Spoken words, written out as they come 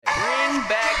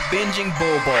binging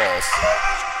bull balls.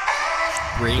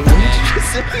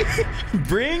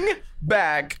 Bring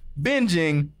back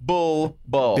binging bull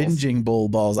balls. Binging bull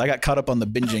balls. I got caught up on the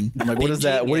binging. I'm like, what is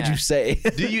that? What did you say?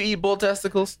 Do you eat bull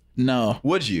testicles? No.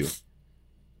 Would you?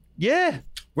 Yeah.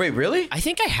 Wait, really? I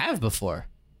think I have before.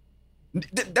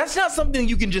 That's not something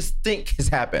you can just think has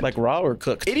happened. Like raw or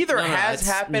cooked? It either No, has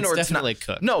happened or it's not. definitely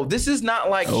cooked. No, this is not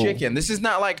like chicken. This is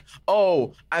not like,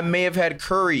 oh, I may have had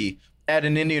curry at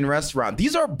an Indian restaurant.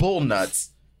 These are bull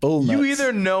nuts. Bull nuts. You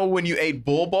either know when you ate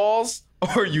bull balls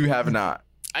or you have not.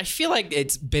 I feel like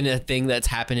it's been a thing that's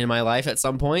happened in my life at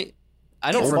some point.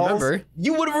 I don't Bull balls? remember.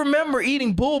 You would remember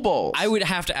eating bull balls. I would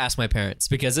have to ask my parents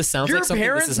because this sounds Your like something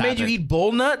parents this has made you happened. eat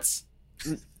bull nuts?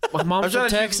 My mom's I'm from trying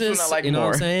to choose Texas. one I like You know more.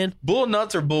 what I'm saying? Bull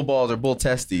nuts or bull balls or bull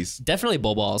testes? Definitely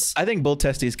bull balls. I think bull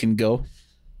testes can go.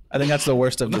 I think that's the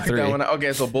worst of the Knock three. that one out.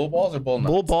 Okay, so bull balls or bull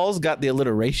nuts? Bull balls got the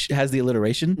alliteration. Has the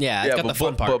alliteration. Yeah, it's got the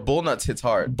fun part. But bull nuts hits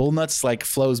hard. Bull nuts like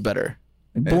flows better.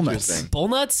 Like bull nuts. Interesting. Bull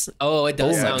nuts? Oh, it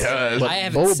does Bull sound nuts. good. But I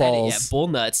haven't bull said it balls- yet. Bull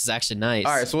nuts is actually nice.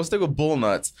 All right, so we'll stick with bull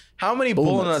nuts. How many bull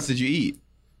Bull nuts nuts did you eat?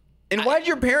 And why did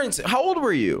your parents? How old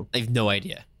were you? I have no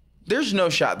idea. There's no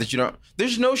shot that you don't.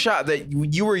 There's no shot that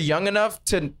you were young enough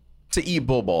to eat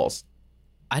bull balls.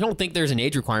 I don't think there's an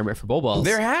age requirement for bull balls.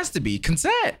 There has to be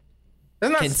consent.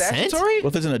 That's not Consent? statutory. What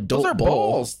if it's an adult Those are bull?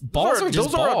 balls. Balls are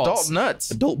just those are balls. adult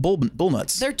nuts. Adult bull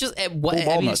nuts. They're just what? Bull I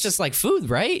ball mean, nuts. it's just like food,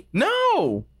 right?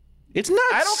 No, It's nuts.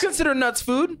 I don't consider nuts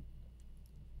food.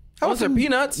 How is there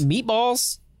peanuts?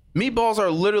 Meatballs. Meatballs are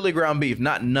literally ground beef,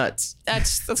 not nuts.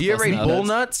 That's You close ever ate enough. bull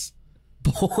nuts?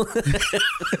 Bull,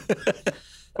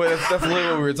 Wait, that's literally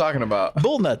what we were talking about.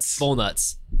 bull nuts. bull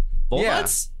nuts. Bull Yeah.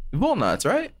 nuts. Bull nuts,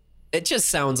 right? It just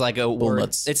sounds like a word.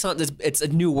 nuts. It's not. It's a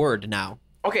new word now.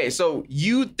 Okay, so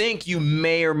you think you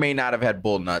may or may not have had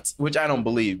bull nuts, which I don't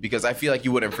believe because I feel like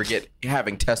you wouldn't forget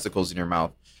having testicles in your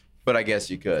mouth, but I guess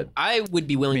you could. I would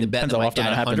be willing to bet depends that how my often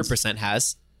dad that happens. 100%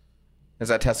 has Has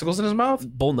that testicles in his mouth?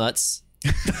 bull nuts.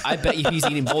 I bet you he's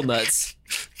eating bull nuts.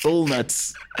 Bull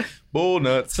nuts. Bull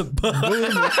nuts.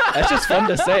 That's just fun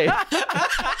to say.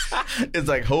 It's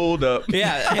like, hold up.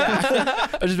 Yeah.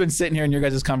 I've just been sitting here in your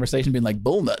guys' conversation being like,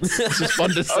 bull nuts. It's just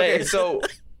fun to say. Okay, so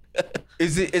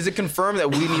is it confirmed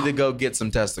that we need to go get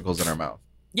some testicles in our mouth?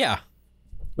 Yeah.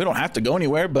 We don't have to go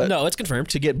anywhere, but No, it's confirmed.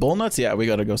 to get bull nuts, yeah, we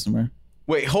got to go somewhere.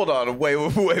 Wait, hold on.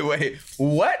 Wait.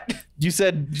 What? You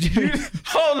said...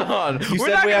 Hold on. You We're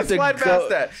said not we gonna have to slide go- past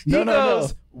that. No, He no,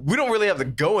 goes, we don't really have to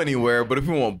go anywhere, but if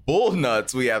we want bull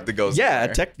nuts, we have to go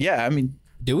somewhere. I mean,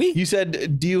 Do we? you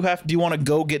said, do you want to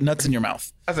go get nuts in your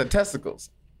mouth? I said testicles.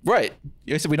 Right.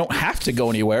 You said we don't have to go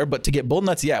anywhere, but to get bull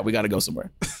nuts, yeah, we got to go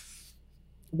somewhere.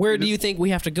 Where do you think we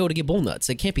have to go to get bull nuts?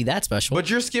 It can't be that special. But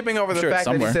you're skipping over the Sure, fact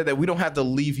that somewhere. he said that we don't have to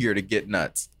leave here to get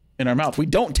nuts. In our mouth. We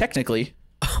don't technically.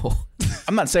 Oh,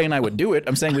 I'm not saying I would do it.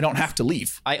 I'm saying we don't have to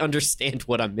leave. I understand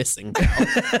what I'm missing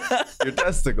now. Your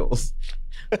testicles.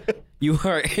 You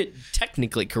are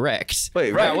technically correct.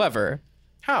 Wait, right. However,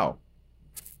 How?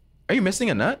 Are you missing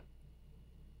a nut?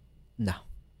 no.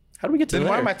 How do we get to Then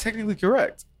there? why am I technically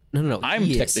correct? No. I'm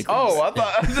he is. technically- Oh, I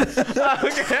thought.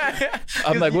 Okay.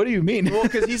 I'm like, what do you mean? Well,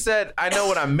 because he said, I know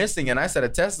what I'm missing, and I said a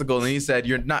testicle, and he said,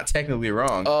 you're not technically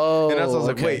wrong. Oh, and that's why I was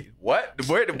like, okay. wait, what?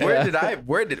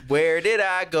 Where did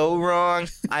I go wrong?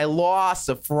 I lost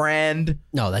a friend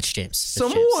No, that's James.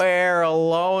 That's somewhere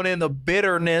alone in the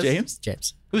bitterness. James?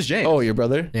 James. Who's James? Oh, your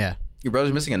brother? Yeah, your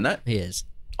brother's missing a nut. he is.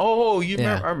 Oh,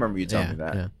 Yeah. I remember you telling Yeah, me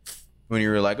that. yeah. When you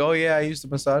were like, oh yeah, I used to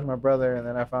massage my brother, and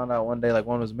then I found out one day like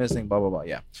one was missing. Blah blah blah.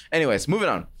 Yeah. Anyways, moving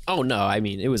on. Oh no, I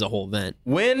mean it was a whole event.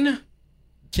 When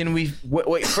can we?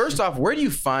 Wait. First off, where do you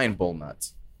find bull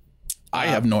nuts? I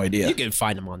have no idea. You can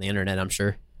find them on the internet, I'm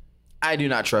sure. I do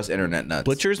not trust internet nuts.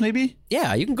 Butchers, maybe?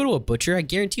 Yeah, you can go to a butcher. I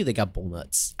guarantee you they got bull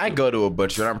nuts. I go to a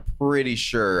butcher, and I'm pretty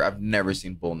sure I've never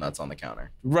seen bull nuts on the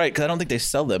counter. Right, because I don't think they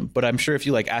sell them. But I'm sure if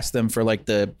you like ask them for like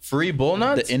the Free bull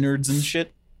nuts? innards and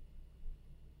shit.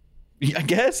 Yeah, I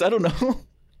guess. I don't know.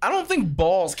 I don't think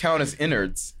balls count as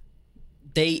innards.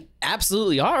 They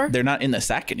absolutely are. They're not in the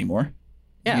sack anymore.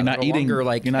 Yeah, you're not no eating longer,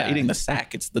 like, you're not yeah. eating the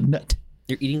sack. It's the nut.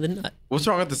 You're eating the nut. What's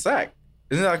wrong with the sack?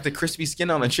 Isn't that like the crispy skin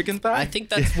on a chicken thigh? I think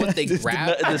that's what they Is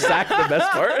grab. the sack the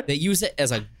best part? They use it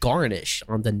as a garnish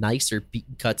on the nicer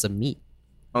beaten cuts of meat.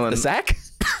 Oh, The sack?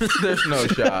 There's no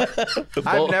shot.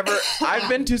 I've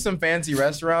been to some fancy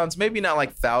restaurants, maybe not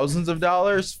like thousands of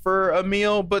dollars for a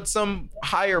meal, but some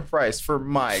higher price for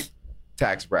my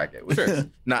tax bracket, which is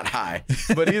not high,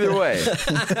 but either way.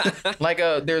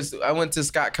 I went to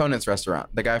Scott Conant's restaurant,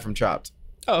 the guy from Chopped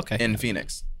Oh, okay. in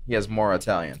Phoenix. He has more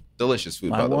Italian. Delicious food,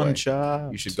 My by the way. one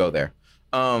shot. You should go there.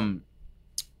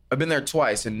 I've been there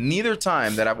twice, and neither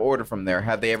time that I've ordered from there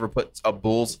have they ever put a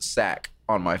bull's sack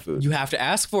on my food. You have to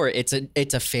ask for it.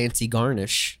 It's a fancy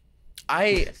garnish.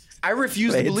 I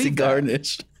refuse to Fancy believe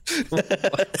garnish.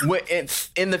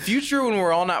 In the future, when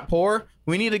we're all not poor,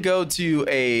 we need to go to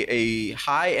a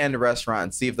high end restaurant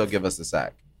and see if they'll give us a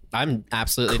sack. I'm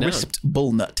absolutely down. Crisped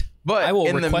bull nut. But I will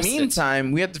in the request it.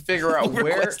 meantime, we have to figure out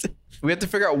Request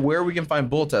it. where we can find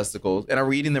bull testicles, and are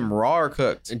we eating them raw or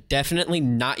cooked? Definitely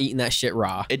not eating that shit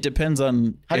raw. It depends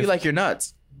on How do you like your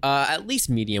nuts? At least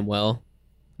medium well.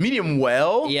 Medium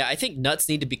well? Yeah, I think nuts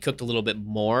need to be cooked a little bit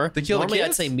more. To kill the Normally, I'd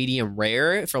kids? say medium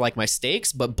rare for like my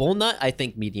steaks, but bull nut, I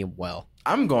think medium well.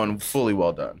 I'm going fully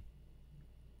well done.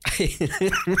 I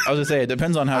was gonna say it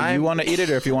depends on how you want to eat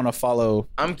it or if you want to follow.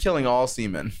 I'm killing all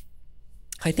semen.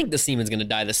 I think the semen's gonna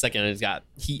die the second it's got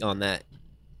heat on that.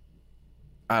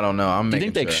 I don't know. I'm Do you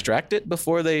making think they sure. extract it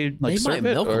before they like They serve might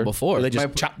it, milk or it before. or they just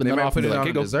Might- chop the they nut might off put and it be like, on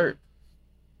 "Here a you go." dessert.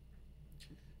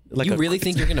 Like You a- really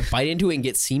think you're gonna bite into it and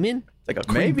get semen? like a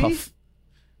cream Maybe. puff?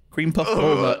 Cream puff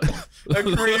bull nut. A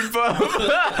cream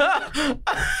puff.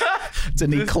 It's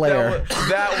an eclair.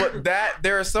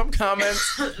 There are some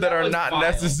comments that are was not vile.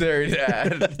 necessary to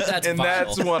add, That's and vile.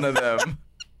 that's one of them.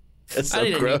 It's so I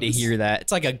didn't gross. need to hear that.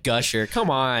 It's like a gusher. Come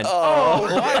on. Oh,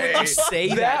 Why would you say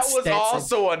that? That was Stetson?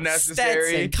 also unnecessary.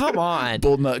 Stetson, come on.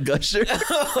 bull nut gusher.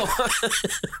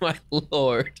 My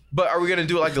lord. But are we gonna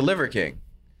do it like the Liver King?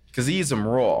 Because he eats them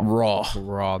raw. Raw.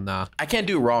 Raw, nah. I can't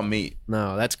do raw meat.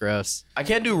 No, that's gross. I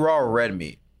can't do raw red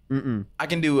meat. Mm-mm. I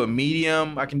can do a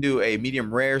medium. I can do a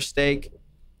medium rare steak.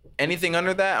 Anything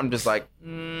under that, I'm just like,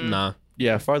 Nah.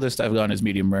 Yeah, farthest I've gone is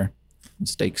medium rare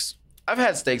steaks. I've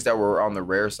had steaks that were on the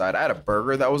rare side. I had a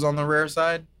burger that was on the rare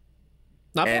side,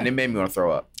 Not and bad. it made me want to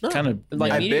throw up. No. Kind of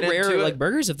Like I medium bit rare into it. like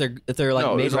burgers if they're like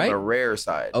No, it made was right. on the rare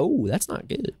side. Oh, that's not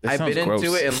good. That I sounds bit gross.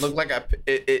 into it and looked like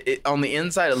it on the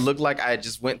inside. It looked like I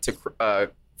just went to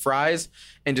fries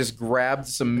and just grabbed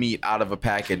some meat out of a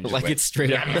packet. And just Like went, it's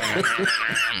straight up.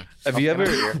 Have you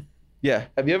ever? Yeah.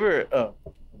 Have you ever?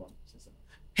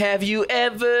 Have you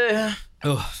ever?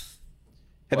 Ugh.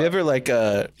 Have you ever like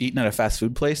eaten at a fast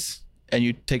food place and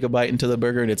you take a bite into the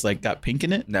burger and it's like got pink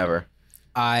in it? Never.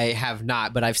 I have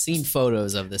not, but I've seen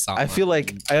photos of this online. I feel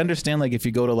like I understand like if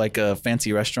you go to like a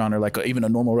fancy restaurant or like even a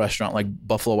normal restaurant like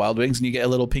Buffalo Wild Wings and you get a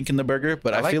little pink in the burger,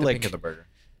 but I, like feel the like pink of the burger.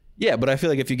 yeah, but I feel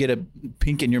like if you get a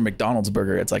pink in your McDonald's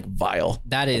burger, it's like vile.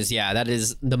 that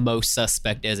is the most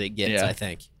suspect as it gets, Yeah. I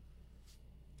think.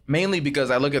 Mainly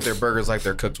because I look at their burgers like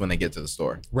they're cooked when they get to the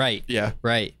store. Right. Yeah.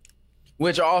 Right.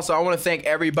 Which also, I want to thank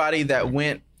everybody that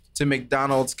went to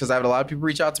McDonald's, because I've had a lot of people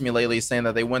reach out to me lately saying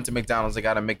that they went to McDonald's, they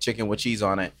got a McChicken with cheese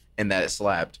on it, and that it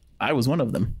slapped. I was one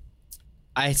of them.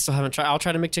 I still haven't tried. I'll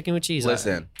try to make chicken with cheese.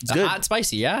 Listen, It's good. hot and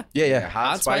spicy, yeah. Yeah, yeah, yeah.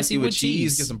 hot, spicy with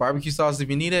cheese. Get some barbecue sauce if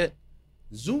you need it.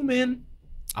 Zoom in.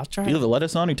 I'll try. You leave the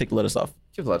lettuce on or you take the lettuce off?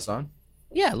 Give the lettuce on.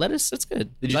 Yeah, lettuce. It's good.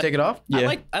 Did you take it off?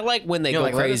 Yeah. I like when they You go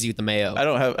like crazy lettuce? with the mayo. I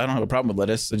don't have a problem with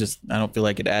lettuce. I don't feel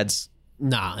like it adds.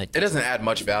 Nah. It doesn't add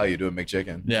much value to a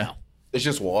McChicken. Yeah. It's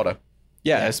just water.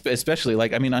 Yeah, especially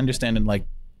like I mean, I understand in like,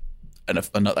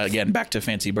 again back to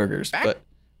fancy burgers, Back- but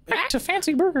back to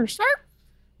fancy burgers.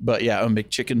 But yeah, a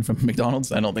McChicken from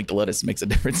McDonald's, I don't think the lettuce makes a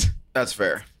difference. That's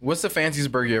fair. What's the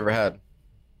fanciest burger you ever had?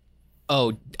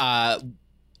 Oh,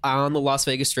 on the Las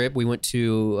Vegas Strip, we went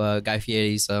to Guy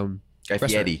Fieri's. Guy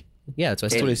Restaurant. Fieri. Yeah, that's what I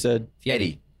That's said. what he said.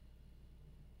 Fieri.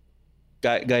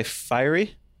 Guy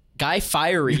Fiery. Guy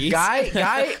Fieri's.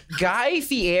 Guy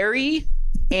Fieri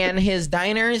and his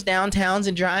diners, downtowns,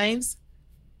 and drives.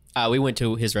 We went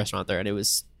to his restaurant there, and it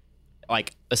was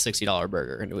like a $60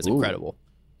 burger, and it was Ooh. incredible.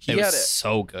 He It was had a-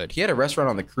 so good. He had a restaurant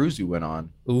on the cruise we went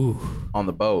on Ooh, on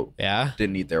the boat. yeah.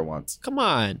 Didn't eat there once. Come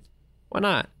on, why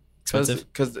not? Expensive.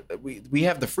 Because we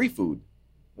have the free food.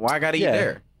 Why I gotta eat Yeah.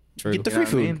 there? True. Get the You know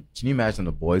free what I food. mean? Can you imagine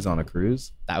the boys on a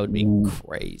cruise? That would be Ooh.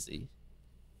 crazy.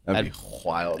 That'd be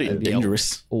wild. Pretty That'd be a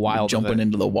dangerous. wild jumping event.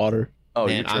 into the water. Oh,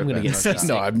 Man, you're I'm gonna tripping. get seasick.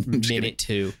 No, I'm just kidding. minute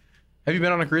two. Have you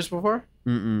been on a cruise before?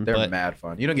 Mm-mm, They're but mad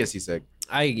fun. You don't get seasick.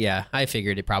 I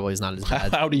figured it probably is not as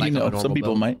bad. How do you like on a know? normal Some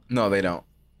people boat. might. No, they don't.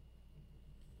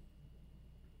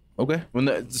 Okay.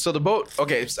 So the boat.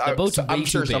 Okay, so The boat's I'm way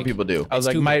sure too some big. people do. I was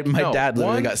It's like, too my No, dad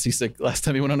literally one- got seasick last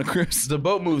time he went on a cruise. The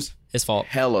boat moves His fault.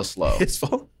 hella slow. His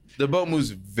fault. The boat moves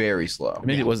very slow.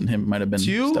 Maybe it wasn't him. It might have been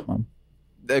Two? stepmom.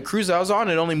 The cruise I was on,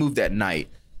 it only moved at night.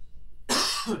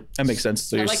 That makes sense.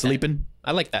 So you're like that. sleeping.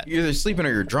 I like that. You're either sleeping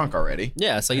or you're drunk already.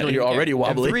 Yeah, so you don't You're even care. already And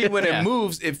wobbly. three, when Yeah. it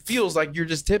moves, it feels like you're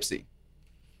just tipsy.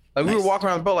 Like we were Nice. walking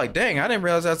around the boat, like, dang, I didn't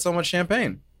realize I had so much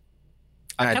champagne.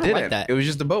 And I kinda didn't. like that. It was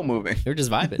just the boat moving. You're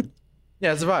just vibing.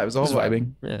 Yeah, it's a vibe. It's a whole Just vibe.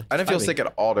 vibing. Yeah, I didn't feel vibing. sick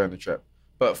at all during the trip,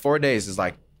 but 4 days is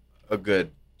like a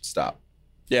good stop.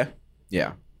 Yeah,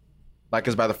 Yeah, like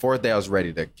because by the fourth day I was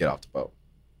ready to get off the boat,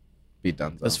 be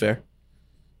done. that's fair.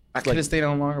 I could have stayed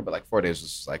on longer, but like 4 days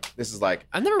was just like, this is like,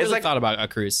 I've never it's really like, thought about a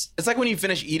cruise. it's like when you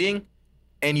finish eating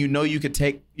and you know you could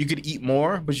eat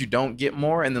more, but you don't get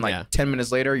more. And then like 10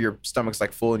 minutes later, your stomach's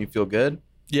like full and you feel good.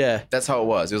 Yeah. That's how it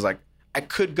was. It was like, I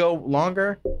could go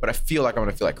longer, but I feel like I'm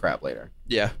going to feel like crap later.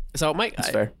 Yeah. So Mike,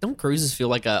 fair. don't cruises feel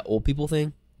like a old people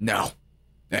thing? No,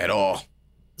 at all.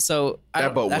 So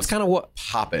That boat that's was kind of what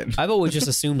popping. I've always just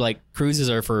assumed, like cruises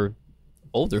are for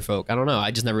older folk. I don't know.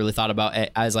 I just never really thought about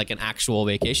it as like an actual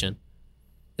vacation.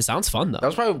 It sounds fun though.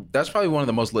 That's probably one of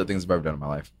the most lit things I've ever done in my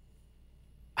life.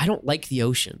 I don't like the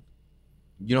ocean.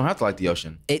 You don't have to like the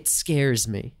ocean. It scares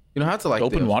me. You don't have to like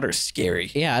Open the water is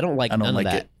scary. Yeah, I don't like none of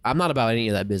that. it. I'm not about any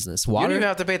of that business. You don't Water, even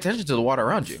have to pay attention to the water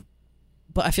around you.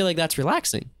 but I feel like that's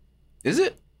relaxing. Is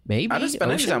it? Maybe. I don't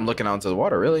spend any Ocean? time looking out into the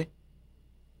water, really.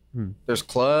 There's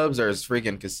clubs, there's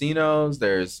freaking casinos,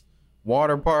 there's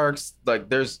water parks. Like,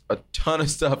 there's a ton of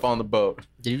stuff on the boat.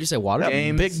 Did you just say water?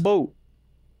 Games. Big boat.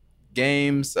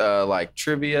 Games, like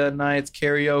trivia nights,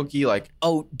 karaoke, like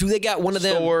Oh, do they got one of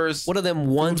them? stores. One of them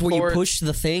ones food where you court, push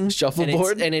the thing,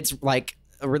 shuffleboard? and it's like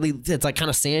it's like kind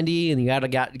of sandy, and you gotta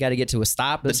get to a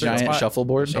stop. The at a certain giant spot.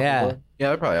 shuffleboard. Yeah,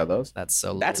 Yeah, they probably have those. that's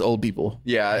so. That's lit. old people.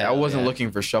 Yeah, Hell I wasn't yeah.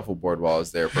 looking for shuffleboard while I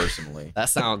was there personally. That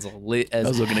sounds lit as I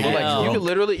was looking to But get hell. like,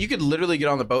 you could literally get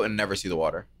on the boat and never see the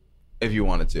water if you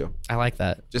wanted to. I like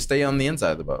that. Just stay on the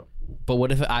inside of the boat. But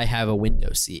what if I have a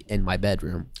window seat in my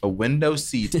bedroom? A window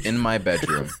seat in my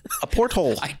bedroom. A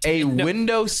porthole. A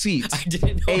window seat. I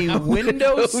didn't know. A how-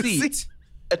 window seat.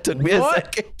 It took me a What?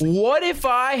 second. What if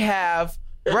I have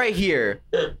right here,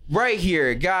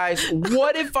 guys?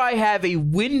 What if I have a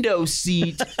window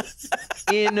seat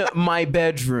in my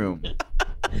bedroom?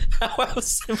 How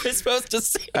else am I supposed to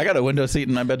see? I got a window seat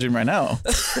in my bedroom right now.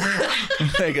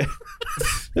 Like,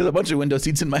 there's a bunch of window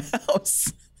seats in my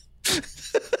house.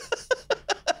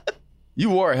 You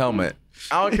wore a helmet.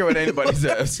 I don't care what anybody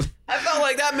says. I felt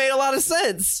like that made a lot of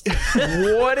sense.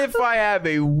 What if I have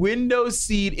a window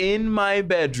seat in my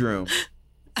bedroom?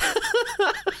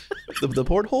 The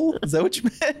porthole? Is that what you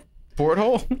meant?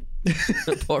 Porthole?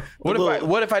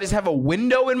 What if I just have a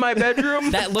window in my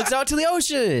bedroom? That looks out to the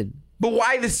ocean. But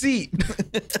why the seat?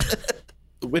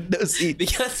 The window seat.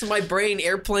 Because my brain,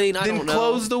 airplane, I Then don't know.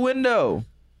 close the window.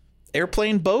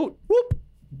 Airplane, boat. Whoop.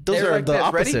 Those There, are like the that.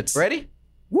 opposites. Ready?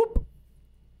 Whoop.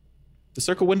 The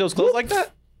circle windows close like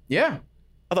that? Yeah.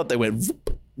 I thought they went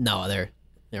whoop. No, they're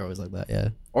always like that. Yeah.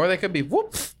 Or they could be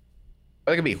whoop.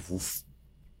 Or they could be woof.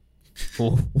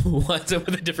 What's up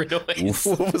with a different noise?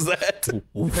 What was that?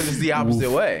 Because it's the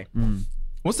opposite way.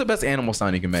 What's the best animal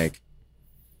sound you can make?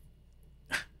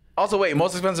 Also, wait,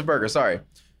 most expensive burger. Sorry.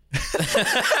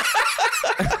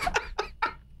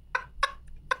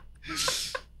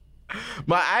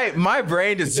 My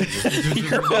brain just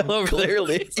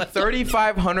Clearly.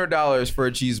 $3,500 for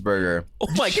a cheeseburger. Oh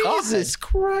my god. Jesus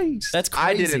Christ. That's crazy.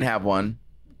 I didn't have one.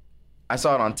 I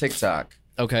saw it on TikTok.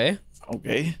 Okay.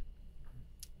 Okay.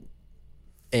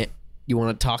 You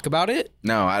want to talk about it?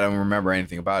 No, I don't remember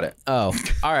anything about it. Oh,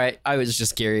 all right. I was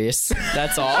just curious.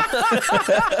 That's all.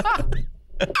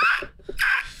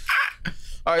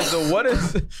 All right, so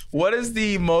what is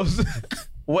the most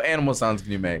what animal sounds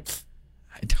can you make?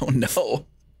 I don't know.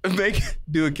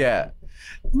 Do a cat.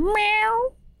 Meow.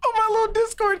 Oh, my little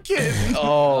Discord kid.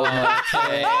 Oh,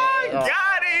 Okay. I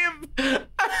got him.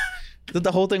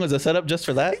 the whole thing was a setup just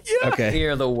for that? Yeah. Okay.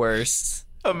 You're the worst.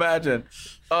 Imagine.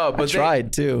 But I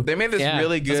tried too. They made this Yeah,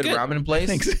 really that's good good. ramen place.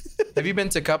 Thanks. Have you been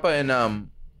to Cuppa in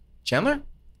Chandler?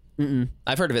 Mm-mm.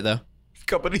 I've heard of it though.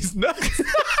 Cuppa these nuts.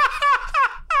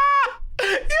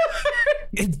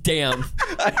 Damn.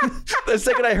 The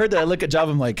second I heard that, I look at Job,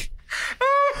 I'm like,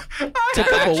 That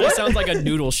Couple actually what? sounds like a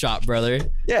noodle shop, brother.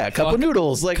 yeah, a cup of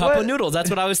noodles. Like, Cup what? of noodles. That's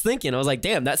what I was thinking. I was like,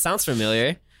 damn, that sounds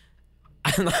familiar.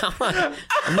 I'm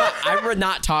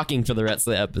not talking for the rest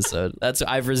of the episode.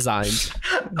 I've resigned.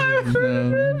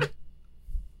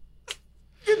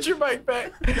 Get your mic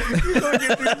back. You don't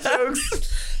get these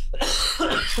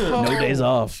jokes. No days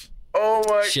off. Oh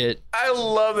my Shit. I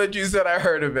love that you said I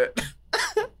heard of it.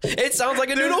 It sounds like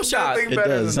a noodle There's shop. nothing It better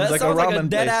does. than Sounds That like a sounds like a ramen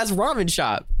dead place. ass ramen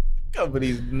shop.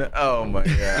 Companies. Oh my god.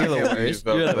 You're the I can't believe you worst.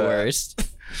 felt You're the that. worst.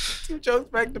 Two jokes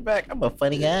back to back. I'm a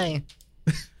funny guy.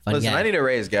 Funny Listen, guy. I need a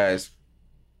raise, guys.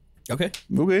 Okay.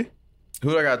 Okay.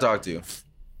 Who do I gotta talk to?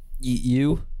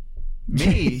 You.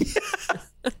 Me.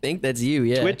 I think that's you.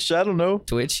 Yeah. Twitch, I don't know.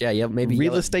 Twitch. Yeah. Yep. Maybe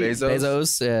Real yell- estate.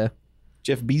 Bezos. Yeah.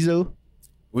 Jeff Bezos.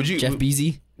 Would you Jeff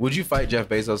Bezos. Would you fight Jeff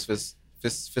Bezos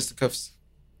fisticuffs?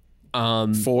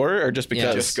 For or just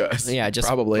because? Just cause. Yeah. Just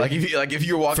Probably. Like if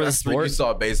you were walking For the on the street, you sport?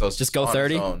 saw Bezos Just go on his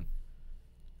 30? own.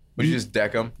 Would you just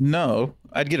deck him? No,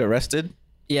 I'd get arrested.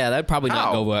 Yeah, that'd probably not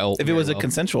How? go well. If it was a very well.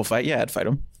 consensual fight, yeah, I'd fight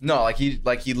him. No, like he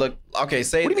looked. Okay,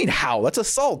 say What do you mean how? That's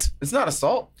assault. it's not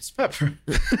assault. It's pepper.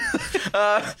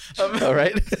 All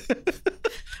right.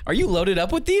 Are you loaded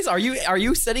up with these? Are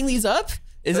you setting these up?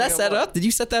 Is that Setting up set what? up? Did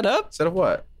you set that up? Instead of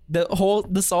what?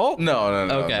 The salt? No.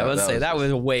 Okay, I was say that just,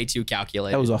 was way too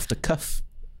calculated. That was off the cuff.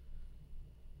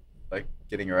 like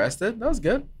getting arrested. That was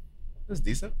good. That was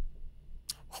decent.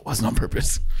 Wasn't on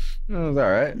purpose. It was all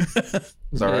right. It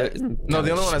was all right. Yeah, No,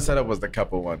 the only one I set up was the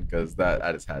couple one because that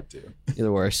I just had to. You're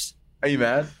the worst. Are you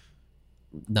mad?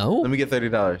 No, Let me get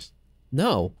 $30.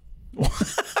 no.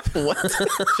 What?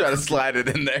 Try to slide it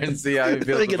in there and see how you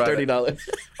feel. Let me get about it. $30.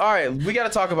 All right, we got to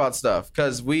talk about stuff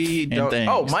because we don't. things.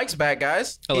 Oh, Mike's back,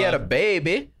 guys. He Hello. had a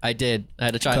baby. I did. I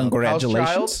had a child. How's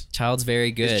Congratulations. Child's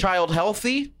very good. Is child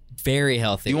healthy? Very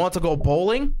healthy. Do you want to go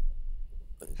bowling?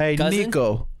 Hey, Cousin?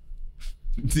 Nico.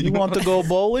 You want to go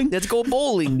bowling? Let's go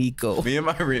bowling, Nico. Me and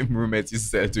my roommates used to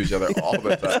say it to each other all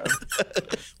the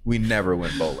time. We never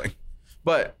went bowling.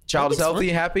 But child is Bowling's healthy,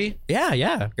 happy.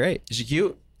 Yeah, great. Is she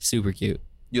cute? Super cute.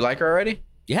 You like her already?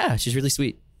 Yeah, she's really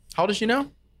sweet. How old is she now?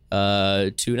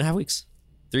 2.5 weeks.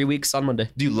 3 weeks on Monday.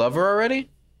 Do you love her already?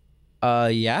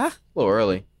 Yeah. A little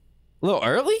early. A little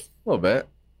early? A little bit.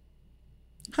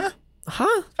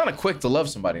 Huh? Kind of quick to love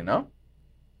somebody, no?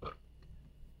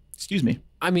 Excuse me.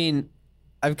 I mean,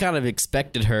 I've kind of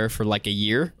expected her for like a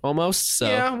year almost. So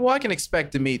Yeah, well, I can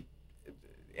expect to meet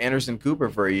Anderson Cooper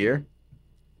for a year.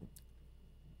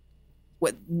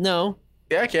 What? No,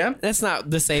 Yeah, I can. that's not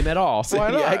the same at all.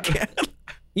 Why not? Yeah, I can.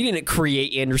 You didn't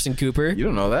create Anderson Cooper. You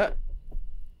don't know that.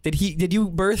 Did you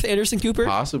birth Anderson Cooper?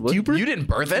 Possibly. Cooper? You didn't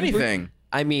birth anything.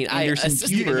 I mean, Anderson I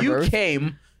assisted Cooper. her You birth.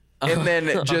 came and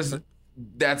then just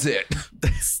that's it.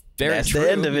 Very That's true.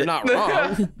 the end of You're it. not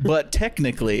wrong. But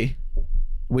technically,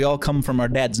 we all come from our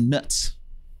dad's nuts.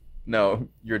 No,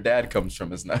 your dad comes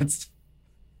from his nuts.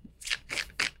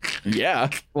 Yeah.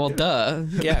 Well, duh.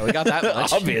 Yeah, we got that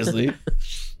much. Obviously.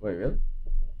 Wait, really?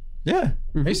 Yeah.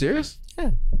 Are you serious?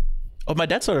 Oh, my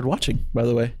dad started watching, by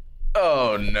the way.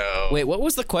 Oh no. Wait, what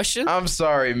was the question? I'm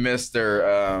sorry,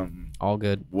 Mr. All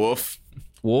good. Wolf.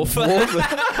 Wolf.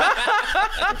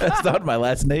 That's not my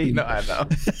last name. No, I know.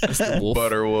 Wolf.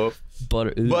 Butter Wolf.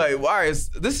 Butter. Ooh. But all right,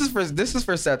 this is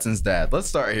for Stetson's dad. Let's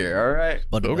start here. All right.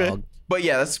 Butter Okay. dog. But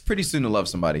yeah, that's pretty soon to love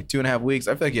somebody. 2.5 weeks.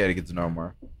 I feel like you had to get to know her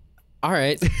more. All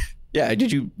right. Yeah,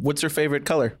 what's her favorite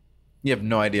color? You have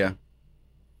no idea.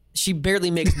 She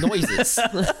barely makes noises.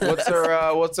 What's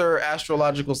her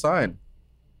astrological sign?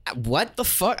 What the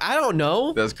fuck? I don't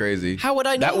know. That's crazy. How would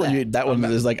I know That one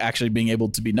is like actually being able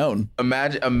to be known.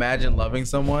 Imagine loving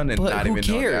someone and But not who even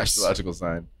knowing their cares? astrological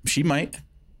sign. She might.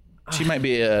 She might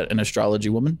be an astrology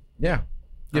woman. Yeah.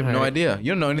 You have no Alright. idea.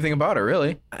 You don't know anything about her,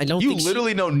 really. I don't You think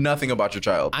literally know nothing about your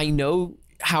child. I know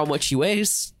how much she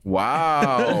weighs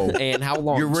Wow. and how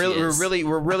long We're she is. really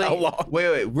How long?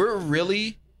 wait. We're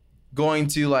really going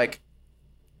to like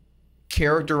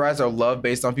characterize our love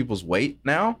based on people's weight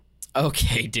now?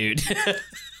 Okay, dude.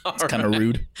 It's kind of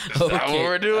rude. Okay. that what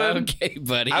we're doing? Okay,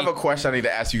 buddy. I have a question I need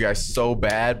to ask you guys so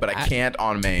bad, but I can't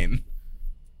on main.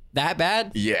 That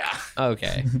bad? Yeah.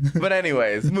 Okay. But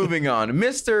anyways, moving on.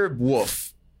 Mr.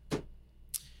 Wolf.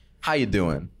 How you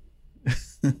doing?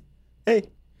 Hey.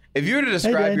 If you were to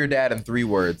describe Dad. your dad in 3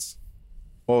 words,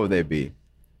 what would they be?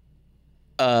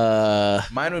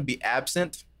 Mine would be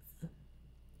absent.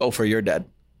 Oh, for your dad.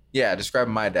 Yeah, describe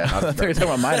my dad. I not thought you were describe- talking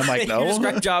about mine. I'm like, You no.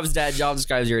 describe Job's dad. Job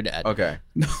describes your dad. Okay.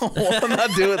 No, I'm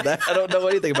not doing that. I don't know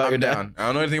anything about I'm your dad. down. I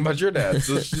don't know anything about your dad,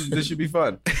 so this should be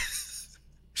fun.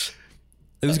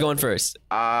 Who's going first?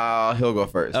 He'll go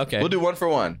first. Okay. We'll do 1 for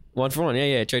 1. 1 for 1.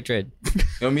 Yeah. Trade. You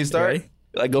want me to start? Ready?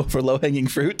 I go for low hanging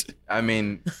fruit. I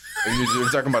mean, if you're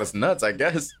talking about his nuts, I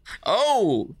guess.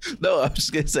 Oh. No, I'm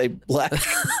just gonna say black.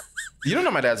 You don't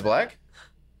know my dad's black?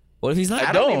 What if he's not?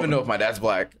 I don't don't. even know if my dad's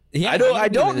black. Yeah, I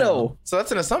don't know. So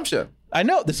that's an assumption. I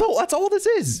know. That's all this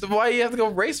is. So why you have to go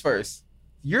race first?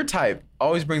 Your type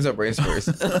always brings up race first.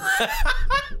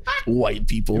 White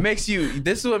people. This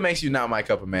is what makes you not my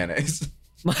cup of mayonnaise.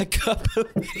 My cup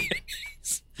of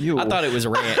mayonnaise. You. I thought it was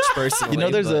ranch, personally. You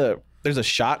know, but- there's a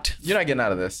shot. You're not getting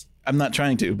out of this. I'm not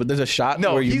trying to, but there's a shot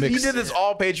No, where you he mix. did this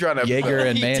all Patreon episode. Jaeger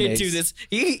and he did mayonnaise. do this.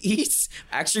 He's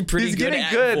actually pretty He's good getting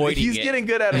at good. avoiding He's it. getting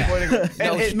good at avoiding it.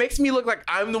 No, And it makes me look like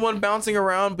I'm the one bouncing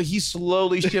around, but he's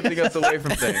slowly shifting us away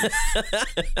from things.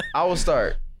 I will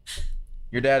start.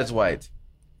 Your dad is white.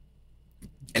 And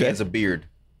he Okay. has a beard.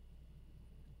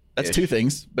 That's Ish. 2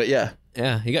 things, but yeah.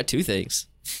 Yeah, you got 2 things.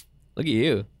 Look at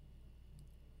you.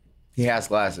 He has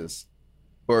glasses.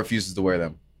 Or refuses to wear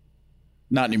them.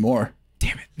 Not anymore.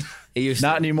 Damn it. He used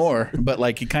Not anymore, but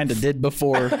like he kind of did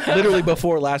before, literally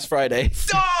before last Friday.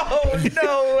 Oh! Oh,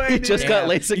 no way. He just got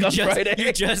LASIK on You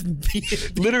Friday. just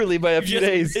Literally by a few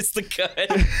days. It's the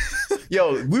cut.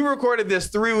 Yo, we recorded this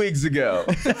 3 weeks ago.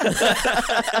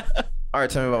 All right,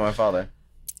 tell me about my father.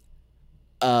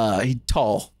 He's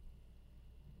tall.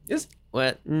 Yes,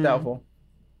 What? doubtful.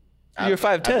 You're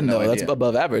 5'10", no though. That's idea.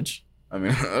 above average. I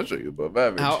mean, I'll show you above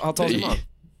average. How tall is your mom?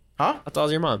 Huh? How tall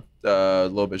is your mom? A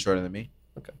little bit shorter than me.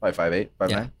 Okay. Like 5'8", 5'9".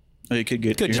 Yeah. Oh, you could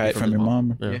get Could your just be height from your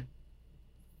mom. Yeah.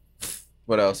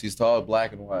 What else? He's tall,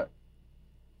 black, and what?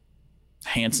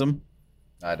 Handsome.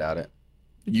 I doubt it.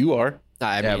 You are.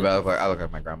 I Yeah, mean, but I look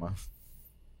like my grandma.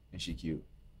 And she cute.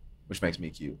 Which makes me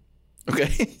cute.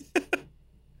 Okay.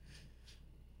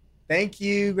 Thank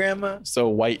you, grandma. So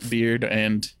white beard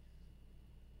and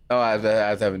Oh, I have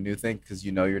to have a new thing because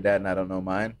you know your dad and I don't know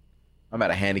mine. I'm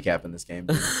at a handicap in this game,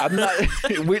 dude. I'm not.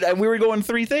 we were going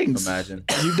 3 things. Imagine.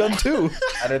 You've done 2.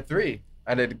 I did 3.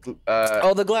 I did.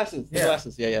 Oh, the glasses. The yeah.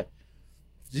 glasses. Yeah.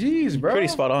 Jeez, bro. Pretty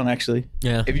spot on, actually.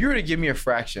 yeah. If you were to give me a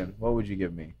fraction, what would you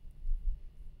give me?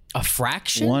 A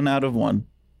fraction? 1 out of 1.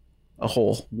 A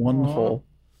whole. One Aw. whole.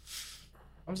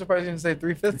 I'm surprised you didn't say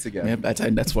 3/5 again. Yeah,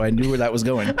 that's why I knew where that was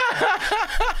going.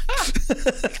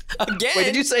 Again? Wait,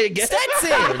 did you say again?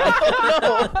 Stetson!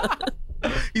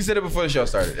 He said it before the show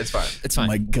started. It's fine. It's Oh fine.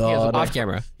 my God. Off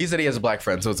camera. He said he has a black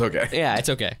friend, so it's okay. Yeah, it's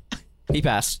okay. He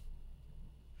passed.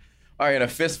 All right, in a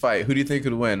fist fight, who do you think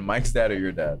would win, Mike's dad or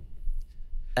your dad?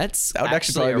 That's That would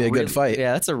actually probably be a good really- fight.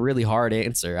 Yeah, that's a really hard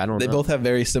answer. I don't They know. both have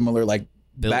very similar like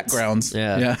Builds. backgrounds.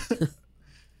 Yeah.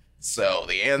 So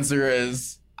the answer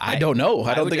is I don't know.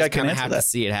 I don't would think I just can kinda answer have that. to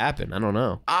see it happen. I don't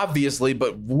know. obviously,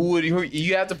 but who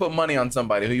you have to put money on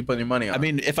somebody. Who you putting your money on? I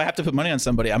mean, if I have to put money on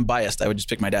somebody, I'm biased. I would just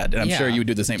pick my dad, and I'm Yeah, sure you would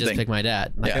do the same Just thing. pick my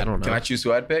dad. Like, Yeah. I don't know. Can I choose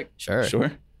who I'd pick? Sure.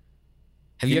 Sure.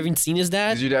 Have you ever seen his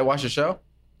dad? Did your dad watch the show?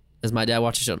 Does my dad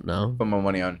watch the show? No. Put my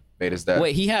money on Beta's dad.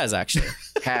 Wait, he has actually.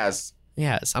 Has He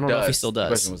has. I don't know if he still The does.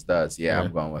 question was does. Yeah, Yeah.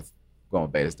 I'm going with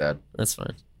Beta's dad. That's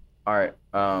fine. All right.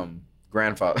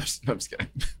 Grandfathers. No, I'm just kidding.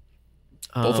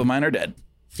 Both of mine are dead.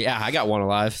 Yeah, I got one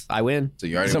alive. I win. So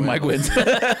you already So win. Mike wins.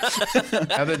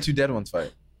 Have the 2 dead ones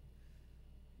fight.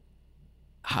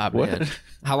 Ah, What? man.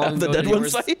 How long the ago dead did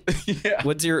ones yours- fight? Yeah.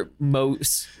 What's your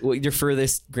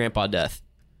furthest grandpa death?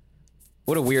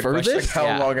 What a weird Furthest? question. How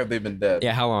yeah. long have they been dead?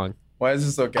 Yeah, how long? Why is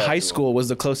this so casual? High school was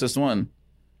the closest one,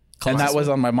 and that was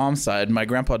on my mom's side. My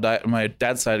grandpa died. My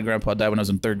dad's side grandpa died when I was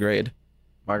in 3rd grade.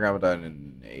 My grandma died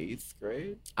in 8th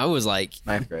grade, I was like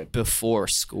 9th grade. before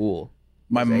school.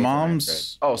 My It was 8th or 9th mom's.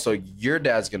 grade. Oh, so your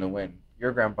dad's gonna win.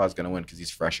 Your grandpa's gonna win because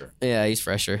he's fresher. Yeah, he's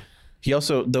fresher. He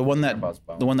also the one that Grandpa's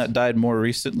bones. the one that died more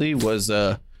recently was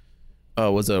like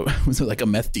a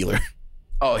meth dealer.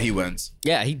 Oh, he wins.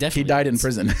 Yeah, he He definitely died in wins.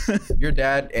 prison. Your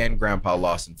dad and grandpa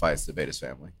lost in fights to Beta's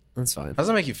family. That's fine. How does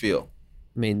that make you feel?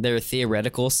 I mean, they're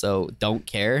theoretical, so don't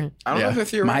care. I don't know if they're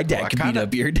theoretical. My dad could beat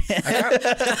up your dad.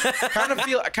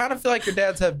 I kind of feel like your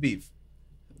dads have beef.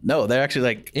 No, they're actually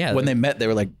like Yeah, when they met, they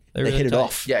were like they're they really hit it tight.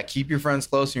 off. Yeah, keep your friends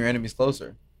close and your enemies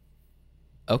closer.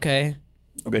 Okay.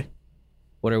 Okay.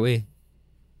 What are we?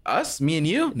 Us, me and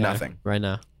you, Yeah, nothing. right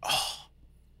now.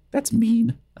 That's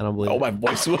mean. I don't believe Oh, it. my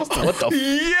voice was. What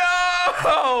the?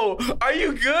 Yo, are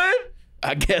you good?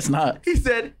 I guess not. He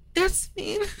said, "That's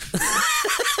mean."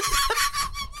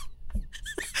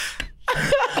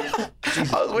 I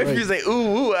was waiting for you to say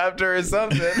ooh after or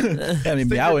something. I mean,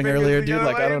 Stick your meowing fingers earlier, dude. together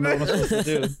Like I don't know like what I'm supposed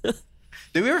to do.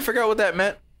 Did we ever figure out what that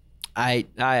meant?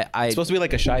 It's supposed to be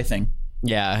like a shy thing.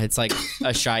 Yeah, it's like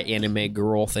a shy anime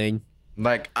girl thing.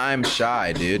 Like, I'm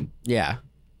shy, dude. Yeah.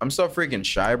 I'm so freaking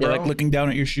shy, bro. Yeah, like looking down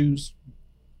at your shoes.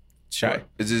 Shy.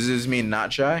 What? Does this mean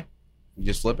not shy? You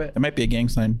just flip it? It might be a gang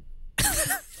sign.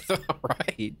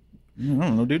 Right. I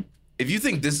don't know, dude. If you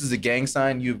think this is a gang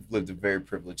sign, you've lived a very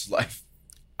privileged life.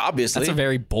 Obviously. That's a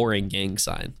very boring gang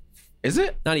sign. Is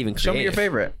it? Not even creative. Show me your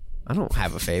favorite. I don't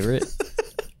have a favorite.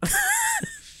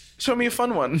 Show me a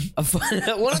fun one.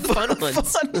 One of the fun ones.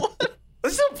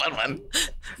 Let's do a fun one.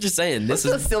 Just saying. This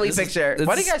This is a silly this picture.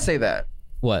 Why do you guys say that?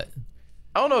 What?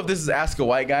 I don't know if this is Ask a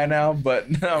White Guy now, but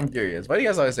now I'm curious. Why do you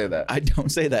guys always say that? I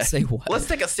don't say that. Say what? Let's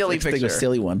take a silly Let's take picture. a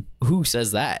silly one. Who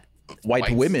says that? White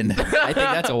Whites. women. I think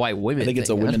that's a white women. I think it's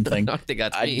a thing. women thing. I don't think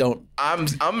that's I me. don't.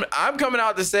 I'm coming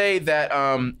out to say that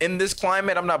in this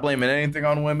climate, I'm not blaming anything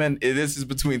on women. This is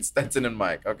between Stetson and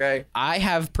Mike, okay? I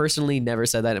have personally never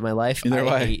said that in my life. Neither have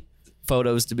I. hate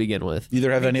photos to begin with.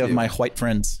 Neither have Me any of too. my white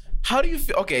friends. How do you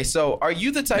feel? Okay, so are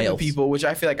you the type of Males. people, which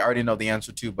I feel like I already know the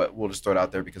answer to, but we'll just throw it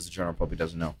out there because the general public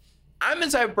doesn't know. I'm the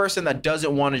type of person that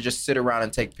doesn't want to just sit around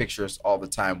and take pictures all the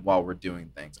time while we're doing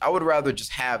things. I would rather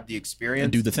just have the experience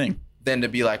And do the thing. than to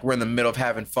be like, we're in the middle of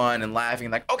having fun and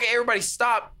laughing. Like, okay, everybody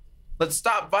stop. Let's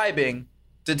stop vibing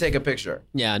to take a picture.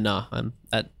 Yeah, no,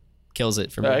 kills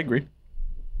it for me. I agree.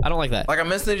 I don't like that. Like,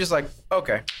 I'm instantly just like,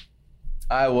 okay,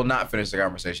 I will not finish the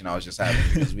conversation I was just having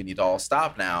because we need to all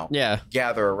stop now. Yeah.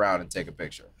 Gather around and take a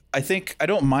picture. I think I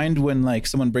don't mind when like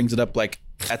someone brings it up like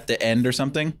at the end or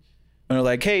something. When they're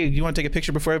like, "Hey, you want to take a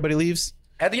picture before everybody leaves?"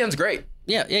 At the end's great.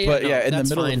 Yeah. But, yeah, in the that's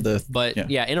middle of fine. the- But yeah.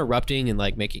 yeah, interrupting and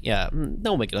like making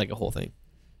don't make it like a whole thing.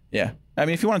 Yeah. I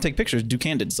mean, if you want to take pictures, do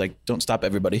candids. Like, don't stop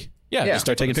everybody. Yeah. Just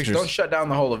start taking pictures. Don't shut down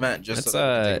the whole event just That's, so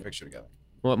that we can take a picture together.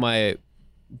 What my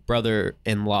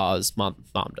brother-in-law's mom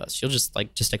does. She'll just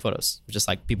take photos. Just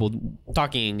like people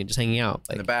talking and just hanging out,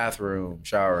 In the like bathroom,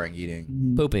 showering,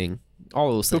 eating. pooping,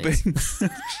 all those things. Pooping.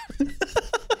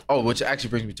 Oh, which actually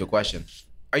brings me to a question.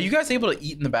 Are you guys able to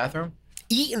eat in the bathroom?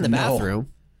 Eat in the No. bathroom.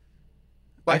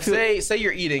 Like, feel- say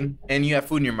you're eating and you have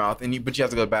food in your mouth, but you have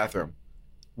to go to the bathroom.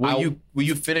 Will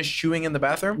you finish chewing in the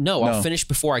bathroom? No, I'll No. finish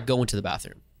before I go into the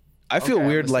bathroom. I feel Okay, I'm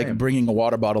weird the like same. bringing a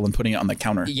water bottle and putting it on the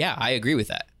counter. Yeah, I agree with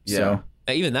that. So,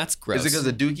 Even that's gross. Is it because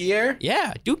of Dookie air?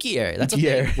 Yeah, dookie air. That's a Dookie thing.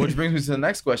 air. Which brings me to the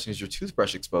next question: is your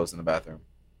toothbrush exposed in the bathroom?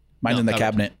 mine's No, in the covered.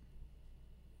 cabinet.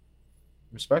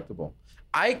 Respectable.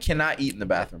 I cannot eat in the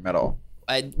bathroom at all.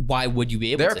 Why would you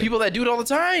be able There to? are people that do it all the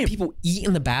time. People eat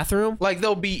in the bathroom. Like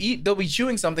they'll be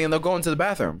chewing something and they'll go into the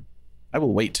bathroom. I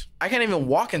will wait. I can't even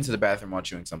walk into the bathroom while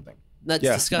chewing something. That's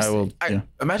Yeah, disgusting. I will. Yeah.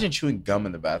 Imagine chewing gum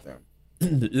in the bathroom.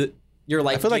 You're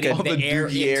like I feel like getting all the the air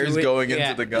dookie air's into it. going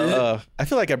Yeah. into the gum. I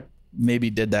feel like I maybe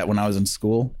did that when I was in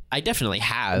school, I definitely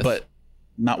have. but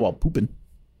not while pooping.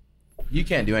 You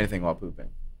can't do anything while pooping,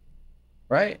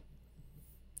 right?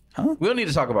 Huh? We don't need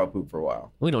to talk about poop for a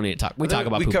while. we don't need to talk. We talk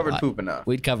about we poop a covered lot. poop enough.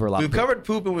 We'd cover a lot. We've of poop. covered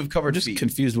poop and we've covered I'm just feet.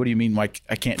 confused. What do you mean? Like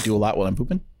I can't do a lot while I'm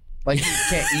pooping? Like you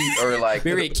can't eat or like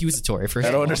Very accusatory for I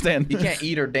sure. don't understand. you can't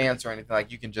eat or dance or anything.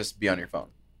 Like you can just be on your phone.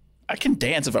 I can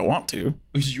dance if I want to.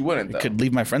 Which you wouldn't I though. could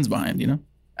leave my friends behind. You know.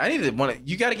 I need to one.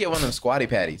 You got to get one of them squatty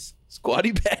patties.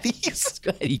 Squatty patties.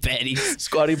 Squatty patties.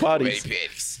 Squatty Squatty potties.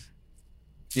 patties.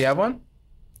 Do you have one?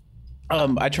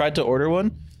 I tried to order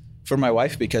one for my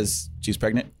wife because she's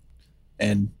pregnant,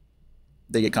 and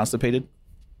they get constipated,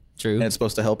 True. and it's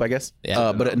supposed to help, I guess.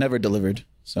 Yeah. But it never delivered.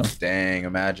 So Dang,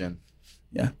 imagine.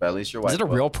 yeah. But at least your wife. Is it a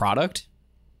real product?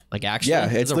 Like actually? Yeah,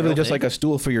 Is it's it a literally real just thing? like a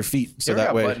stool for your feet, so You ever that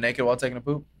got way butt naked while taking a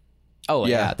poop? Oh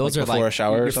yeah, yeah, those like are before like a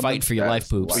shower or your something? fight for your life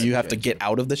That's poops. where you have to get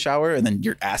out of the shower and then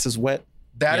your ass is wet.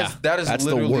 That Yeah. is That's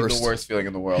the literally the worst. worst feeling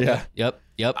in the world. Yeah, Yep.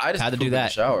 I just had to poop do in the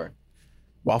that. shower.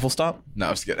 waffle stomp. No,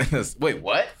 I'm just kidding. Wait,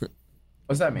 what?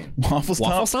 What's that mean? Waffle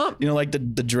stomp. Waffle stomp? You know, like the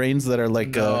drains that are like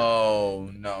No.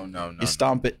 you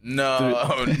stomp it.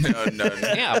 No.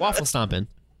 Yeah, waffle stomping.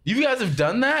 You guys have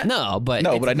done that? No, but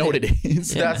No, it's- but I know what it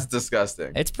is. Yeah. That's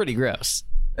disgusting. It's pretty gross.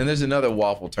 And there's another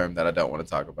waffle term that I don't want to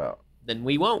talk about. Then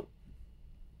we won't.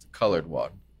 It's a colored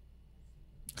one.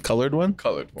 Colored one.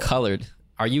 Colored one. Colored.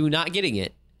 Are you not getting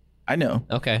it? I know.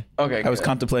 Okay. Okay. I was good.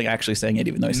 contemplating actually saying it,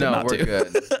 even though I said No, not we're to.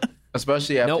 good.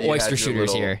 Especially after No you oyster had your shooters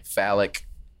little here. phallic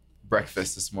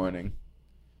breakfast this morning.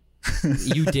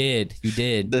 You did. You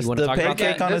did. This- You want the to talk about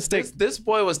pancake that? on a This, stick. this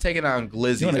boy was taking on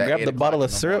glizzies. You want to at grab 8 the bottle o'clock of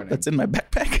in the syrup morning. that's in my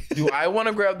backpack? Do I want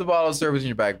to grab the bottle of syrup in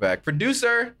your backpack?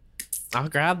 Producer, I'll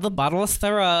grab the bottle of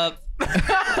syrup.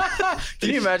 can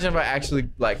you imagine if I actually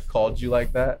like called you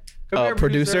like that? Come here,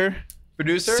 Producer,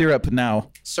 Producer? syrup now.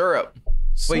 Syrup.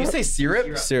 Wait, you say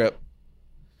syrup? Syrup.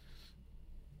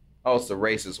 Oh, it's the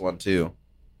racist one too.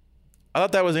 I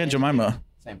thought that was Aunt Jemima.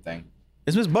 Same thing.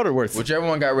 It's Miss Butterworth. Whichever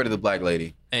one got rid of the black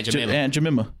lady. And J- Jemima. Aunt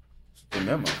Jemima.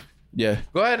 Remember. Yeah.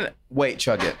 Go ahead and wait,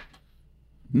 chug it.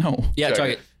 No. Yeah, chug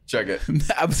it. Chug it.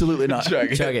 Absolutely not.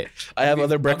 Chug it. Chug it. I have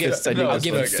other I'll give, breakfasts I do. I'll this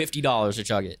give with. him $50 to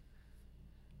chug it.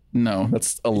 No,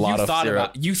 that's a lot you of thought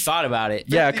syrup. you thought about it.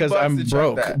 Yeah, 50 because bucks I'm to chug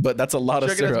broke, that. but that's a lot of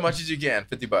Chug it as syrup. much as you can.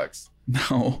 $50.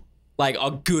 No. Like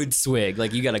a good swig.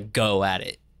 Like you gotta go at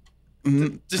it.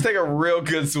 Mm, Just take a real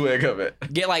good swig of it.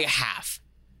 Get like half.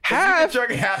 Half?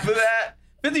 Chug half of that?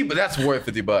 50, but that's worth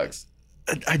 $50.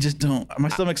 I just don't. My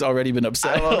stomach's already been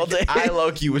upset all day. I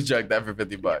low-key would chug that for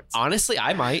 $50. Honestly,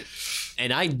 I might.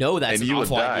 And I know that's And an you would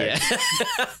awful die.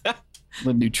 idea.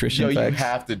 The nutrition Yo, you facts.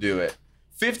 have to do it.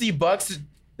 $50.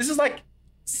 This is like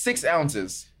 6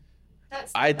 ounces.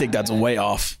 I think that's way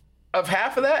off. Of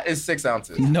half of that is 6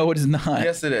 ounces. No, it is not.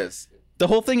 Yes, it is. The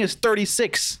whole thing is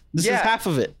 36. This Yeah. is half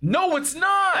of it. No, it's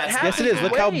not. Half Yes, it is.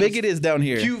 Look how big it is down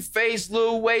here. Cute face,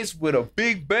 little waist with a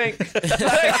big bank.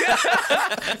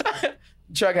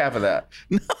 Chug half of that.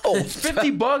 No.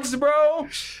 $50, bro.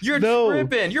 You're No.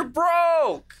 tripping. You're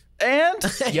broke. And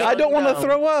I don't want to no.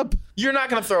 throw up. You're not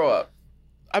gonna throw up.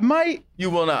 I might. You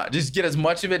will not. Just get as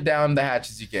much of it down the hatch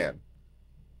as you can.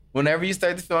 Whenever you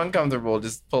start to feel uncomfortable,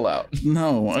 just pull out.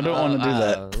 No, I don't want to do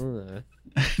that.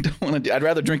 I don't want to do. I'd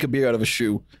rather drink a beer out of a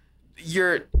shoe.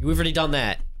 You're We've already done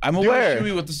that. I'm Do a aware.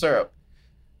 shoey with the syrup.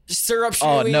 Syrup shoe.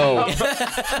 Oh, no.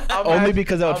 I'll Only match-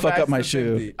 because that would I'll fuck match up my the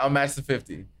shoe. 50. I'll match the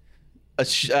 50. I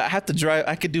have to drive.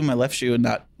 I could do my left shoe and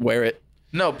not wear it.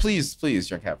 No, please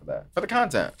drink half of that for the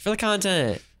content. For the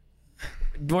content.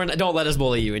 Don't let us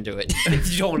bully you into it.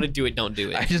 If you don't want to do it, don't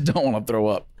do I it. just don't want to throw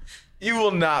up. You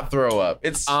will not throw up.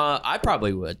 It's I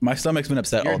probably would. My stomach's been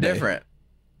upset you're all day. different.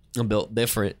 I'm built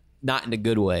different, not in a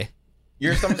good way.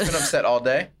 Your stomach's been upset all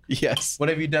day. Yes. What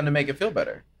have you done to make it feel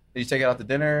better? Did you take it out to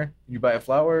dinner? Did you buy it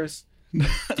flowers?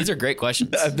 These are great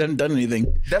questions. I've done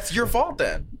anything. That's your fault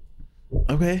then.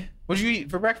 Okay. What did you eat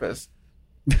for breakfast?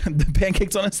 The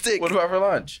pancakes on a stick. What about for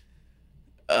lunch?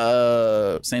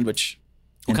 Sandwich.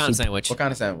 What And kind of soup. sandwich? What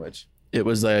kind of sandwich? It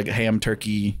was like ham,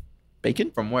 turkey,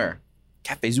 bacon. From where?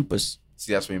 Cafe Zupas.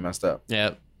 See, that's where you messed up.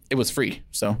 Yep. It was free,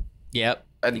 so Yep.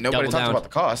 And nobody Double talked down. about the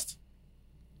cost.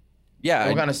 yeah.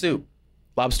 What kind of soup?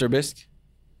 Lobster bisque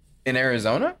In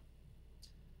Arizona?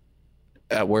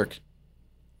 at work.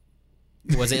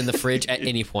 Was it in the fridge at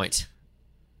any point?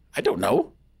 I don't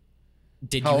know.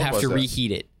 Did How you old have was to it?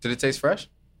 reheat it? Did it taste fresh?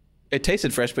 It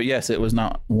tasted fresh, but yes, it was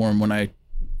not warm when I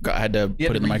had to You had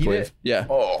put it in the to reheat microwave. it? Yeah.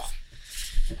 Oh.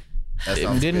 That It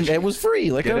sounds didn't. fishy. It was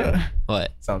free, like Did it?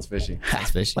 What? Sounds fishy.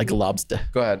 That's fishy. like a lobster.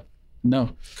 Go ahead.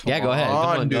 No, yeah, go ahead. Come on,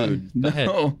 Come on, dude. Go ahead.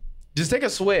 no. Just take a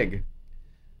swig.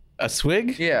 A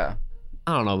swig? Yeah.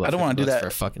 I don't know about I don't wanna do $50 that. for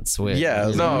a fucking swig.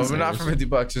 Yeah, No, but not for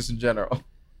 $50, just in general.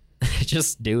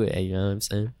 Just do it. You know what I'm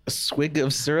saying? A swig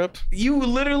of syrup? You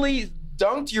literally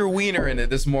dunked your wiener in it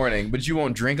this morning, but you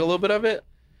won't drink a little bit of it?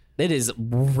 It is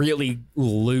really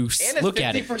loose. And it's Look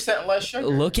at it. 50% less sugar.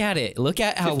 Look at it. Look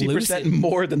at how loose 50% it.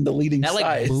 more than the leading That like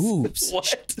size. moves.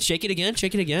 What? Shake it again.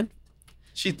 Shake it again.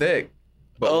 She thick.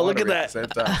 but Oh, look at watery that.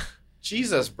 the same time.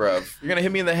 Jesus, bruv. You're going to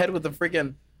hit me in the head with the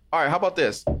freaking... All right, how about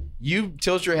this? You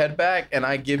tilt your head back, and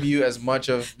I give you as much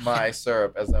of my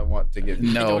syrup as I want to give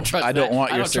you. No, I don't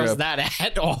want I your don't trust syrup. that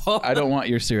at all. I don't want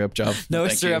your syrup, Job. No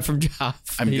Thank syrup you. from Job.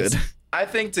 I'm please. good. I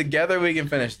think together we can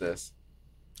finish this.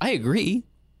 I agree.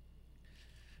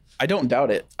 I don't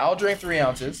doubt it. I'll drink 3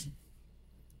 ounces.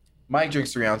 Mike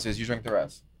drinks 3 ounces. You drink the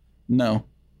rest. No.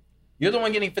 You're the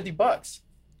one getting $50.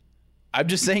 I'm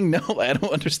just saying no. I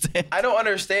don't understand. I don't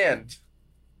understand.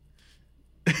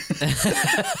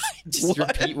 Just What?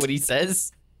 repeat what he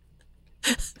says.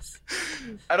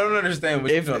 I don't understand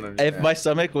what you If don't understand. if my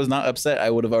stomach was not upset, I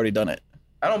would have already done it.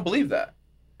 I don't believe that.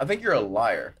 I think you're a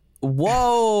liar.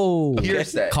 Whoa.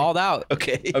 Hearsay. Called out.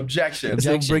 Okay. Objection.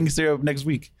 So Objection. bring syrup next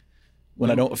week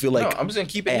when I don't feel like no, I'm just gonna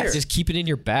keep it ass. here. Just keep it in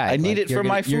your bag. I need it you're for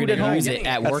my you're food gonna at home. use it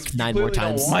at That's- work you 9 more clearly don't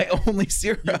times. want my only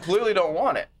syrup You clearly don't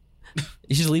want it.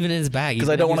 He's just leaving it in his bag. because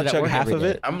I don't want to chug half of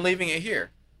it. I'm leaving it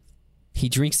here. He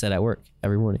drinks that at work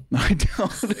every morning. No, I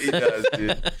don't. He does,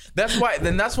 dude. That's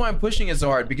why I'm pushing it so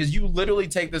hard, because you literally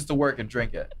take this to work and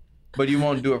drink it, but you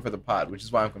won't do it for the pod, which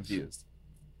is why I'm confused.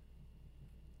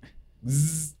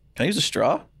 Zzz. Can I use a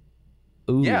straw?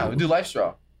 Ooh. Yeah, we do Life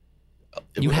Straw.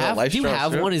 You With a have? Life Do you Straw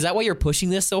have syrup? one? Is that why you're pushing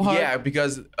this so hard? Yeah,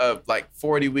 because like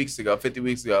 40 weeks ago, 50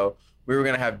 weeks ago, we were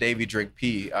gonna have Davey drink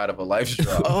pee out of a Life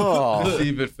Straw. Oh. To see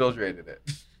if it filtrated it.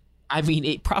 I mean,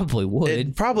 it probably would.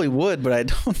 It probably would, but I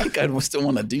don't think I'd still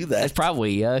want to do that. It's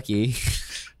probably yucky.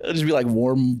 It'll just be like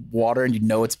warm water, and you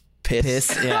know it's piss.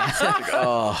 Piss. Yeah.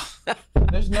 Oh.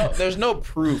 There's no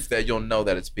proof that you'll know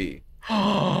that it's pee.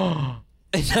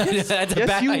 That's a Yes,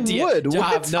 bad you idea. would. Job,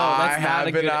 What? no, I that's not have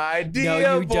a good an idea,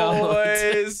 No, you don't.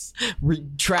 boys.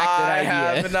 Retract I that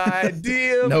have idea. an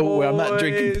idea, No, boys. I'm not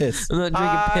drinking piss. I'm not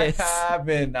I drinking piss. have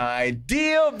an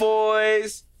idea,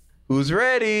 boys. Who's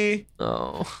ready?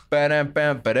 Oh.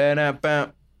 Ba-dum-bum,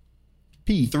 ba-dum-bum.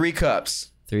 Pee. 3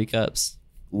 cups, 3 cups.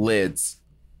 lids,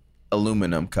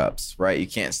 aluminum cups, right? You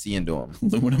can't see into them.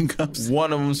 Aluminum cups.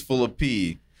 One of them's full of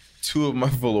pee. 2 of them are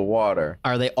full of water.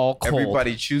 Are they all cold?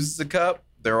 Everybody chooses a cup.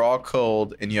 They're all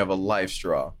cold, and you have a Life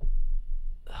Straw.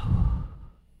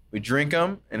 We drink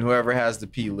them, and whoever has the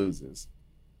pee loses.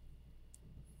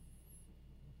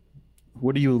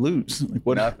 What do you lose? Like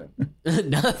what? Nothing.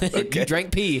 Nothing. Okay. You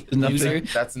drank pee. Nothing. Loser.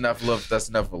 That's enough love. That's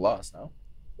enough of a loss. No.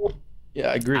 Yeah,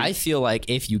 I agree. I feel like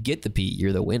if you get the pee,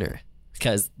 you're the winner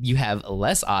because you have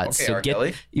less odds Okay, to R. get.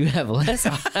 Kelly. You have less.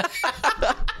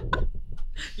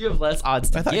 You have less odds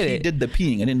to I thought get he it. did the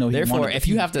peeing. I didn't know he Therefore, wanted if the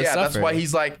you pee. have to Yeah, suffer, that's why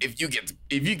he's like, if you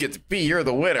get to pee, you're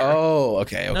the winner. Oh,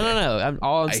 okay. Okay. no.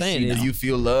 All I'm I saying see is, Do you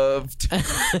feel loved?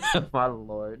 my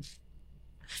lord.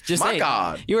 Just My saying,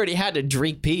 God. you already had to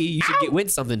drink pee. You should win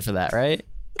something for that, right?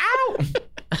 Ow!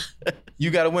 You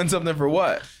got to win something for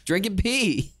what? Drinking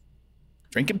pee.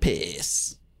 Drinking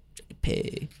piss. Drinking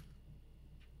pee.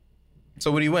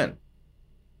 So what do you win?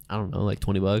 I don't know, like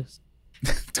 $20.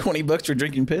 $20 for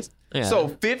drinking piss. Yeah. So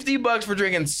 $50 for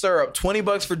drinking syrup,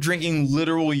 $20 for drinking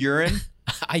literal urine.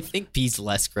 I think pee's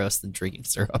less gross than drinking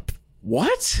syrup.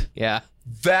 What? Yeah.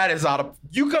 That is out of.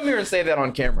 You come here and say that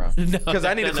on camera because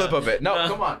I need a clip of it. No, No.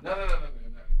 come on. No.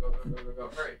 Go.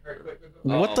 Hurry, quick.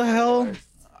 What the hell?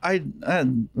 I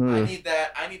need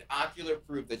that. I need ocular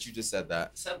proof that you just said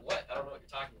that. Said what? I don't know what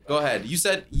you're talking about. Go ahead. You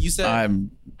said.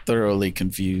 I'm thoroughly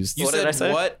confused. You What said did I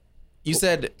say? what? You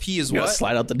said pee is You gotta what?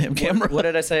 slide out the damn camera. What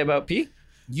did I say about pee?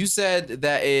 You said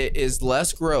that it is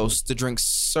less gross to drink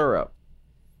syrup,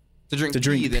 to drink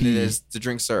pee than it pee. is to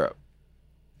drink syrup.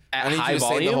 At I need high you to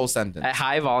volume? say the whole sentence. At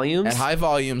high volumes, At high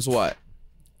volumes, what?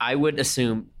 I would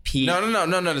assume pee.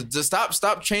 No. Just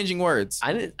stop changing words.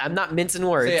 I'm not mincing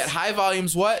words. Say at high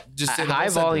volumes, what? Just say At the whole high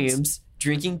sentence. volumes,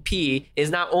 drinking pee is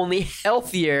not only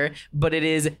healthier, but it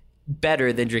is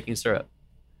better than drinking syrup.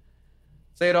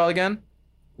 Say it all again.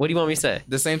 What do you want me to say?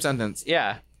 The same sentence.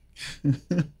 Yeah.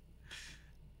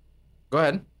 Go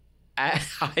ahead. At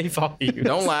high volumes.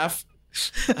 Don't laugh.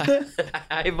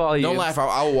 High volumes. Don't laugh.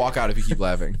 I will walk out if you keep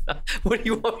laughing. What do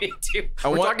you want me to do?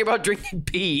 We're want- talking about drinking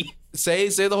pee. Say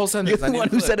the whole sentence. You're I the need one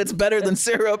a who clip. said it's better than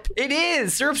syrup. It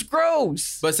is. Syrup's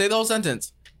gross. But say the whole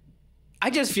sentence. I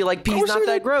just feel like pee's Grosser not that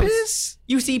than gross. piss.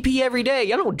 You see pee every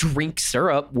day. I don't drink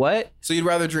syrup. What? So you'd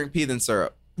rather drink pee than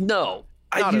syrup. No.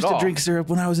 I not used at to all. drink syrup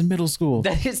when I was in middle school.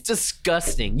 That is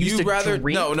disgusting. You used You'd to rather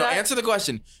drink no. that? Answer the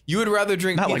question. You would rather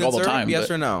drink Not pee like than all the syrup? time, Yes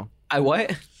but- or no? I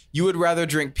what? You would rather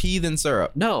drink pee than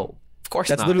syrup. No. Of course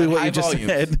That's not. literally what High you just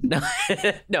volumes. said. No.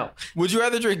 No. Would you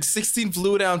rather drink 16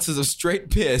 fluid ounces of straight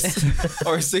piss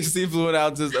or 16 fluid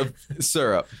ounces of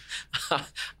syrup?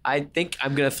 I think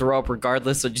I'm going to throw up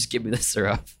regardless, so just give me the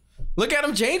syrup. Look at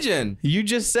him changing. You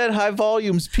just said high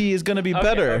volumes pee is gonna be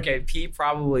better. Okay, pee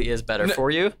probably is better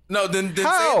for you. No, then say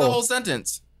How? the whole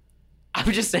sentence.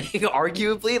 I'm just saying,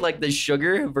 arguably, like the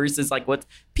sugar versus like what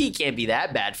pee can't be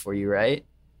that bad for you, right?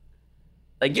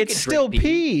 Like you It's can still drink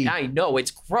pee. I know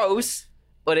it's gross,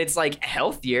 but it's like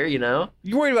healthier, you know?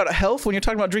 You worried about health when you're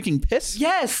talking about drinking piss?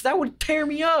 Yes, that would tear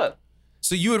me up.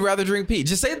 So you would rather drink pee?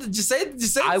 Just say.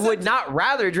 I would not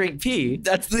rather drink pee.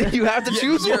 That's you have to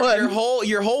choose your, one.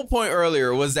 Your whole point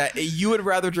earlier was that you would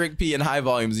rather drink pee in high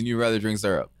volumes than you'd rather drink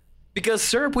syrup. Because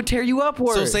syrup would tear you up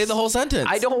worse. So say the whole sentence.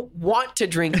 I don't want to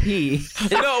drink pee.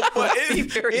 No, but Be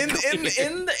very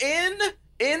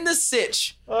in the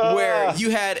sitch where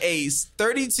you had a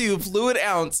 32 fluid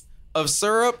ounce of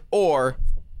syrup or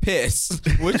piss,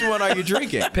 which one are you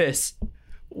drinking? Piss.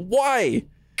 Why?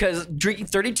 Because drinking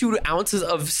 32 ounces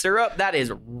of syrup, that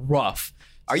is rough.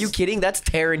 Are you kidding? That's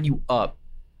tearing you up.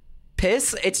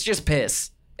 Piss? It's just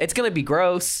piss. It's going to be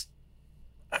gross.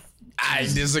 I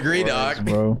disagree, dog.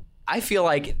 Bro. I feel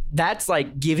like that's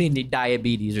like giving you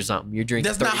diabetes or something. You're drinking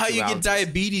That's not how 32 you get ounces.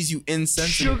 diabetes, you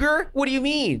insensitive. Sugar? What do you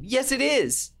mean? Yes, it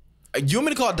is. You want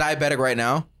me to call it diabetic right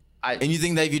now? I- And you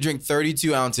think that if you drink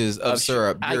 32 ounces of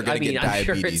syrup, you're going to get I'm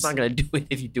diabetes? sure it's not going to do it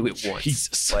if you do it once.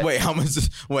 Jesus. But Wait, how much?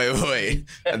 Wait.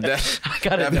 That, I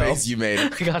gotta that know. face you made. I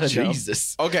gotta know.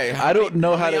 Jesus. Okay. I don't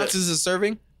know how many to- ounces is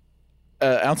serving?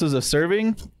 Ounces of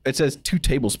serving, it says 2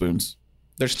 tablespoons.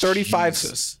 There's 35.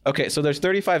 Jesus. Okay, so there's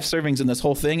 35 servings in this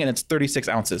whole thing, and it's 36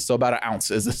 ounces. So about an ounce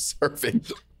is a serving.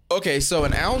 Okay, so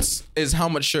an ounce is how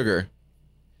much sugar?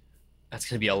 That's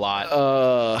going to be a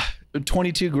lot.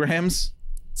 22 grams.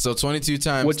 So 22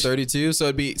 times Which- 32, so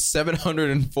it'd be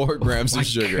 704 grams of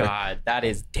sugar. God, that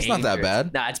is dangerous. not that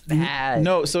bad. Nah, it's bad.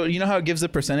 No, so you know how it gives the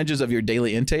percentages of your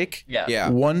daily intake? Yeah. Yeah.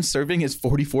 One serving is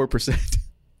 44%.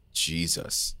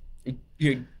 Jesus.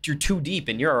 You're too deep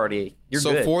and you're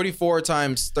So good. 44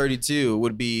 times 32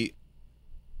 would be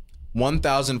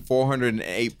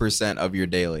 1,408% of your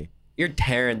daily. You're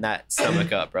tearing that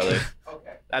stomach up, brother.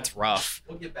 Okay. That's rough.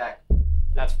 We'll get back.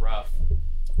 That's rough.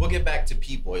 We'll get back to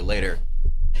P-Boy later.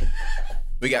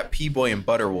 We got P-Boy and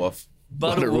Butterwolf.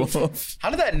 Butterwolf. How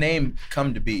did that name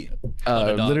come to be?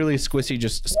 Butterdog. Literally Squishy,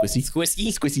 just Squishy. Squisky?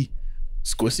 Squishy.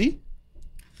 Squishy?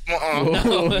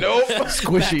 Nope.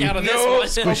 Squishy. Back out of this No, one.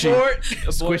 Squishy. Abort.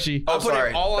 Squishy. Oh, I'll put it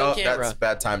sorry. all on No, camera. That's a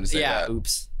bad time to say Yeah, that.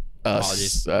 oops.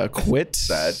 Apologies. Quit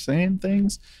saying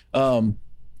things.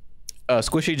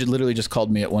 Squishy literally just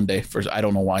called me at one day for I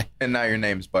don't know why. And now your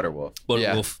name's Butterwolf.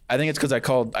 Butterwolf. I think it's because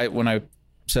when I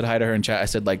said hi to her in chat, I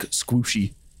said like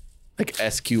squooshy, like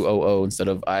SQOO instead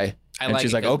of I. And like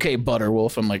she's it like, 'cause- okay,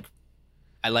 Butterwolf. I'm like,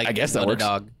 I guess that works.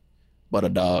 Dog. but a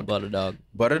dog. Butterdog.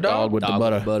 Butterdog? Dog with the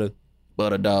butter. Butter.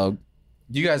 But a dog.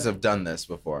 You guys have done this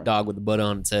before. Dog with the butter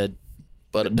on its head.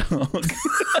 But a dog.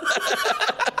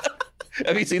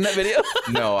 Have you seen that video?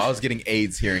 No, I was getting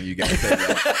AIDS hearing you guys say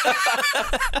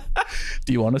that.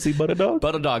 Do you want to see Butter Dog?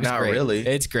 Butter Dog's Not great. really.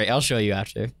 It's great. I'll show you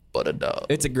after. Butter Dog.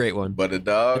 It's a great one. But a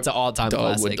dog. It's an all-time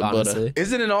Dog with classic, the butter. honestly.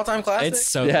 Is it an all-time classic? It's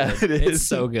so Yeah, good. it It's is.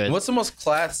 so good. What's the most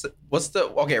classic?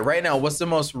 Right now, what's the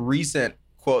most recent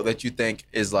quote that you think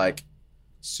is like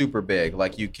super big?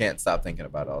 Like you can't stop thinking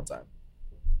about it all the time.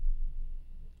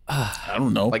 I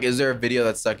don't know. Like, is there a video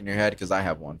that's stuck in your head? Because I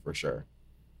have one for sure.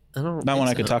 I don't Not one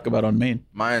I think could so. talk about on main.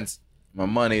 Mine's my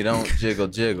money don't jiggle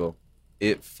jiggle,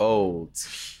 it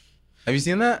folds. Have you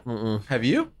seen that? Mm-mm. Have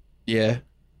you? Yeah.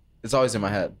 It's always in my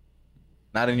head.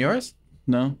 Not in yours?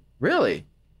 No. Really?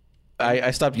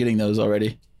 I stopped getting those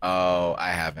already. Oh,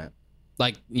 I haven't.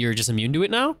 Like, you're just immune to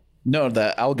it now? No,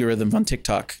 the algorithm on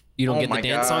TikTok. You don't Oh get my the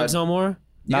dance God. songs no more?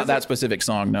 Not that specific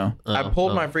song, no. I Oh,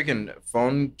 pulled oh. my freaking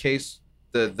phone case,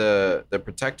 the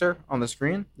protector on the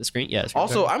screen. The screen? Yes.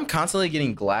 Also, I'm constantly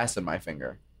getting glass in my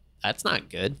finger that's not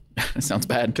good. It sounds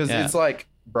bad. because Yeah. it's like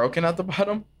broken at the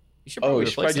bottom. You should Oh, probably you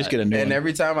should probably replace just that. get a new And one.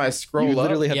 every time I scroll You up,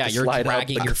 literally have Yeah, to you're slide up.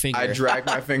 dragging your finger. I drag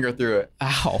my finger through it.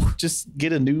 Ow. Just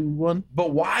get a new one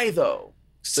But why though?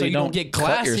 so, you don't get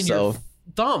glass cut in your yourself.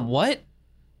 thumb. What?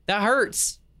 That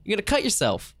hurts. You're going to cut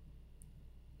yourself.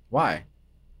 Why?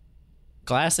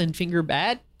 Glass and finger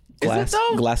bad? Glass,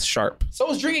 though? glass sharp.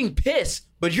 So is drinking piss,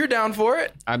 but you're down for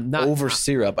it. I'm not. Over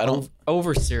syrup. I don't.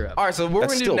 Over syrup. All right, so what we're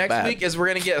That's gonna do still next bad. week is we're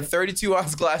gonna get a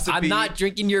 32-ounce glass of I'm pee. not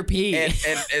drinking your pee. And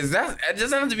is that? It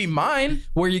doesn't have to be mine.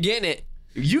 Where you getting it?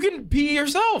 You can pee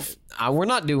yourself. We're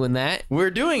not doing that. We're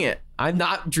doing it. I'm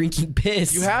not drinking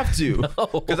piss. You have to, No.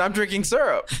 because I'm drinking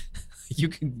syrup. You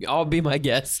can all be my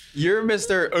guest. You're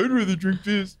Mr. I'd rather drink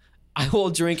piss. I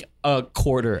will drink a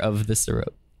quarter of the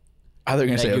syrup. I thought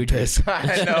you were gonna That say you a piss.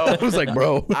 I I know. was like,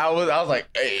 bro, I was like,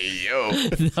 hey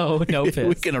yo, No piss.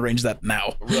 we can arrange that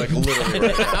now. like literally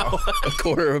right now. A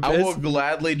quarter of a I piss. will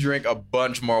gladly drink a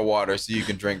bunch more water so you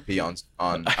can drink pee on.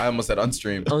 I almost said on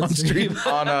stream. On stream.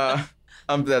 on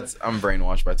I'm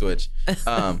brainwashed by Twitch.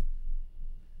 Oh,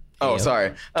 Hey,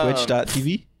 sorry.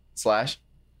 Twitch.tv?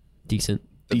 / Decent.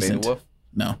 the Beta Decent. Wolf.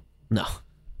 No. No.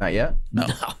 Not yet. No.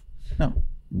 No. No.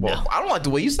 Well, I don't like the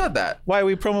way you said that. Why are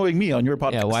we promoting me on your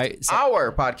podcast? Yeah, why?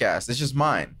 Our podcast. It's just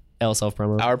mine. L self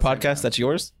promo. Our podcast, that's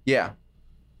yours? Yeah.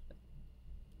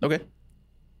 Okay.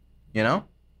 You know.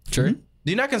 Sure. Mhm.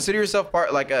 Do you not consider yourself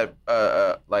part like a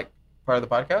like part of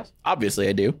the podcast? Obviously,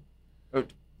 I do.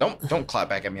 Don't clap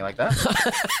back at me like that.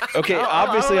 Okay,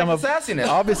 obviously, I don't I'm like a sassiness.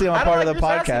 obviously I'm I a don't part of like the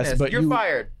your podcast, sassiness. but you're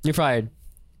fired. You're fired.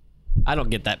 I don't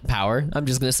get that power. I'm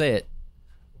just gonna say it.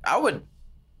 I would.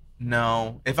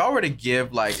 No, if I were to give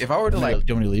if I were to Do you want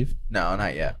me to leave? no,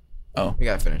 not yet. Oh, We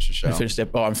gotta finish the show. I finished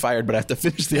it. Oh, I'm fired, but I have to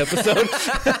finish the episode.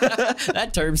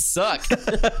 That term suck.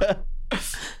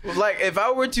 Like if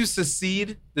I were to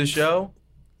secede the show,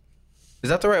 is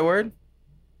that the right word?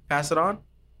 Pass it on.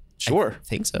 Sure. I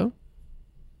think so.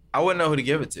 I wouldn't know who to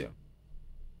give it to.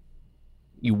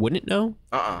 You wouldn't know?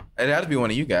 It'd have to be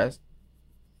one of you guys.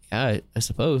 Yeah, I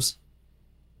suppose.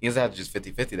 You guys have to just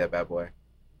 50-50 that bad boy.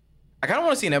 I kind of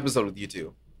want to see an episode with you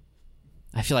two.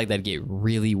 I feel like that'd get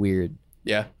really weird.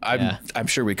 Yeah, Yeah. I'm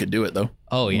sure we could do it though.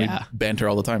 Oh We yeah, banter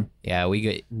all the time. yeah.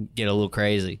 We get a little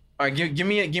crazy. All right, give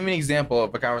me an example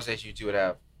of a conversation you two would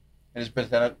have, and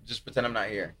just pretend I'm not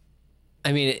here.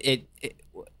 I mean, it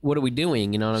what are we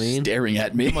doing? You know what I mean? Staring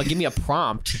at me. Come on, give me a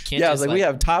prompt. You can't Yeah, I was just, like, we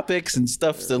have topics and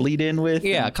stuff to lead in with.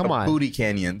 Yeah, and come on. Booty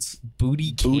canyons.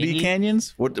 Booty canyon. Booty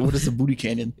canyons? What is a booty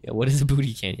canyon? Yeah, what is a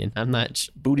booty canyon? I'm not.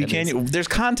 Booty that is- canyon. There's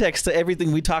context to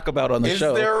everything we talk about on the Is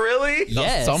show. there really?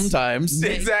 Yes. Sometimes.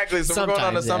 Exactly. So we're going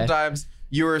on to Sometimes, yeah. sometimes.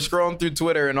 You were scrolling through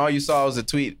Twitter and all you saw was a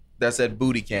tweet that said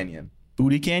Booty Canyon.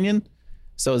 Booty canyon.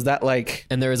 So is that like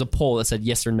And there was a poll that said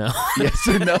yes or no. yes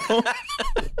or no?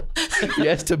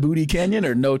 Yes to booty canyon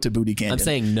or no to booty canyon? I'm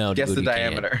saying no. To Guess the booty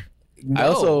canyon. diameter.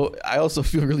 No. I also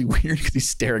feel really weird because he's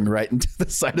staring right into the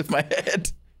side of my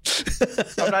head.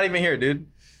 I'm not even here, dude.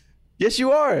 Yes,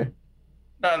 you are.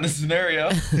 Not in this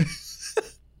scenario.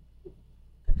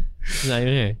 He's not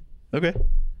even here. Okay. Go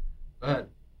ahead.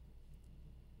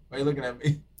 Why are you looking at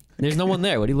me? There's no one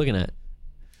there. What are you looking at?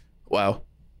 Wow.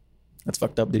 That's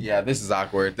fucked up, dude. Yeah, this is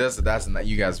awkward. That's not.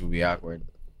 You guys would be awkward.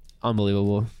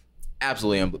 Unbelievable.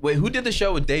 Absolutely. Wait, who did the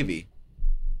show with Davey?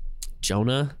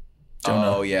 Jonah.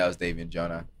 Jonah. Oh yeah, it was Davey and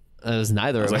Jonah. It was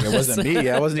neither I was of like, us. it wasn't me.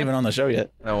 I wasn't even on the show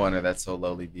yet. No wonder that's so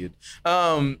lowly viewed.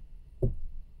 All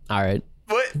right.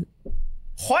 What?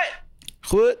 What?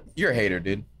 What? You're a hater,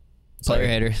 dude. Player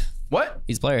hater. What?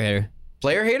 He's player hater.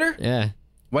 Player hater? Yeah.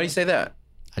 Why do you say that?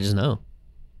 I just know.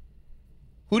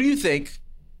 Who do you think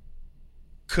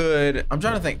could? I'm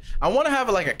trying to think. I want to have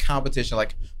like a competition.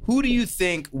 Like, who do you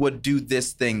think would do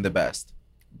this thing the best?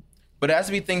 But it has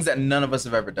to be things that none of us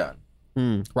have ever done.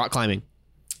 Rock climbing.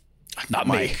 Not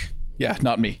me. Mike. Yeah,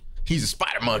 not me. He's a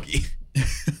spider monkey.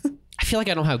 I feel like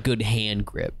I don't have good hand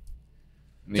grip.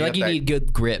 I feel like you got that- need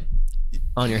good grip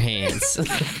on your hands.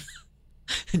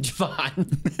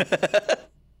 Javon.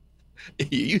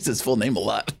 You use his full name a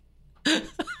lot. You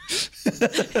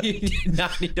do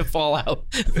not need to fall out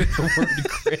with the word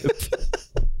grip.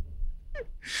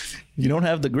 You don't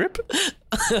have the grip?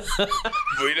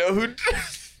 We know who.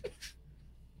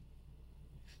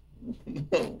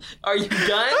 Are you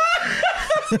done?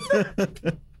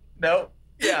 No.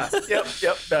 Yeah.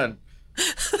 Yep. Done.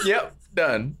 Yep.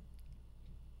 Done.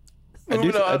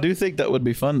 I do think that would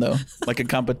be fun though, like a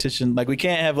competition. Like we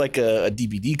can't have like a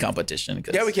DVD competition.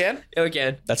 'Cause Yeah, we can. Yeah, we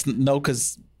can. That's no,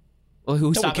 because Well,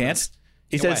 who's we stopping can't. us?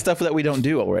 He No said way. stuff that we don't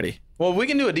do already. Well, we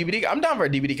can do a DVD. I'm down for a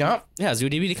DVD comp. Yeah, let's do a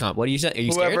DVD comp. What do you say? Are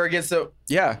you Whoever scared? gets the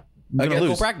Yeah, I'm Okay, gonna Full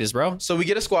lose. practice, bro. so we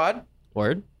get a squad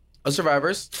Word. of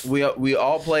survivors. We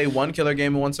all play one killer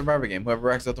game and one survivor game. Whoever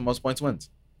racks up the most points wins.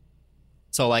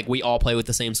 So like we all play with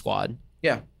the same squad,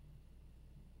 Yeah.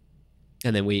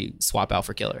 and then we swap out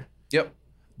for killer. Yep.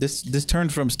 This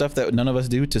turned from stuff that none of us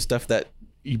do to stuff that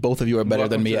both of you are better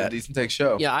than Welcome me to the at. Decent Take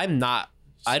show. Yeah, I'm not.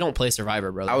 I don't play Survivor,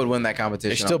 brother. I would win that competition.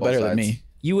 You're still on both better than sides. me.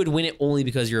 You would win it only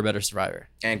because you're a better Survivor.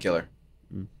 And killer.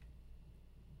 I'm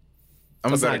a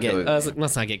Let's better not get. killer. Than you.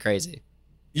 Let's not get crazy.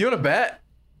 You want to bet?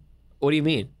 What do you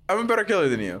mean? I'm a better killer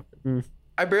than you.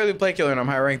 I barely play killer and I'm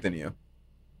higher ranked than you.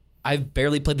 I've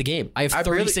barely played the game. I have I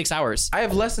barely- 36 hours. I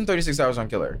have less than 36 hours on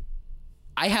killer.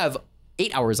 I have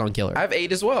 8 hours on killer. I have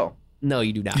 8 as well. No,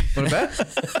 you do not. Want to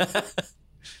bet?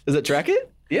 Does it track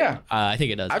it? Yeah. I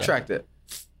think it does. I've yeah. tracked it.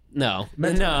 No.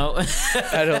 No.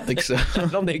 I don't think so. I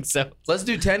don't think so. Let's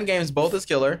do 10 games both as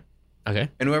killer, Okay.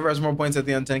 and whoever has more points at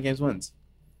the end of 10 games wins.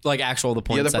 Like actual the The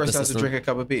points. other at the person has to system. drink a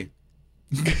cup of pee.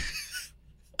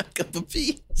 A cup of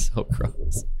pee. So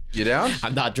gross. You down?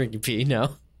 I'm not drinking pee.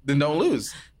 No. Then don't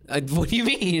lose. What do you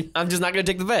mean? I'm just not gonna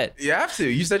take the bet. You have to.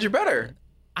 You said you're better.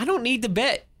 I don't need the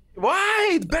bet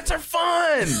Why? The bets are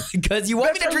fun. because you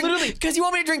want me Bets to are drink. literally- Because you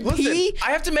want me to drink Listen, pee.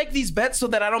 I have to make these bets so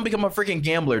that I don't become a freaking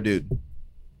gambler, dude.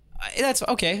 That's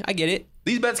okay. I get it.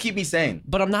 These bets keep me sane.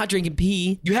 But I'm not drinking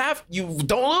pee. You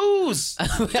don't lose.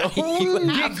 You Get have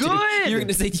to. good. You're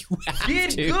gonna say you have Get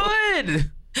to.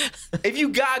 good. If you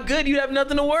got good, you'd have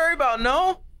nothing to worry about.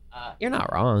 No. You're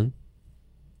not wrong.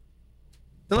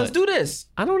 Then let's But- do this.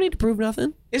 I don't need to prove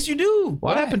nothing. Yes, you do.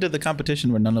 What happened to the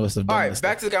competition where none of us have done All right, this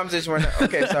back to the competition.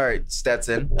 Okay, sorry,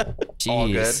 Stetson. Jeez. All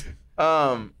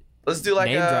good. Let's do like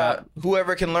Name drop.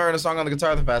 whoever can learn a song on the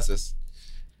guitar the fastest.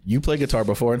 You play guitar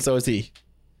before, and so is he.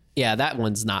 Yeah, that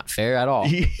one's not fair at all.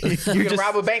 You You're can just-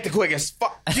 rob a bank the quickest.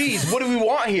 Fuck. Jeez, what do we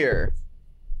want here?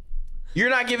 You're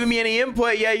not giving me any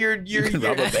input. Yeah, you're can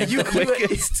rob a bank the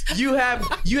quickest. you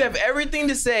have everything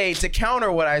to say to counter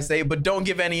what I say, but don't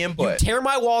give any input. Tear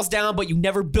my walls down, but you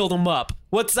never build them up.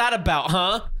 What's that about,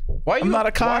 huh? Why I'm not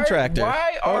a contractor.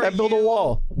 Why Why would are I build a you-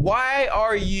 wall? Why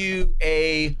are you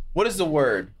a what is the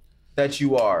word that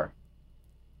you are?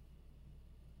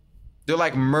 They're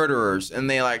like murderers and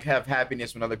they like have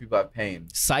happiness when other people have pain.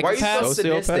 Why are you so Psychopath?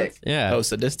 sadistic? Yeah. Oh,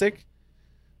 sadistic?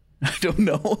 I don't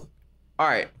know. All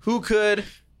right, who could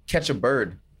catch a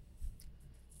bird?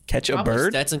 Catch a Probably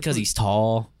bird? Stetson because he's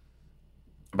tall.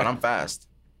 But I'm fast.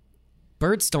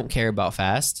 Birds don't care about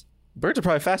fast. Birds are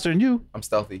probably faster than you. I'm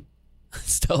stealthy.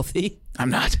 Stealthy. I'm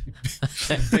not.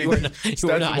 You are not- you are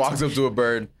Stetson not. walks up to a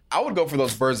bird. I would go for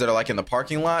those birds that are like in the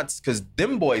parking lots because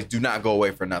them boys do not go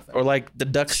away for nothing. Or like the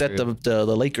ducks at True. the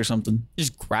lake or something.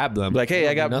 Just grab them. Be like, hey,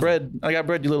 I They'll got do nothing. bread. I got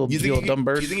bread, you little, dumb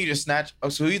bird. You think you just snatch? Oh,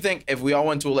 so who you think if we all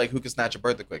went to a lake, who could snatch a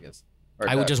bird the quickest? Or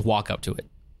a I would duck? just walk up to it.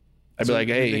 I'd be So like,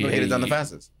 who do you hey, think would get it done the hey,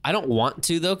 fastest. I don't want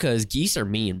to though, because geese are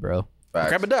mean, bro. Facts.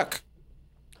 grab a duck.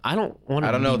 I don't want to.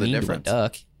 I don't know the mean difference. To a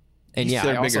duck. And Geese yeah,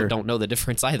 I are also bigger. don't know the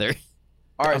difference either.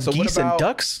 All right, so what Geese and about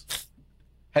ducks?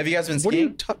 have you guys been What are you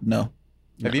skiing? talking? No.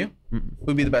 Have you?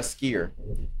 Who'd be the best skier?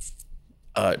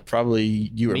 Probably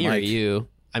you or Me or Mike. you?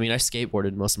 I mean, I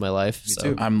skateboarded most of my life. Me so.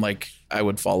 too. I'm like, I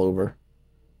would fall over.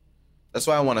 That's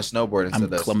why I want to snowboard instead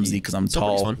I'm of clumsy because I'm Snowboarding's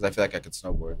tall. fun. because I feel like I could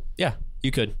snowboard. Yeah,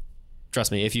 you could.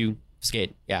 Trust me, if you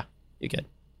skate, yeah, you could.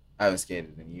 I haven't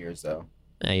skated in years though.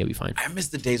 Yeah, you'll be fine. I miss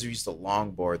the days where we used to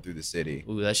longboard through the city.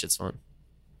 Ooh, that shit's fun.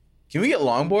 Can we get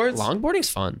longboards? Longboarding's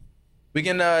fun. We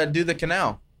can do the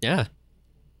canal. Yeah.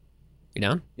 You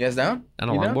down? You guys down? On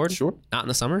a You down? longboard? Sure. Not in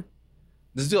the summer?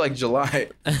 Let's do like July.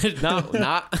 No,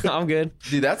 not. I'm good.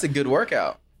 Dude, that's a good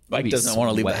workout. Mike Maybe doesn't want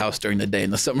to leave sweat. the house during the day in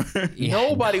the summer. Yeah.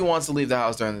 Nobody wants to leave the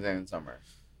house during the day in the summer.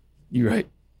 You're right.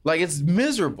 Like it's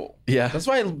miserable. Yeah. That's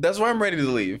why I'm ready to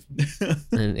leave.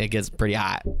 And it gets pretty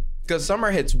hot. Because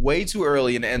summer hits way too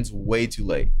early and ends way too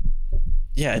late.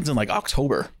 Yeah, it's in like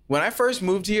October. When I first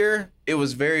moved here, it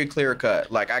was very clear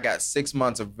cut. Like I got 6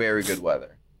 months of very good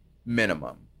weather,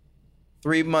 minimum.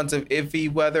 3 months of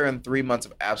iffy weather and 3 months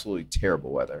of absolutely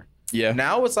terrible weather. Yeah.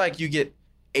 Now it's like you get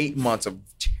 8 months of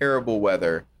terrible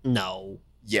weather. No,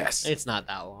 Yes. it's not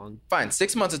that long. Fine.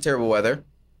 6 months of terrible weather,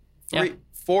 Yeah.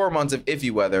 4 months of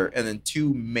iffy weather, and then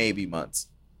 2 maybe months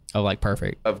Oh, like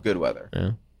perfect. of good weather.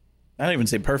 Yeah. I don't even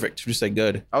say perfect. Just say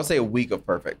good. I would say a week of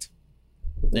perfect.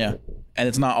 Yeah. And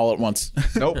it's not all at once.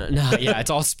 Nope. No, yeah, it's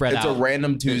all spread It's out. a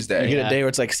random You Tuesday. get Yeah. a day where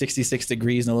it's like 66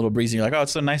 degrees and a little breezy. You're like, oh,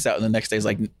 it's so nice out. And the next day is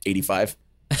like 85.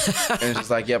 And it's just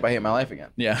like, yep, I hate my life again.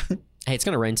 Yeah. Hey, it's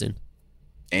gonna rain soon.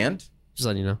 And Just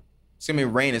letting you know. it's going to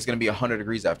be rain. It's going to be 100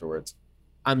 degrees afterwards.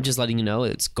 I'm just letting you know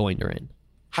it's going to rain.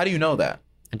 How do you know that?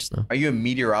 I just know. Are you a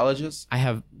meteorologist? I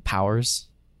have powers.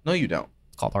 No, you don't.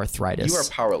 It's called arthritis. You are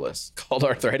powerless. Called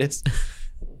arthritis.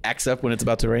 Acts up when it's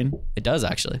about to rain. It does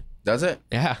actually. Does it?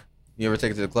 Yeah. You ever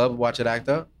take it to the club, watch it act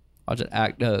up? I'll just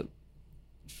act up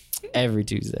every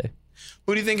Tuesday.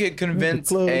 Who do you think could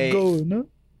convince a... going up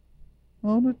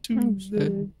on a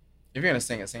Tuesday. If you're going to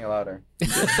sing it louder.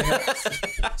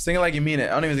 Sing it like you mean it.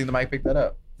 I don't even think the mic picked that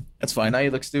up. That's fine. Now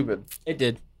you look stupid. It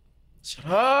did. Shut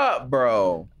up,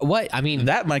 bro. What? I mean,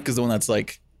 That mic is the one that's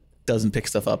like doesn't pick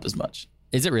stuff up as much.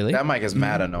 is it really That mic is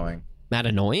mad annoying. mad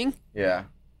annoying? Yeah.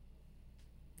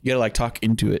 You gotta like talk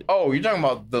into it. Oh, you're talking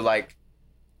about the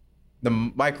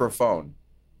microphone.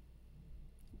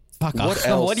 Fuck What off.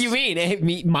 else? What do you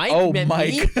mean? Mike? Oh, meant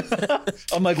Mike. me?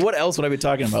 I'm like, what else would I be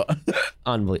talking about?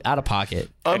 Unbelievable. Out of pocket.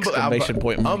 Exclamation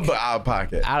point, Mike. Out of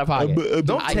pocket. Out of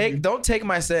pocket. Don't take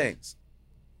my sayings.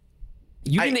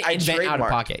 You didn't invent out of trademarked-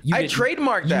 pocket. You I didn't-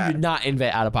 trademarked You that. did not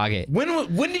invent out of pocket.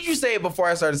 When did you say it before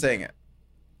I started saying it?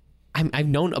 I've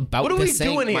known about What are we this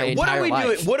saying doing my here? What are entire we life.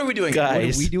 doing? What are we doing?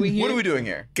 Guys. Here? What are we doing here? What are we doing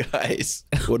here? Guys,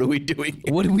 what are we doing?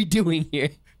 What are we doing here?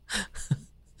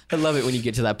 I love it when you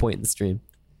get to that point in the stream.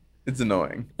 It's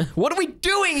annoying. What are we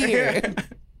doing here?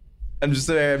 I'm just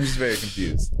very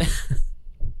confused. I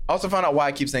also found out why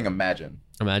I keep saying imagine.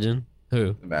 Imagine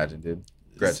who? Imagine, dude.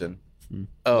 Gretchen.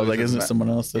 Oh, What like is isn't this it someone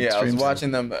else that Yeah, I was streams?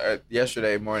 watching them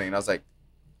yesterday morning, and I was like,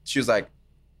 she was like,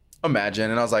 imagine,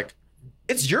 and I was like,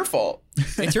 it's your fault.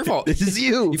 It's your fault. This is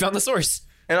you. You found the source.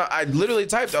 And I literally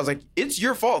typed, I was like, it's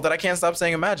your fault that I can't stop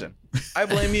saying imagine. I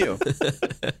blame you.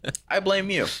 I blame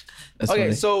you. That's Okay,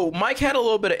 funny. so Mike had a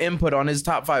little bit of input on his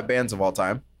top 5 bands of all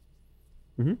time.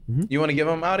 Mm-hmm. You want to give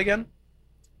them out again?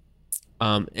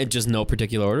 In just no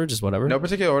particular order, just whatever. No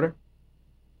particular order.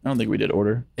 I don't think we did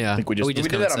order. Yeah. I think we just, We did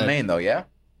kinda that on said- main though, yeah?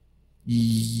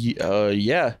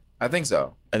 yeah, I think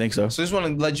so. I think so. So I just want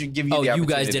to give you Oh, the you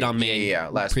opportunity. guys did on main Yeah,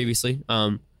 last previously.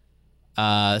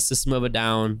 System of a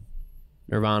Down,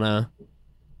 Nirvana.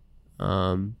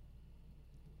 I'm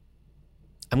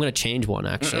gonna change one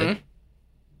actually. Mm-mm.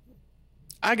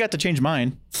 I got to change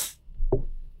mine.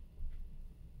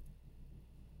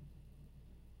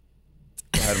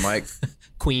 Go ahead, Mike.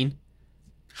 Queen.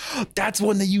 That's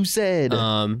one that you said.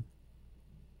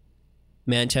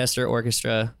 Manchester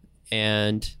Orchestra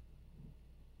and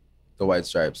The White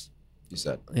Stripes, you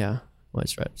said. yeah, White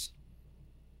Stripes.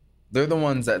 They're the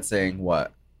ones that sing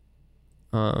what?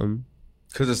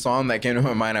 Because the song that came to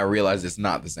my mind, I realized it's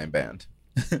not the same band.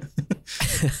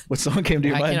 What song came to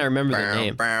your I mind? can't remember the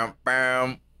name. Smoke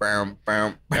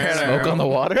on the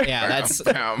Water? Yeah, that's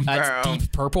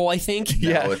Deep Purple, I think.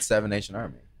 Yeah. No, it's Seven Nation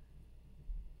Army.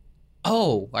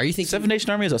 Oh, are you thinking? Seven Nation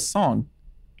Army is a song.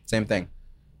 Same thing.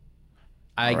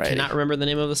 I Alrighty. cannot remember the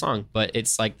name of the song, but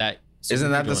it's like that.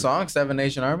 Isn't that the one. song, Seven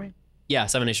Nation Army? Yeah,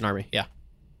 Seven Nation Army. Yeah.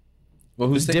 Well,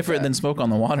 who's It's different than Smoke on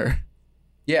the Water.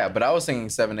 Yeah, but I was singing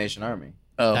Seven Nation Army.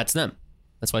 Oh, That's them.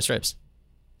 That's White Stripes.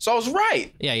 So I was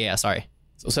right. Yeah. Sorry.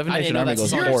 so Seven I Nation didn't know Army that's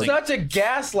goes the You're song. hard. such a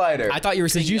gaslighter. I thought you were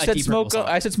saying You a said Deep Purple Smoke. song.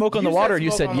 I said Smoke on You the said Water. And you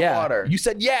Smoke said on the yeah. Water. You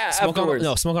said yeah. Smoke on, afterwards.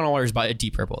 no, Smoke on the Water is by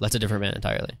Deep Purple. That's a different band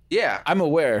entirely. yeah. I'm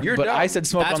aware, You're but dumb. I said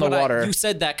Smoke That's on the what Water, you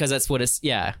said that because that's what it's.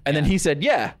 Yeah. and then he said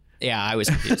yeah, Yeah, I was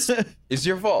confused. It's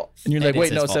your fault. and you're It like, is wait,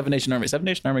 his no, fault. Seven Nation Army. Seven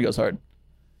Nation Army goes hard.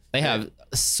 They have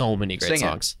so many great Sing it.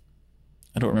 songs.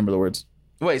 I don't remember the words.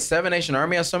 Wait, Seven Nation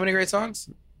Army has so many great songs?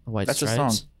 White That's a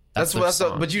Stripes. song. That's their what.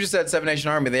 song. But you just said Seven Nation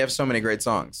Army. They have so many great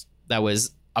songs. That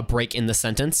was a break in the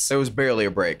sentence. There was barely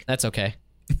a break. That's okay.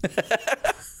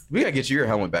 We gotta get you your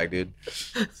helmet back, dude.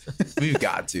 We've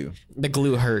got to. The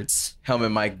glue hurts.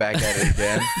 Helmet Mike back at it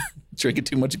again. Drinking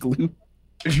too much glue.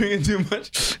 Drinking too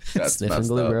much. That's Sniffing messed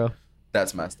glue, up. bro.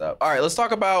 That's messed up. All right, let's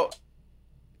talk about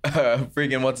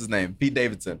freaking what's his name? Pete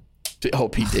Davidson. Oh,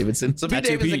 Pete Davidson. So Pete Tattoo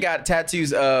Davidson Pete. got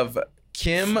tattoos of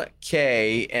Kim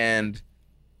K and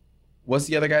what's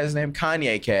the other guy's name?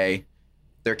 Kanye K.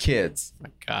 Their kids. My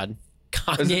God.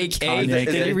 Kanye K. Kanye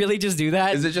Did he really just do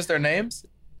that? Is it just their names?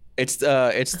 It's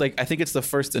like I think it's the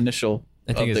first initial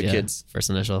I think of it's the kids. first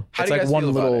initial. How It's do you like guys one feel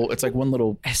about little. it? It's like one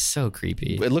little. It's so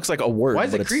creepy. It looks like a word. Why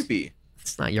is but it it's- creepy?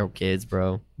 It's not your kids,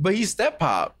 bro. But he's step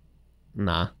pop.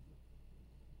 Nah,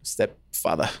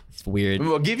 Stepfather. it's weird.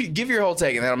 Well, give your whole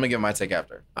take, and then I'm gonna give my take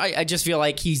after. I just feel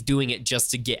like he's doing it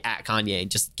just to get at Kanye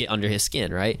and just get under his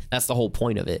skin, right? That's the whole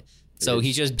point of it. So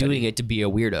he's just doing it to be a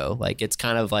weirdo. Like, it's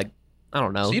kind of like, I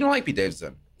don't know. So you don't like Pete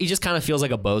Davidson? He just kind of feels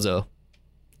like a bozo.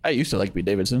 I used to like Pete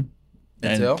Davidson.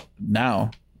 And Until?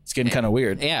 now it's getting kind of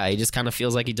weird. Yeah, he just kind of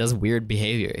feels like he does weird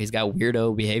behavior. He's got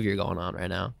weirdo behavior going on right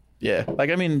now. Yeah, like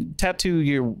I mean, tattoo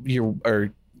your or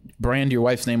brand your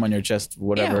wife's name on your chest,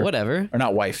 whatever. Yeah, whatever. Or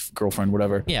not wife, girlfriend,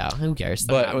 whatever. Yeah, who cares?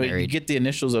 They're But not you married. get the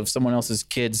initials of someone else's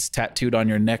kids tattooed on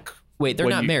your neck. Wait, they're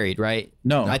when not you- married, right?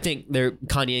 No, I think they're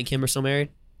Kanye and Kim are still married.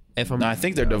 If I'm, no, I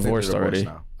think they're I think they're divorced already.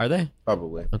 now. are they?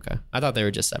 Probably. Okay, I thought they were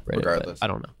just separated. but Regardless. I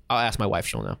don't know. I'll ask my wife.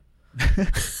 She'll know.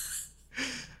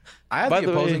 I have By the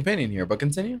the opposing way- opinion here, but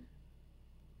continue.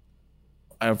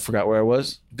 I forgot where I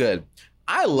was. Good.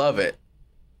 I love it.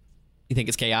 You think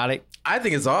it's chaotic? I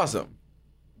think it's awesome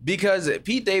because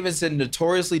Pete Davidson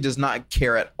notoriously does not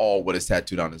care at all what is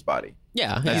tattooed on his body.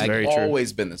 Yeah, That's yeah, very It's true.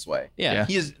 always been this way. yeah. Yeah.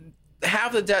 He is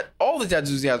all the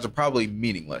tattoos he has are probably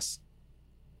meaningless.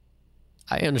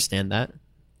 I understand that.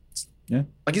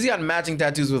 Like he's got matching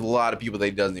tattoos with a lot of people that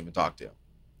he doesn't even talk to.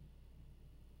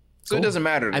 So it Cool. doesn't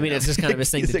matter. To I mean, him. it's just kind of his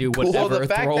thing to do Cool. whatever, Well, the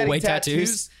fact throw that away he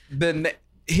tattoos. tattoos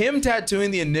him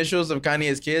tattooing the initials of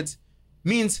Kanye's kids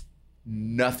means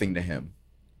nothing to him.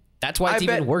 That's why it's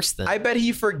even worse than. I bet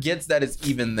he forgets that it's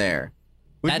even there,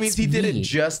 which That's means he did it mean.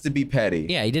 just to be petty.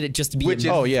 Yeah, he did it just to be. Which is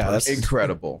Oh, yeah, that's-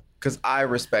 incredible because I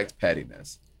respect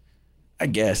pettiness. I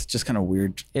guess just kind of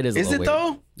weird. it is. A Is little it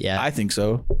weird. though? Yeah. I think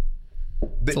so. a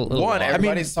little One, odd.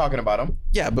 everybody's talking about him.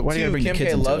 Yeah, but why do you Two, gotta bring Kim your kids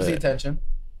K into loves the it? attention.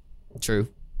 True.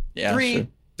 Yeah, Three, sure.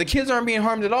 the kids aren't being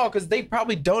harmed at all because they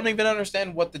probably don't even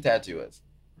understand what the tattoo is.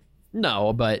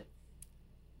 No, but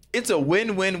It's a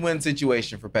win-win-win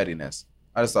situation for pettiness.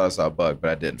 I just thought I saw a bug, but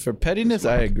I didn't. For pettiness,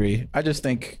 I agree. I just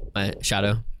think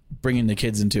Shadow. bringing the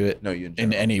kids into it No, you in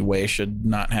general. any way should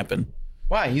not happen.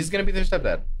 Why? He's gonna be their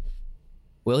stepdad.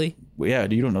 Will he? Well, yeah,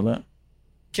 you don't know that.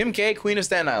 Kim K, Queen of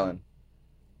Staten Island.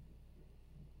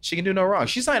 She can do no wrong.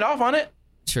 She signed off on it.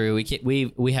 True.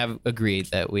 We have agreed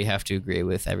that we have to agree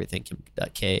with everything Kim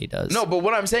K does. No, but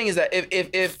what I'm saying is that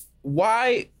if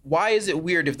why is it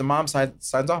weird if the mom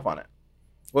signs off on it?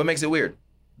 What makes it weird?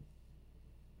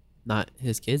 not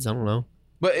his kids. I don't know.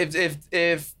 But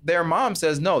if their mom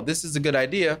says no, this is a good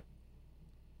idea.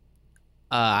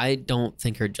 I don't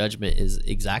think her judgment is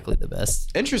exactly the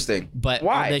best. Interesting. But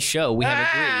Why? on this show, we have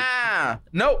agreed.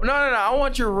 No. I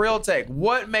want your real take.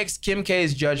 What makes Kim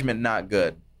K's judgment not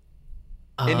good,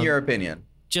 in your opinion?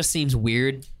 Just seems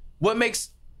weird. What makes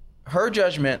her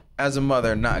judgment as a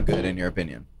mother not good, in your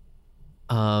opinion?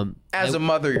 As a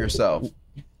mother yourself.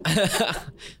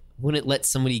 Wouldn't let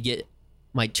somebody get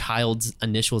my child's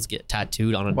initials get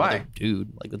tattooed on another Why?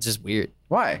 dude. Like, it's just weird.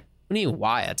 Why? What do you mean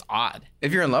why? That's odd.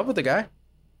 If you're in love with the guy,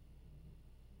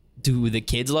 Do the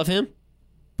kids love him?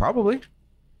 probably.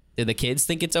 Do the kids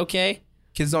think it's okay?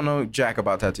 Kids don't know jack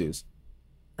about tattoos.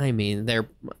 I mean,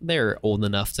 they're old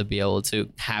enough to be able to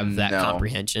have that No.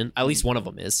 comprehension. At least one of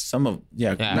them is. Some of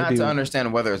Yeah. Not maybe- to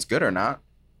understand whether it's good or not.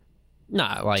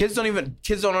 Not like Kids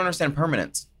don't understand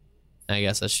permanence. I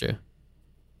guess that's true.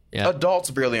 Yeah. Adults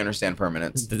barely understand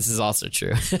permanence. This is also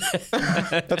true.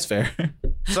 That's fair.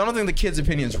 So I don't think the kids'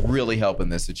 opinions really help in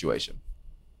this situation.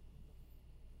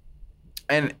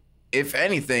 And if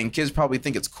anything, kids probably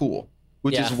think it's cool,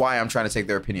 which Yeah. is why I'm trying to take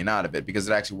their opinion out of it, because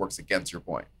it actually works against your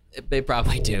point. They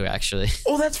probably do, actually.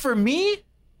 Oh, that's for me?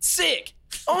 Sick.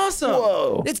 Awesome.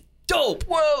 Whoa. It's dope.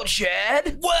 Whoa,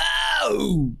 Chad.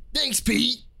 Whoa. Thanks,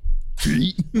 Pete.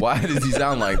 Why does he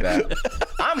sound like that?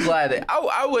 I'm glad that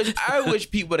I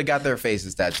wish Pete would have got their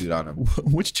faces tattooed on him.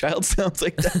 Which child sounds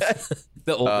like that?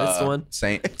 The oldest one.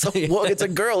 Saint. It's a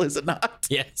girl, is it not?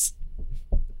 Yes.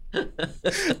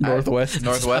 Northwest.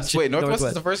 Northwest. Wait, Northwest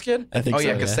is the first kid? I think oh, yeah,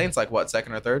 so, because yeah. Saint's like what,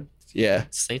 second or third? Yeah.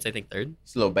 Saints, I think third.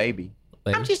 It's a little baby.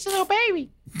 Maybe. just a little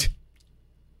baby.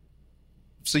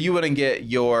 So you wouldn't get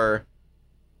your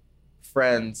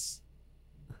friend's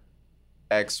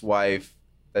ex-wife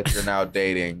that you're now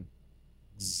dating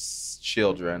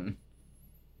children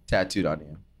tattooed on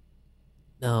you.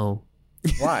 No.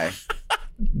 Why?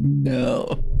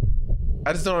 No.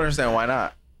 I just don't understand why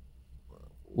not.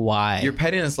 Why? Your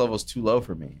pettiness level is too low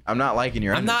for me. I'm not liking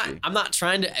your I'm energy. not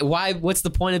trying to. Why? What's the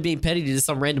point of being petty to just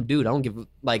some random dude? I don't give.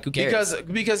 Like, who cares?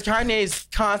 Because Kanye's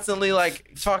constantly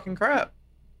like talking crap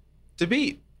to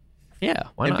Pete. Yeah.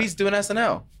 Why And not? Pete's doing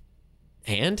SNL.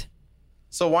 And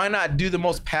So why not do the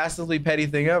most passively petty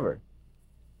thing ever?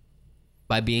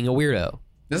 by being a weirdo.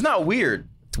 It's not weird.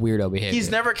 It's weirdo behavior. He's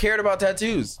never cared about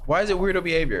tattoos. Why is it weirdo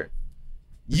behavior?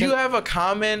 You have a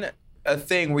common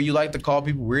thing where you like to call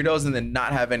people weirdos and then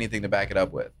not have anything to back it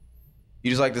up with.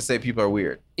 You just like to say people are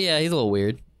weird. Yeah, he's a little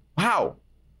weird. How?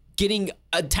 Getting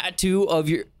a tattoo of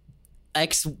your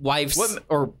ex-wife's What-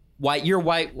 or your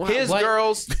wife. His what?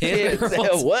 girls, His kids,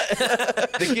 girls. What?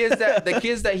 the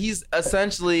kids that he's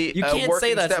essentially You can't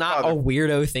say that's not a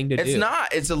weirdo thing to do. It's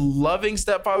not. It's a loving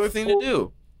stepfather thing to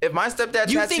do. If my stepdad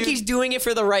You tattooed, think he's doing it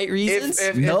for the right reasons?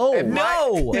 No.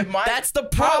 No. That's the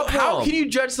problem. How can you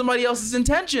judge somebody else's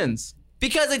intentions?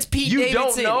 Because it's Pete You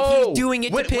Davidson. don't know. He's doing it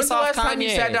to When's piss the off last time you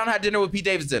Kanye. sat down and had dinner with Pete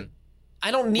Davidson?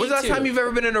 I don't need When's the last to. time you've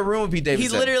ever been in a room with Pete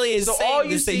Davidson? He literally is saying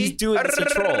this that he's doing this to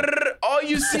troll. All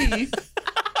you see,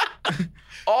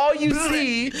 all you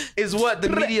see is what the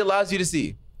media allows you to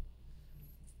see.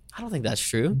 I don't think that's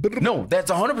true. No, that's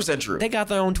 100% true. They got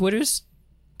their own Twitters.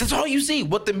 That's all you see.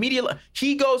 What the media,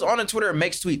 he goes on Twitter and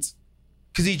makes tweets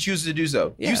because he chooses to do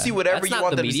so. Yeah, You see whatever that's you not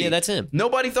want the them media, to see. that's him.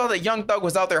 Nobody thought that Young Thug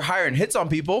was out there hiring hits on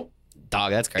people,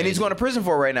 Dog, that's crazy. and he's going to prison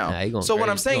for it right now. Yeah, he going So what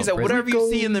crazy. I'm saying He is that going whatever prison.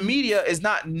 you see in the media is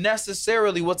not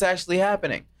necessarily what's actually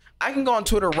happening. I can go on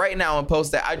Twitter right now and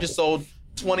post that I just sold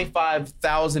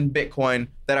 25,000 Bitcoin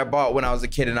that I bought when I was a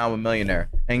kid and I'm a millionaire.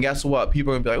 And guess what?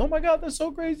 People are gonna be like, oh my God, that's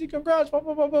so crazy. Congrats, blah,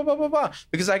 blah, blah, blah, blah, blah, blah.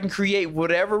 Because I can create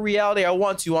whatever reality I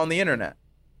want to on the internet.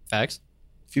 Facts.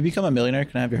 If you become a millionaire,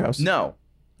 can I have your house? No,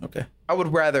 Okay. I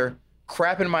would rather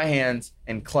crap in my hands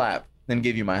and clap than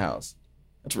give you my house.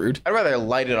 That's rude. I'd rather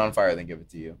light it on fire than give it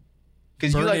to you.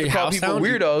 Because you Burn like to your call house people down?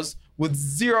 weirdos with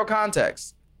zero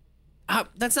context.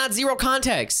 That's not zero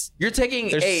context. You're taking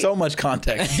There's so much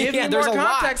context. Give Yeah, me there's more a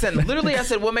lot. context. And literally, I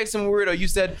said, "What makes him a weirdo?" You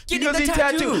said, Getting "Because the he's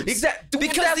tattoos. tattooed." Exactly.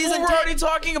 Because That's these what we're inten- already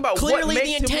talking about. Clearly, what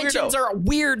the makes him intentions weirdo? are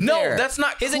weird. No, there. that's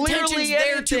not His clearly intentions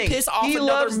there anything. to piss off He another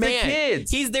loves the man.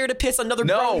 kids. He's there to piss another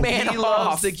No, grown man he off.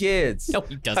 loves the kids. No,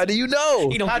 he doesn't. How do you know?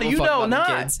 He don't How give do a you fuck know about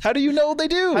the not? kids. How do you know they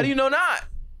do? How do you know not?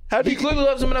 How do He you? clearly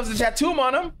loves him enough to tattoo him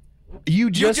on him. You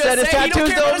just just said his said he don't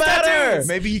tattoos care about don't his matter. tattoos.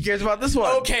 Maybe he cares about this one.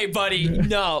 Okay, buddy.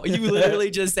 No, you literally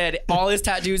just said all his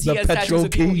tattoos. The He has tattoos petrol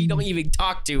of people he king. don't even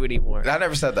talk to anymore. I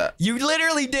never said that. You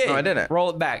literally did. No, I didn't. Roll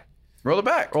it back. Roll it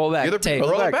back. Roll it back. You're the, Tape.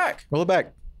 roll it back. Roll it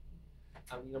back.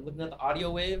 I'm looking at the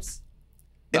audio waves.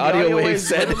 The And audio wave waves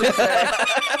said literally said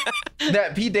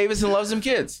that Pete Davidson loves them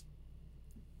kids.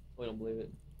 I don't believe it.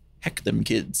 Heck them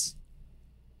kids.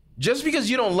 Just because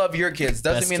you don't love your kids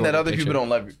doesn't Best mean that Jordan other picture. people don't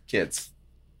love your kids.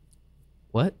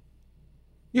 What?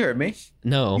 You heard me.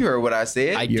 No. You heard what I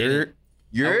said. I didn't.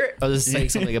 You're I was just saying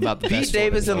something about the Pete best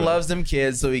Jordan Davidson photo. loves them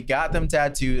kids, so he got them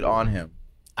tattooed on him.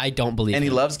 I don't believe And he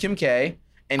him. loves Kim K.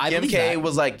 And I Kim believe K that.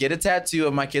 was like, get a tattoo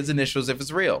of my kid's initials if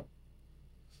it's real.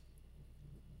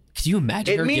 Could you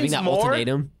imagine It her giving means that more.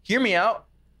 ultimatum? Hear me out.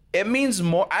 It means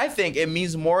more. I think it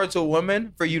means more to a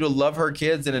woman for you to love her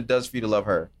kids than it does for you to love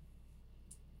her.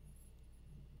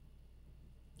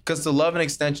 Because to love an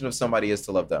extension of somebody is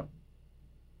to love them.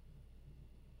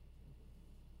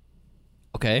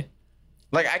 Okay.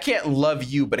 Like, I can't love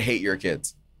you but hate your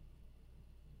kids.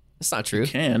 That's not true.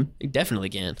 Can You definitely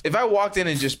can. If I walked in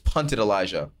and just punted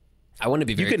Elijah, I wouldn't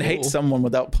be you very can hate cool. someone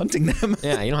without punting them?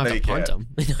 Yeah, you don't have No, to you punt can't. them.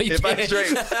 No, you if I can't.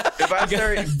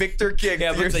 straight Victor kick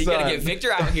Yeah, your but you son. gotta get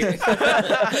Victor out here.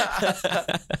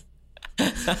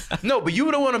 No, but you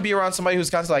wouldn't want to be around somebody who's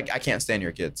constantly like, I can't stand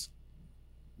your kids.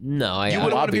 No, You I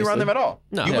wouldn't want to be around obviously. them at all.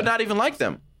 No. You Yeah. would not even like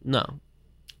them. no.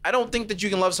 I don't think that you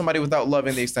can love somebody without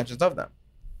loving the extensions of them.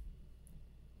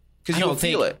 Because I you don't will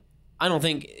feel think- it. I don't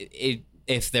think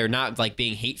if they're not like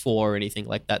being hateful or anything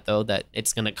like that, though, that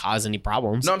it's gonna cause any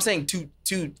problems. No, I'm saying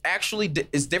to actually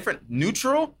is different.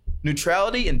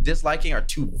 Neutrality and disliking are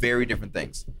two very different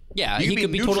things. Yeah, You he can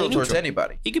could be be neutral totally towards neutral.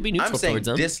 anybody. He could be neutral I'm saying towards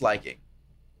them. disliking.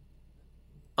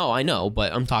 Oh, I know,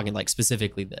 but I'm talking like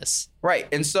specifically this. Right.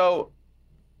 And so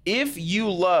if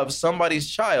you love somebody's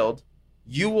child,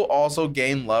 you will also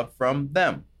gain love from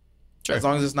them. Sure. As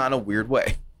long as it's not in a weird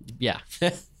way. Yeah.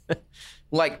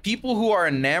 Like people who are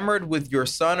enamored with your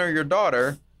son or your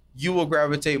daughter, you will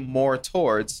gravitate more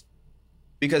towards,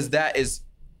 because that is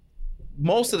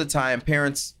most of the time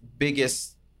parents'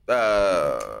 biggest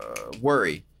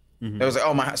worry. Mhm. It was like,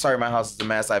 oh my house is a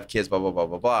mess. I have kids, blah, blah, blah,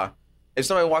 blah, blah. If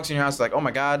somebody walks in your house like, oh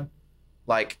my God,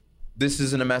 like this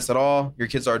isn't a mess at all. Your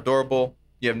kids are adorable.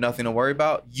 You have nothing to worry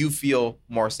about. You feel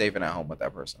more safe and at home with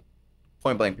that person.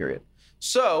 Point blank, period.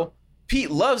 So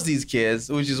Pete loves these kids,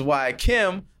 which is why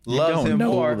Kim loves don't him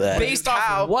know more. that. Based off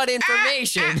of what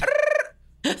information?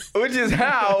 Which is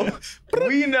how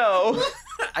we know.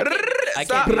 I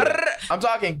Stop. can't do it. I'm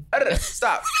talking.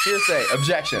 Stop. Hearsay.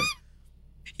 Objection.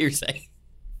 Hearsay.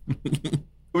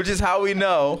 Which is how we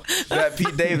know that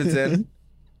Pete Davidson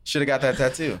should have got that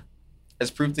tattoo.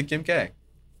 As proof to Kim K.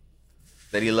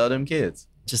 That he loved them kids.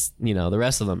 Just, the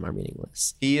rest of them are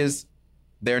meaningless. He is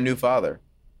their new father.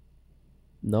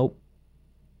 Nope.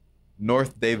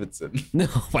 North Davidson.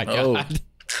 Oh my God.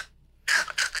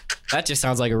 That just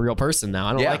sounds like a real person now.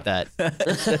 I don't like that.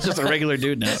 That's just a regular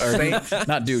dude now. Or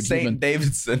not dude, Saint human.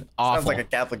 Davidson. Awful. Sounds like a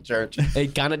Catholic church.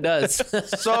 It kind of does.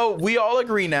 So we all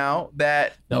agree now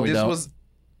that No, we this don't. was.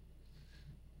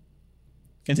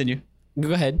 Continue.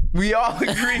 Go ahead. We all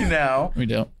agree now. We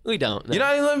don't. We don't. No. You're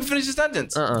not even letting me finish the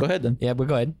sentence. Go ahead then. Yeah, but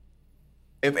go ahead.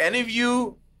 If any of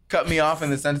you cut me off in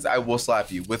the sentence, I will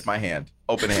slap you with my hand.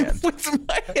 Open hand. With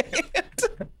my hand.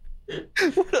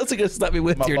 What else are you gonna slap me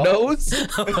with? My Your balls?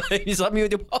 nose? You slapped me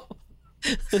with your ball.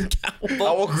 I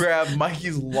will grab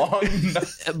Mikey's long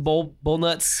nut. Bull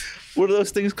nuts. What are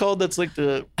those things called? That's like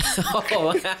the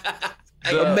Oh.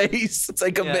 a mace. It's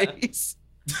like a mace.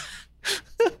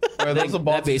 Are those the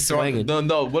balls that base you throw on- swinging.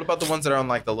 No. What about the ones that are on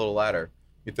like the little ladder?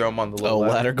 You throw them on the little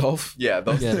ladder golf. Yeah,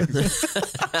 those Yeah.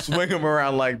 things. Swing them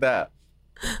around like that.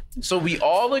 So we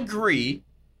all agree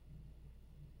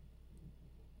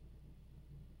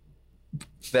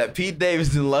that Pete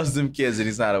Davidson loves them kids and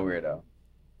he's not a weirdo.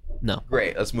 No.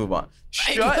 Great. Let's move on.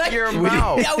 Shut What? your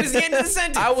mouth. That was the end of the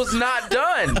sentence. I was not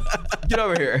done. Get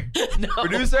over here. No.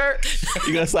 Producer,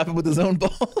 You're gonna slap him with his own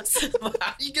balls. How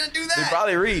are you gonna do they that?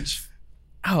 probably reach.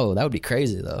 Oh, that would be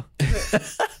crazy though.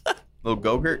 Little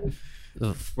Go-Gurt.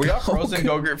 Ugh. Were y'all Frozen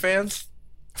Go-Gurt fans?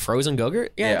 Frozen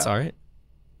Go-Gurt? Yeah, it's Yeah. all right.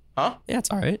 Huh? Yeah, it's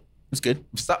all right. It's good.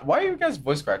 Stop. Why are you guys'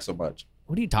 voice cracked so much?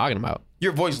 What are you talking about?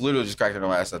 Your voice literally just cracked in the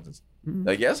last sentence.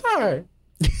 Like, yeah, it's all right.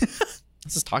 Let's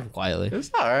just talking quietly. It's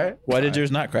all right. Why did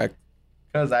yours not crack?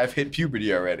 Because I've hit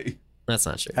puberty already. That's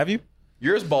not true. Have you?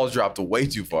 Yours balls dropped way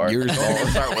too far. Yours Don't balls.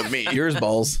 start with me. Yours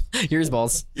balls. Yours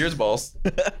balls. Yours balls.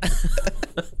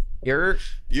 Your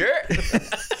Yeah.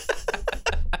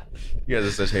 You guys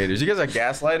are such haters. You guys are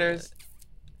gaslighters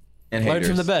and learn haters.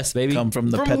 from the best, baby. Come from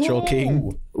the From petrol who?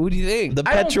 king. What do you think? The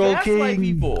I don't petrol gaslight king.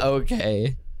 people.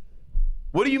 Okay.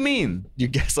 What do you mean? You're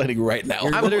gaslighting right now.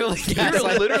 I'm literally You're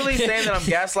gaslighting. literally saying that I'm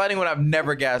gaslighting when I've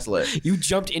never gaslit. You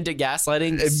jumped into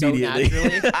gaslighting so Immediately.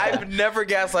 naturally. I've never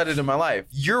gaslighted in my life.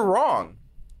 You're wrong.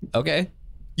 Okay.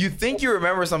 You think you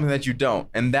remember something that you don't,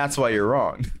 and that's why you're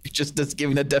wrong. You're just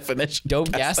giving a definition. Dope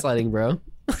gaslighting, bro.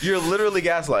 You're literally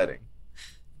gaslighting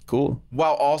Cool.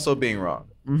 while also being wrong.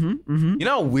 Mm-hmm. You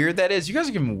know how weird that is? You guys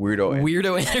are giving weirdo energy.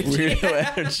 Weirdo energy.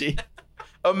 Weirdo energy.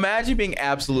 Imagine being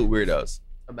absolute weirdos.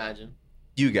 Imagine.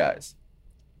 You guys.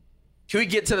 Can we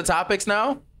get to the topics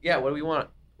now? Yeah, what do we want?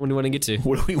 What do we want to get to?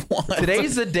 What do we want?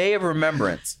 Today's the day of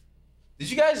remembrance.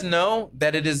 Did you guys know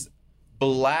that it is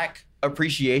Black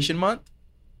Appreciation Month?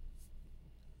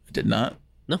 I did not.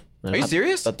 No. Are you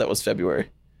serious? Thought that was February.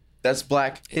 That's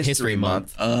Black History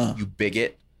Month. You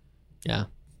bigot. Yeah.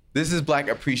 This is Black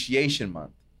Appreciation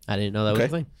Month, I didn't know that was Okay. a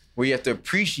thing. where you have to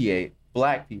appreciate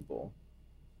Black people.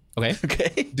 Okay.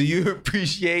 Okay. Do you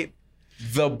appreciate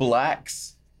the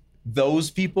blacks? Those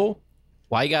people?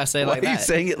 Why you gotta say it Why like are you that?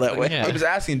 saying it that way? Yeah. I was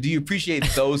asking, do you appreciate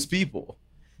those people?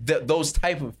 Those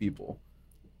type of people?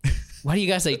 Why do you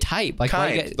guys say type? Like why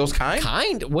you Kind. guys- Those kind?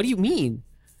 Kind? What do you mean?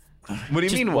 What do you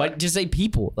Just, mean what? Just say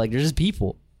people. Like they're just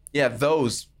people. Yeah,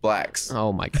 those blacks.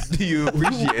 Oh my god. Do you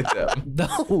appreciate them?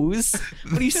 Those?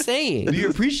 What are you saying? Do you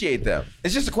appreciate them?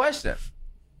 It's just a question.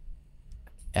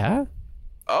 Yeah.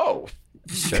 Oh.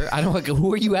 Sure. I don't.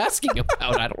 Who are you asking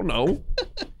about? I don't know.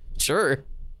 Sure.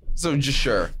 So just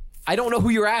sure. I don't know who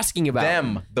you're asking about.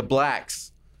 Them, the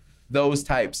blacks. Those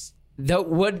types.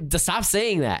 Stop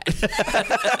saying that.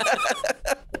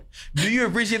 Do you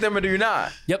appreciate them or do you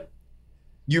not? Yep.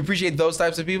 You appreciate those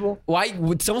types of people? Why?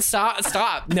 Don't stop.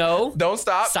 Stop. No. Don't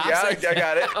stop. Stop Yeah, saying I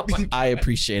got Oh my it. I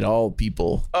appreciate all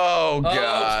people. Oh,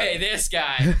 God. Okay, this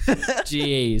guy.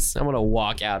 Jeez, I'm gonna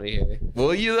walk out of here.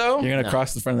 Will you, though? You're gonna No.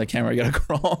 cross the front of the camera. You gotta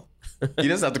crawl. He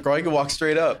doesn't have to crawl. He can walk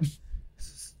straight up.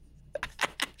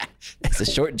 It's a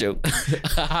short joke.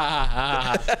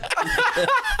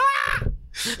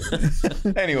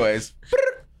 Anyways,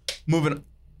 moving.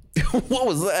 What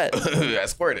was that? I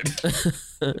squirted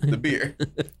the beer.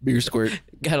 Beer squirt.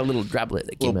 Got a little droplet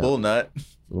that came Little out. bull nut.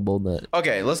 Little bull nut.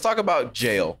 Okay, let's talk about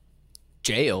jail.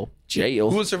 Jail. Who Jail.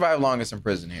 would survive longest in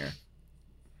prison here?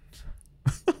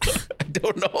 I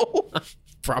don't know.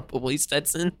 Probably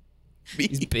Stetson.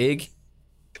 He's big.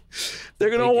 They're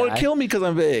gonna Big want guy. to kill me because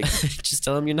I'm big. Just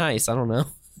tell him you're nice. I don't know.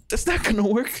 That's not gonna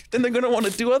work. Then they're gonna want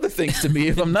to do other things to me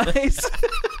if I'm nice.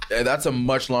 Yeah, that's a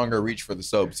much longer reach for the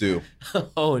soap, too.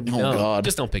 Oh no. God.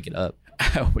 Just don't pick it up.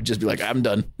 I would just be like, I'm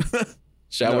done.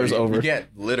 Shower's No, you over. can't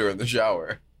litter in the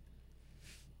shower.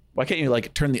 Why can't you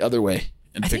like turn the other way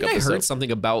and I pick think up I the heard soap?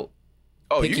 something about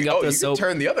Oh, Picking you, up oh, the you soap. can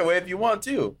turn the other way if you want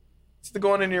to. Instead of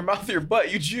going in your mouth or your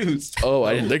butt, you choose. Oh,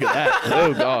 I didn't think of that.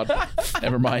 Oh God.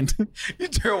 Never mind. You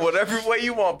turn whatever way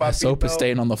you want, Papito. Soap is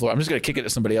staying on the floor. I'm just gonna kick it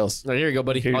at somebody else. Oh, here you go,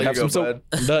 buddy. Here, Oh, you have you some go, soap.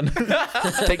 I'm done.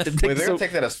 take the Wait, they're soap. gonna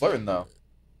take that as flirting though.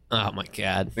 oh my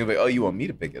god. They're like, oh, you want me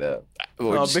to pick it up?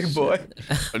 Or Oh, just- big boy.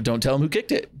 Don't tell them who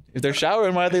kicked it. If they're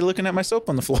showering, why are they looking at my soap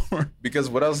on the floor? Because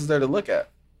what else is there to look at?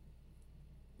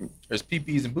 There's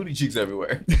pee-pees and booty cheeks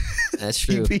everywhere. That's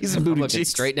true. Pee-pees and I'm booty looking cheeks.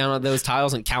 straight down at those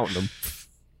tiles and counting them.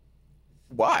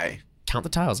 Why? Count the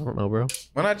tiles. I don't know, bro.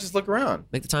 Why not just look around?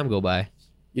 Make the time go by.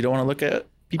 You don't want to look at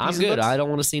peepees I'm and good. butts? I don't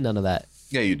want to see none of that.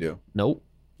 Yeah, you do. Nope.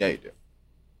 Yeah, you do.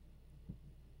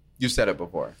 You said it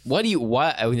before. What do you?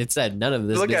 What? I mean, it said none of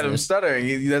this. Look at him business.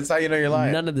 stuttering. That's how you know you're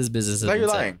lying. None of this business. That's how you're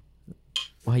has been lying. said.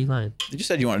 Why are you lying? You just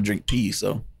said you want to drink pee,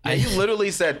 so Yeah, you literally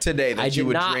said today that I you did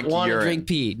would not drink want to urine. drink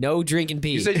pee. No drinking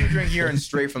pee. You said you drink urine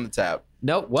straight from the tap.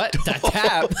 nope. What? That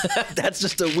tap. that's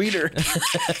just a wiener.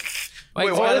 Wait,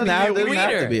 why why doesn't did it you be a wiener?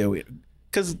 have to be a wiener.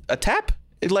 Because a tap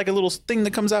is like a little thing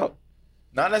that comes out.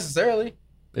 Not necessarily.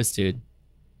 This dude.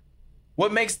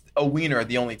 What makes a wiener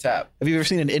the only tap? Have you ever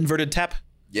seen an inverted tap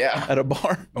Yeah. at a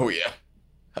bar? Oh yeah.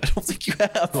 I don't think you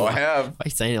have. Oh, I have. Why are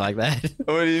you saying it like that?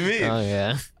 What do you mean? Oh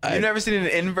yeah. You've never seen an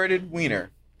inverted wiener?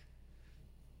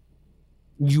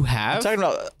 You I'm have? talking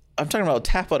about a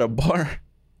tap at a bar,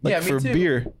 like Yeah, me for too.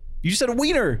 beer. You said a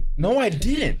wiener. No, I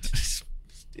didn't.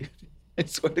 Dude, I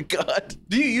swear to God.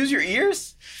 Do you use your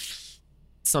ears?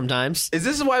 Sometimes. Is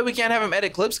this why we can't have him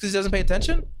edit clips because he doesn't pay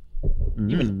attention?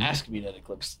 Even ask me to edit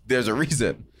clips There's a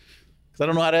reason. because I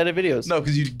don't know how to edit videos. No,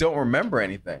 because you don't remember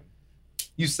anything.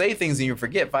 You say things and you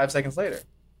forget 5 seconds later.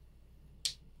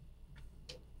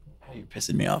 You're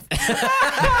pissing me off.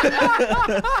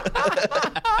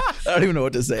 I don't even know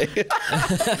what to say.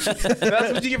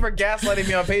 That's what you get for gaslighting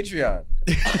me on Patreon.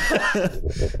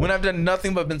 When I've done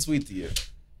nothing but been sweet to you.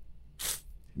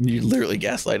 You're literally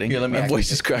gaslighting. Here, let me My act voice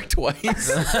like is cracked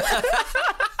twice.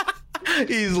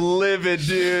 He's livid,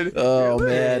 dude. Oh, You're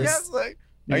man. gaslighting.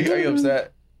 Are you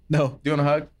upset? No. Do you want a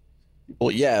hug?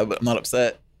 Well, yeah, but I'm not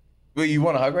upset. Wait, you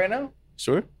want a hug right now?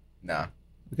 Sure. Nah.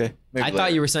 Okay. Maybe I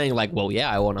thought you were saying like, well, yeah,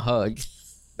 I want a hug.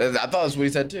 I thought that's what he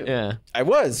said too. Yeah. I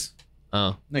was.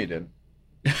 Oh, No, you didn't.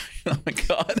 Oh my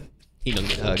God. he don't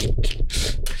get hugged.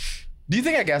 Do you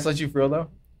think I gaslight you for real though?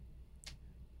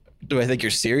 Do I think you're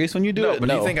serious when you do No, it? but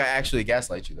do you think I actually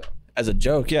gaslight you though? As a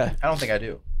joke, yeah. I don't think I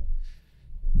do.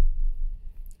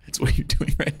 That's what you're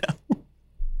doing right now.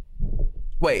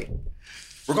 Wait,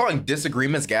 we're calling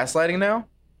disagreements gaslighting now?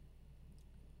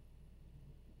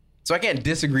 So I can't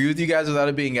disagree with you guys without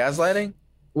it being gaslighting?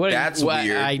 That's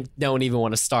weird. I don't even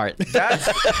want to start. That's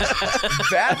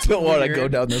I don't want to weird. go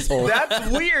down this hole. That's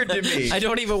weird to me. I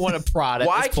don't even want to prod. At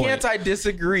Why this point. can't I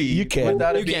disagree? You can.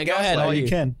 Without You it being can. Go ahead. gaslighting? All you.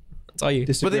 can. That's all you.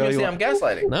 But then you say I'm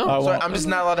gaslighting. No. I So won't. I'm just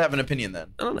not allowed to have an opinion then.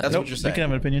 I don't know. That's Nope, what you're you saying. can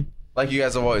have an opinion. Like you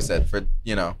guys have always said for,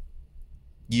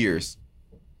 years,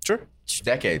 Sure.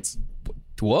 decades.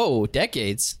 Whoa,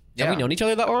 decades. Yeah. Have we known each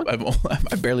other that long?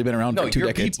 I've barely been around No, for 2 you're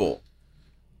decades. people.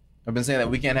 I've been saying that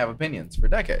we can't have opinions for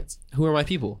decades. Who are my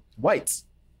people? Whites.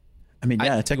 I mean,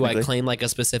 yeah, Do technically. I claim like a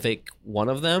specific one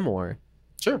of them or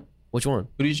Sure. which one?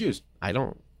 Who do you choose? I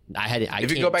don't. I had. I If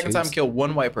you can't go back in time choose. and kill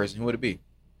one white person, who would it be?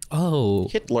 Oh,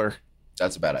 Hitler.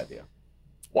 That's a bad idea.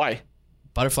 Why?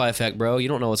 butterfly effect, bro. You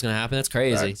don't know what's gonna happen. That's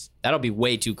crazy. Facts. That'll be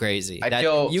way too crazy. I'd That-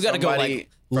 kill you got to go somebody like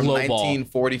from low ball.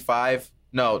 1945.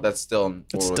 No, that's still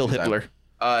It's World still War II time. Hitler.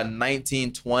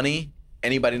 1920.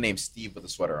 Anybody named Steve with a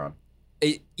sweater on.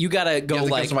 You gotta You go have to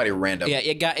kill like somebody random. yeah.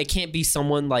 It can't be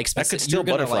someone like That could specific. still You're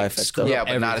gonna, butterfly like, effect, screw though. up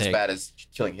Yeah, but not as everything. bad as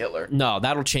killing Hitler. No,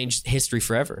 that'll change history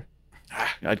forever.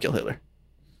 I'd kill Hitler.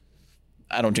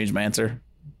 I don't change my answer.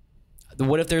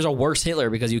 What if there's a worse Hitler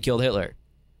because you killed Hitler?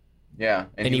 Yeah,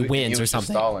 And he wins or was just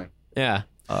something. Stalling. Yeah.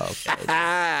 Oh, okay.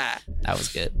 That was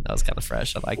good. That was kind of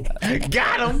fresh. I like that.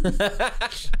 Got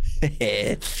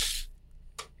him.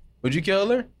 Would you kill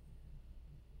Hitler?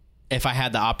 If I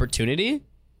had the opportunity,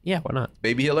 yeah, why not?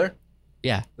 Baby Hitler?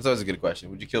 Yeah, That's always a good question.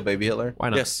 Would you kill baby Hitler why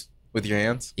not? Yes. with your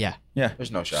hands? Yeah. Yeah.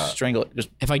 There's no shot. Strangle it. Just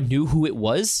If I knew who it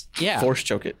was, yeah. force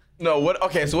choke it. No. What?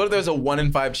 Okay. So what if there's a 1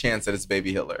 in 5 chance that it's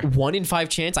baby Hitler, 1 in 5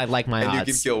 chance, I like my and you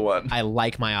odds. can kill one? I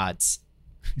like my odds.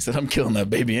 He said, I'm killing that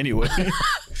baby anyway.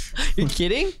 You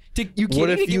kidding? You What kidding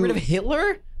if to get you- rid of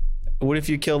Hitler? What if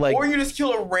you kill like Or you just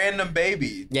kill a random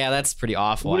baby Yeah, that's pretty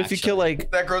awful. what if you kill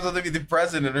like that grows up to be the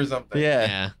president or something? yeah.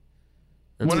 Yeah.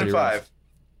 That's 1 in pretty rough. 5.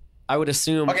 I would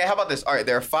assume. Okay. How about this? All right.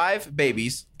 There are 5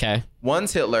 babies. Okay.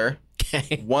 One's Hitler.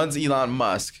 Okay. One's Elon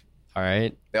Musk. All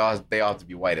right. They all have to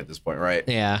be white at this point, right?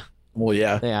 Yeah. Well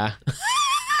yeah, Yeah.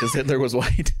 because Hitler was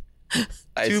white.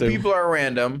 Two assume. people are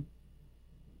random,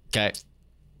 Okay.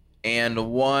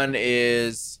 and one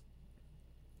is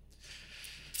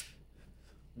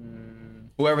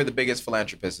whoever the biggest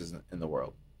philanthropist is in the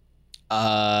world.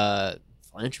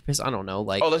 Philanthropist? I don't know.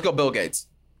 Like, Oh, let's go Bill Gates.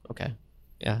 okay.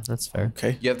 Yeah, that's fair.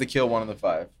 Okay. You have to kill one of the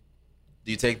 5.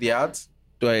 Do you take the odds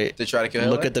Do I to try to kill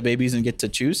look Hitler? at the babies and get to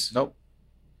choose? Nope.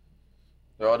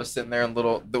 They're all just sitting there in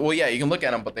little. Well, yeah, you can look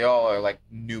at them, but they all are like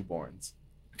newborns.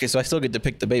 Okay, so I still get to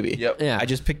pick the baby. Yep. Yeah. I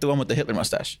just picked the one with the Hitler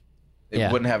mustache. It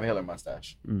Yeah. wouldn't have a Hitler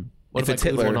mustache. What If I it's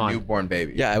glued Hitler, one on? Newborn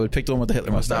baby. Yeah, I would pick the one with the Hitler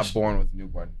It's mustache. not born with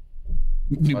newborn.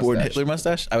 Newborn mustache. Hitler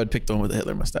mustache? I would pick the one with the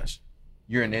Hitler mustache.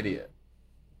 You're an idiot.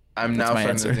 I'm That's now my starting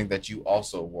answer. to think that you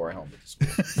also wore a helmet to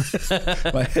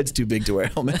school. My head's too big to wear a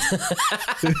helmet.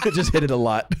 Just hit it a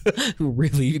lot.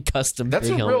 Really custom. That's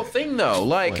a big real helmet. thing, though.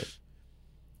 Like, What?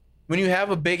 when you have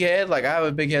a big head, like I have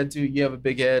a big head too. You have a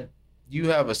big head. You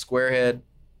have a square head,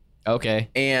 Okay.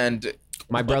 and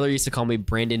My brother used to call me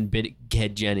Brandon Big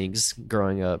Head Jennings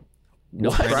growing up. You know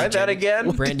What? Brandon try that Jennings?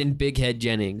 again. Brandon Big Head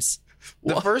Jennings.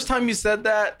 The first time you said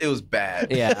that, it was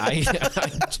bad. Yeah,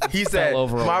 He said,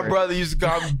 over "My over it. brother used to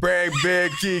call me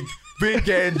Big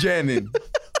Gan Jennings.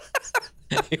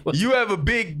 It was- You have a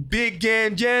big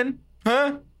Gan Jen,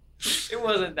 huh? it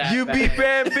wasn't that. You be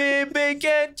big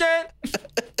Gan Jen."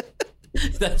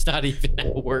 That's not even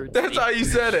a word. That's how you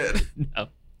said it. No.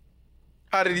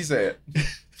 How did he say it?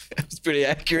 It's pretty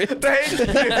accurate. Thank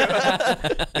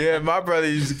you. Yeah, my brother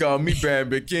used to call me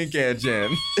Big King Can Jen.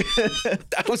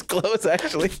 That was close,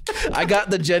 actually. I got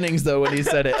the Jennings, though, when he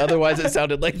said it. Otherwise, it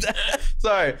sounded like that.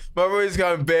 Sorry, my brother used to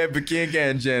call me Big King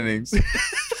Can Jennings.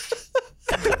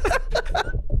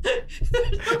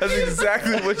 That's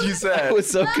exactly what you said. I was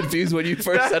so confused when you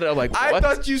first said it. I'm like, what? I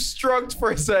thought you struck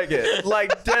for a second,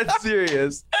 like dead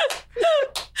serious.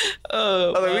 Oh,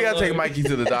 I was like, we gotta take Mikey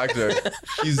to the doctor.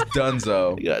 He's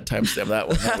donezo. You gotta timestamp that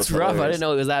one. That That's was rough. I hilarious. didn't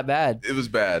know it was that bad. It was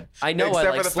bad. I know I, Except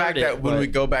like, for the fact slurred that it, when but- we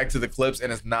go back to the clips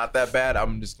and it's not that bad,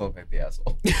 I'm just gonna look like the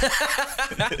asshole.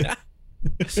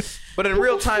 But in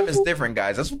real time, it's different,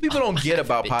 guys. That's what people don't get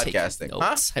about Been taking podcasting. Huh?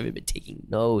 notes. I haven't been taking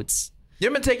notes. You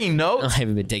haven't been taking I notes?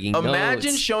 haven't been taking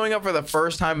Imagine notes. showing up for the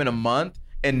first time in a month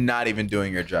and not even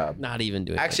doing your job. Not even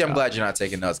doing. Actually, I'm glad you're not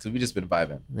taking notes because we just been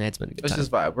vibing. It's been a good Let's time.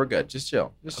 just vibe. We're good. Just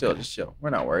chill. Just chill. Just chill.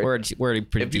 We're not worried. We're already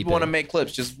pretty If deep. people want to in. make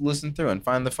clips, just listen through and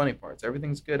find the funny parts.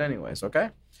 Everything's good anyways, okay?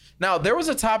 Now, there was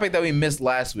a topic that we missed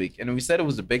last week, and we said it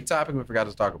was a big topic. We forgot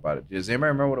to talk about it. Does anybody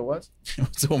remember what it was?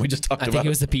 It's the one we just talked I about. think it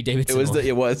was the Pete Davidson. It was. one.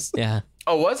 It was. Yeah,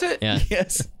 Oh, was it? yeah.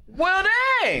 Yes. Well,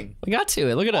 dang. We got to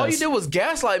it. Look at All us. you did was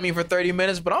gaslight me for 30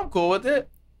 minutes, but I'm cool with it.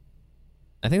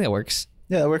 I think that works.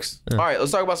 Yeah, that works. All right,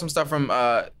 let's talk about some stuff from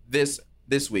this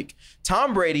week.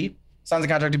 Tom Brady signs a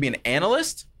contract to be an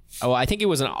analyst. Oh, I think it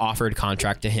was an offered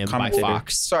contract to him by Commentator.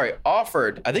 Fox. Sorry,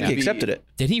 offered. I think to he be- accepted it.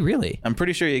 Did he really? I'm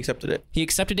pretty sure he accepted it. He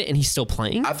accepted it and he's still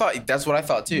playing? I thought that's what I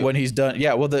thought too. When he's done,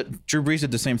 yeah. Well, Drew Brees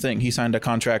did the same thing. He signed a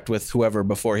contract with whoever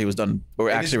before he was done or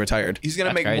And actually retired. He's gonna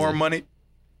That's make crazy. more money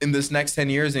in this next 10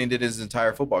 years than he did his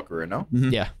entire football career. No,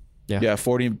 Yeah. Yeah,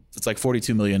 40. It's like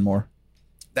 42 million more.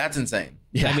 that's insane.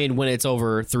 Yeah. I mean, when it's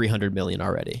over 300 million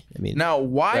already. I mean, Now,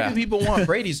 why Yeah. do people want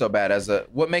Brady so bad?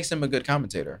 What makes him a good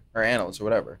commentator or analyst or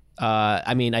whatever?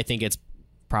 I mean, I think it's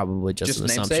probably just Just an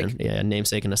namesake? assumption. Yeah,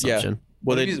 namesake and Yeah. assumption.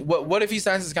 Well, What if he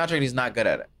signs his contract and he's not good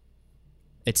at it?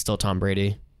 It's still Tom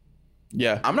Brady.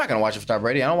 yeah. I'm not gonna watch it for Tom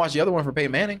Brady. I don't watch the other one for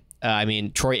Peyton Manning. I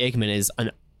mean, Troy Aikman is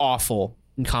an awful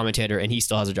commentator and he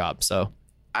still has a job. So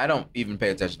I don't even pay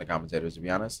attention to commentators, to be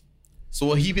honest. So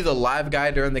will he be the live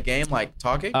guy during the game, like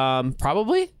talking?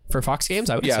 probably for Fox games,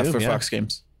 I would Yeah, assume. for Fox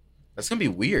games. That's gonna be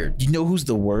weird. You know who's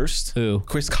the worst? Who?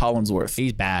 Chris Collinsworth.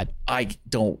 He's bad. I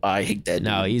hate that.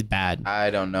 No, dude. he's bad. I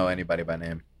don't know anybody by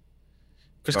name.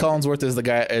 Chris Collinsworth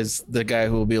is the guy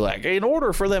who will be like, in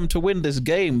order for them to win this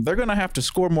game, they're gonna have to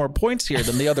score more points here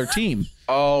than the other team.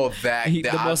 Oh, the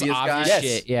most obvious guy. obvious Yes.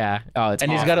 shit. Yeah. Oh, it's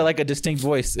And he's got a distinct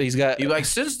voice. He's got He's like,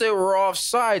 since they were off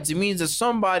sides, it means that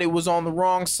somebody was on the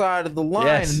wrong side of the line,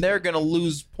 Yes. and they're gonna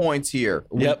lose points here.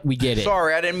 Yep. we get it.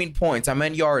 Sorry, I didn't mean points. I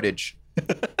meant yardage.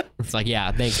 It's like,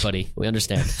 yeah, thanks, buddy. We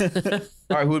understand.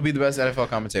 All right, who would be the best NFL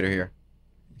commentator here?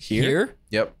 Here?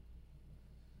 Yep.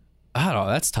 I don't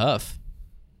know. That's tough.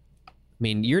 I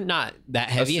mean, you're not that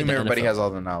heavy Assume in the everybody NFL. has all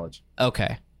the knowledge.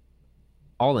 Okay.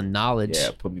 All the knowledge.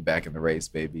 Yeah, put me back in the race,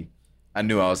 baby. I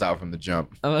knew I was out from the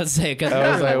jump. I was about to say, because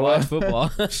I was I like, watch what?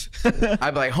 football.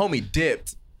 I'd be like, homie,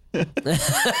 dipped. like,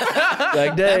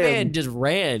 That damn. man just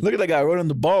ran. Look at that guy running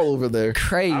the ball over there.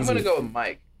 Crazy. I'm gonna go with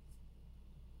Mike.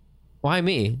 Why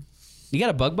me? You got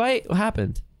a bug bite? What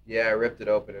happened? Yeah, I ripped it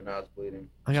open and now it's bleeding.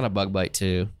 I got a bug bite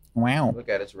too. Wow. Look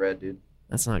at it, it's red, dude.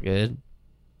 That's not good.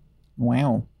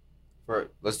 Wow.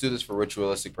 Let's do this for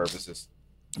ritualistic purposes.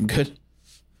 I'm good.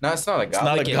 No, it's not a It's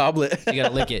not goblet. a it. goblet. You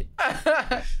gotta lick it.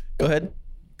 Go ahead.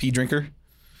 Pee drinker.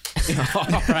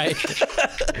 All right,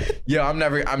 Yeah, I'm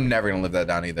never gonna live that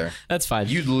down either. that's fine.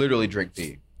 You literally drink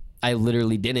pee. I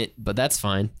literally didn't, but that's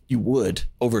fine. You would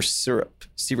over syrup.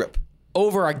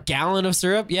 Over a gallon of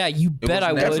syrup? Yeah, you bet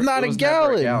I Never- would. not it a was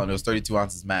never gallon. It was 32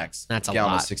 ounces max. That's a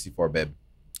gallon lot. was 64, babe.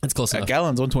 That's close A enough.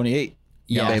 gallon's 128.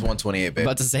 Yeah, Gallon was 128, babe.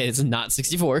 about to say it's not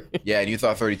 64. Yeah, and you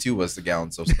thought 32 was the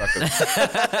gallon, so suck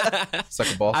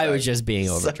a ball. I sack. was just being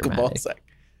over Suck a ball dramatic. sack.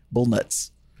 Bull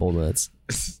nuts. Bull nuts.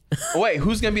 Wait,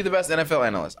 who's gonna be the best NFL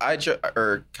analyst?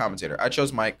 Or commentator. I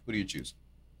chose Mike. Who do you choose?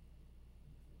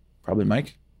 Probably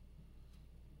Mike.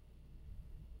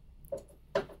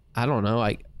 I don't know.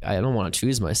 I don't want to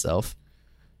choose myself.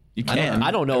 You I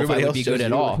can. don't know if I Everybody would else be good chose at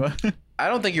you. all. I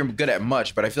don't think you're good at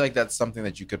much, but I feel like that's something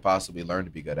that you could possibly learn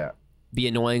to be good at. Be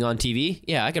annoying on TV?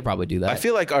 Yeah, I could probably do that. I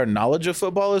feel like our knowledge of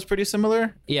football is pretty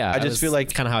similar. yeah, I just feel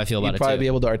like kind of how I feel about You'd it probably too. be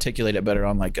able to articulate it better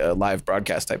on like a live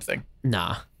broadcast type thing.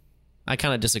 Nah, I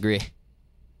kind of disagree.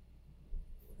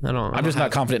 I'm just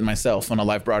not confident in myself on a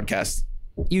live broadcast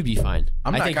You'd be fine.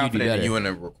 I'm I not think you'd be confident in better. you in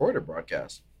a recorded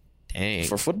broadcast. Dang.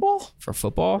 for football. For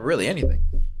football? Or really anything.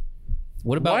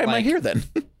 What about Why am I like, here then?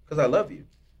 Because I love you.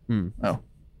 Oh,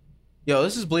 Yo,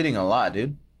 this is bleeding a lot,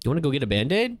 dude. You want to go get a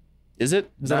Band-Aid? is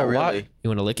it? Is that Not a lot? really. You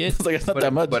want to lick it? It's like it's not But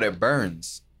that much. But it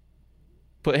burns.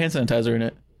 Put hand sanitizer in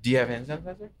it. Do you have hand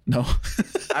sanitizer? No.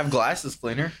 I have glasses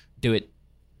cleaner. Do it.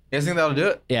 You guys think that'll do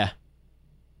it? Yeah,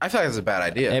 I feel like it's a bad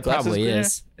idea. it Glasses probably cleaner?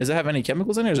 is. Does it have any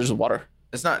chemicals in it, or is it just water?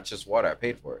 It's not just water. I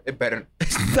paid for it. It better.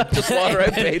 It's not just water. I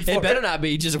paid for It it. better not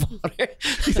be just water.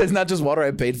 He says not just water.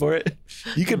 I paid for it.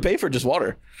 You could pay for just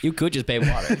water. You could just pay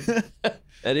water.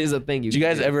 That is a thing. Did you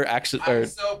guys ever actually? Or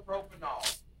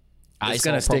Isopropanol. it's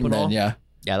gonna sting then. Yeah.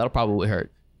 Yeah, that'll probably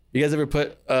hurt. You guys ever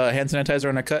put hand sanitizer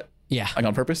on a cut, Yeah. like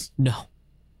on purpose? No.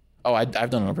 Oh, I've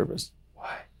done it on purpose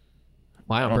Why?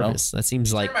 Why on don't know. purpose? That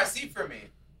seems like. Turn my seat for me.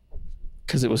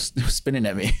 because it was spinning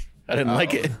at me. I didn't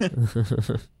like it.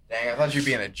 Dang, I thought you'd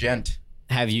be in a gent.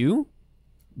 Have you?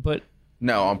 But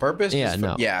No, on purpose? Yeah, Just for-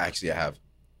 no. Yeah, actually, I have.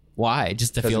 why?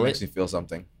 Just to Because it feel makes it? me feel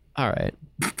something. All right.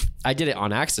 I did it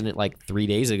on accident like 3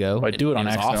 days ago. I do it on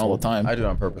was accident awful. all the time. I do it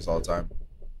on purpose all the time.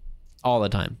 All the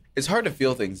time. It's hard to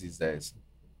feel things these days.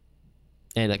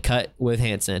 And a cut with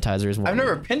hand sanitizer is one. I've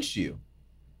never pinched you.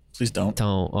 Please don't.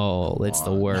 Don't. Oh, it's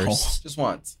the Aw, no. worst. Just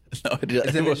once. No,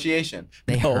 It's initiation.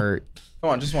 They No. hurt.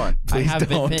 Come on, just one. I Please have been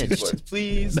don't. pinched.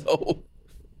 Please. No.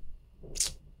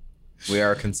 We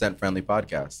are a consent-friendly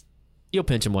podcast. You'll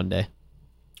pinch him one day.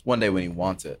 One day when he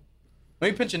wants it.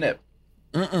 Let me pinch a nip.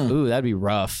 Ooh, that'd be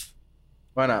rough.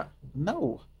 Why not?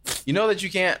 No. You know that you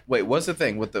can't. Wait, what's the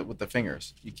thing with the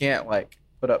fingers? You can't like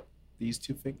put up these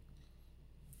two fingers.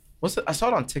 What's it? I saw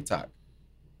it on TikTok.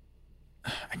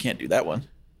 I can't do that one.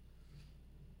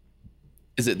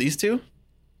 Is it these two?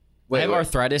 I have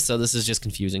arthritis, so this is just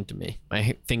confusing to me.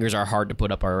 My fingers are hard to put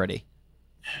up already.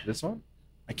 This one?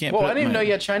 I can't. Well, put I didn't even my- know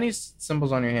you had Chinese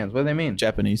symbols on your hands. What do they mean?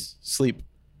 Japanese sleep.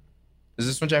 Is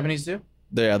this one Japanese too?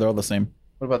 Yeah, they're all the same.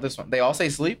 What about this one? They all say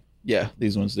sleep. Yeah,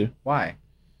 these ones do. Why?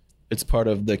 It's part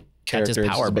of the character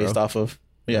power, it's based bro. off of.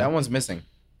 Yeah, That one's missing,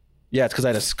 yeah. It's because I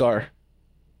had a scar.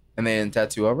 and they didn't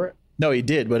tattoo over it. No, he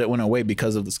did, but it went away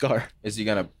because of the scar. Is he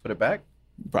gonna put it back?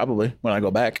 Probably when I go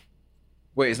back.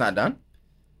 Wait, it's not done.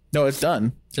 No, it's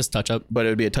done, Just touch up. but it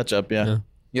would be a touch up. Yeah. Yeah.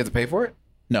 You have to pay for it.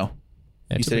 No,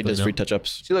 Yeah, he said he typically does no. free touch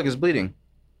ups. See, look, it's bleeding.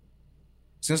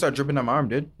 It's gonna start dripping down my arm,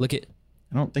 dude. Lick it.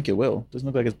 I don't think it will. Doesn't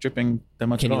look like it's dripping that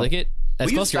much Can at you all. lick it? That's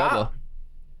Will you close to your elbow.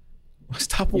 stop?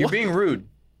 Stop. You're What? being rude.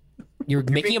 You're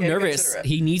making being him nervous. inconsiderate.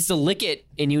 He needs to lick it,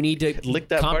 and you need to Lick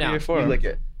that calm part down. of your You forearm. lick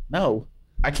it. No,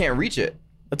 I can't reach it.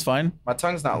 that's fine. My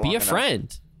tongue's not long Be a enough.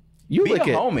 friend. You Be lick a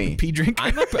it, homie. pee drinker.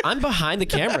 I'm behind the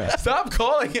camera. Stop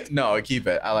calling it. No, keep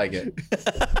it. I like it.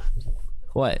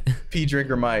 What? P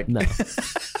drinker Mike. No,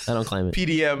 I don't claim it.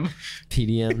 PDM.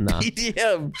 PDM, nah.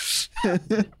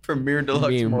 EDM. Premier Deluxe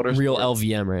Being Motorsport. real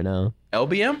LVM right now.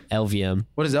 LBM? LVM,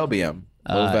 What is LBM?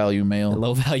 Low value male.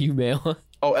 low value mail.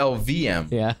 Oh,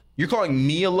 LVM. Yeah. You're calling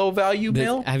me a low value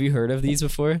male? Have you heard of these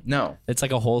before? No. It's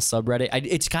like a whole subreddit.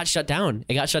 It got shut down.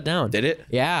 It got shut down. Did it?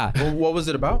 Yeah. Well, what was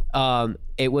it about?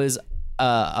 It was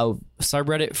a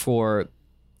subreddit for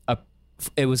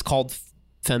it was called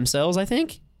femcells, I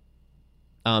think.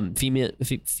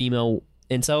 Female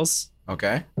incels.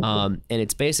 Okay. And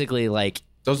it's basically like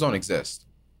Those don't exist.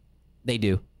 they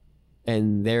do.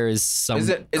 And there is some Is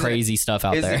it- crazy stuff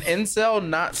out Is there. an incel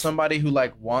not somebody who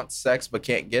like wants sex but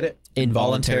can't get it?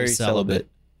 Involuntary celibate.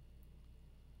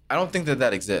 I don't think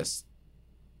that exists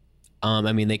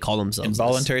I mean, they call themselves this.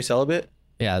 Involuntary celibate.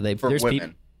 Yeah, for there's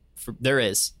women. There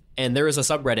is. and there is a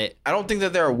subreddit. I don't think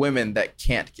that there are women that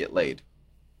can't get laid.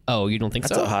 Oh, you don't think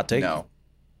That's so? a hot take. No.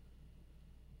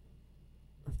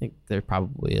 I think there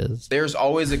probably is. There's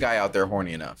always a guy out there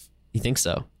horny enough. You think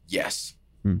so? Yes.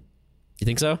 You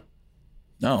think so?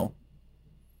 No,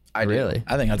 I do. Really?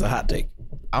 I think that's a hot take.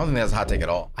 I don't think that's a hot take at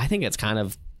all. I think it's kind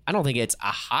of. I don't think it's a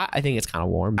hot. I think it's kind of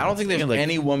warm. I don't think there's Like,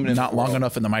 any woman in Not the long world.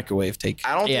 enough in the microwave take.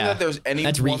 I don't think Yeah. that there's any.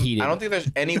 That's woman- reheated. I don't think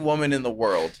there's any woman in the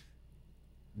world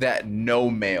that no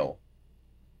male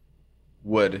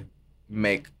would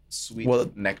make sweet Well,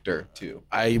 nectar to.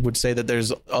 I would say that there's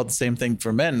all the same thing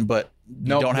for men, but you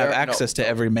No, don't have there- no, access to no.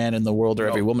 every man in the world or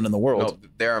every No. woman in the world. No,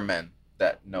 there are men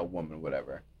that no woman would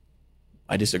ever.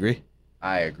 I disagree.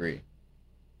 I agree.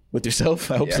 With yourself?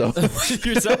 I hope Yeah. so.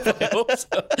 Yourself, I hope so.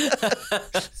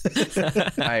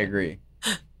 I agree.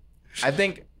 I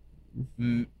think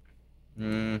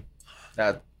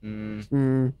that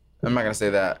I'm not gonna say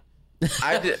that.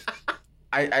 I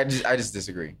just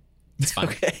disagree. It's fine.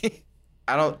 Okay.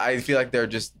 I feel like there are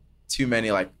just too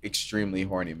many like extremely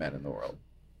horny men in the world.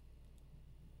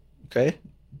 Okay.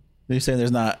 Are you saying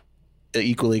there's not an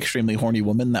equally extremely horny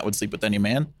woman that would sleep with any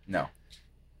man? No.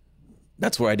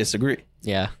 That's where I disagree.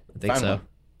 Yeah, I think Find so. one.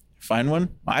 Find one.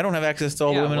 I don't have access to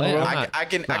all the Yeah, women in the well, world. not- I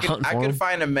can hunting for I him. could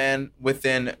find a man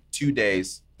within 2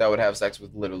 days that would have sex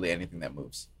with literally anything that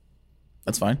moves.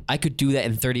 That's fine. I could do that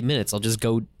in 30 minutes. I'll just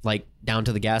go like down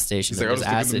to the gas station. He's like, and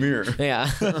I'll just just look in the mirror.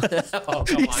 Yeah. Oh,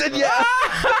 come He on, said bro. yeah.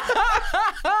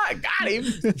 I got him.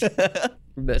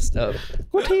 Messed up.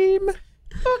 What team?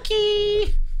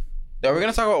 Okay. Are we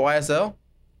gonna talk about YSL?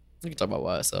 We can talk about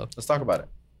YSL. Let's talk about it.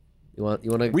 You want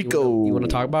to Rico. You want to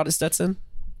talk about it, Stetson?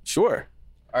 Sure.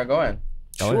 All right, go ahead.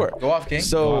 Sure. Go off, King. Go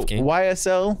So off, King.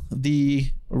 YSL, the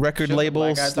record Shouldn't the label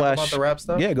black guy talk slash. about the rap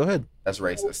stuff? Yeah, go ahead. That's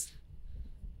racist.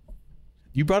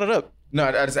 You brought it up. No,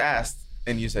 I just asked,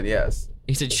 and you said yes.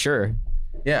 He said sure.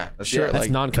 Yeah, that's Sure. yes. That's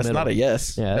Like, non-committal. That's not a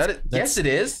yes. Yeah. That That's, is, yes, it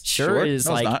is. sure, Sure. is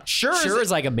No, it's like not. Sure is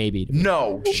like a maybe. To me.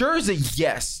 No, sure is a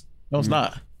yes. No, it's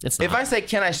not. It's not. If I say,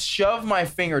 can I shove my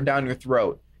finger down your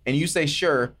throat, and you say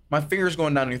sure, my finger's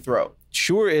going down your throat.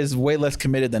 Sure is way less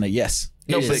committed than a yes.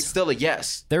 No, It but is. it's still a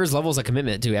yes. There's levels of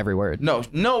commitment to every word. No.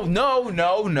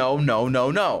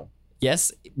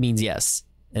 Yes means yes,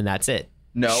 and that's it.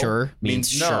 No. Sure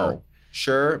means no. sure.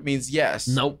 Sure means yes.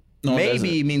 Nope. No, it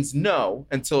Maybe means no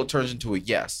until it turns into a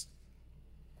yes.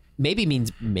 Maybe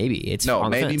means maybe. It's No,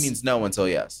 on the maybe fence. means no until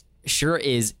yes. Sure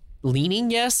is leaning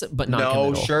yes, but not No,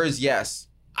 committal. sure is yes.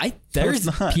 There's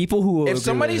it's not. people who will If agree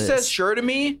somebody with says this. sure to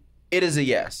me, it is a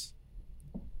yes.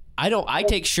 I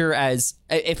take sure as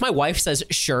if my wife says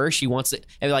sure, she wants it,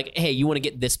 and like, hey, you want to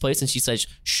get this place, and she says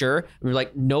sure, and we're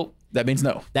like, nope, That means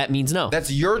no. that means no.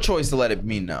 That's your choice to let it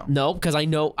mean no. No, because I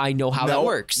know how that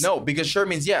works. No, because sure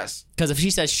means yes. Because if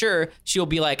she says sure, she'll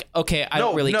be like, okay, I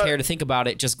don't really care to think about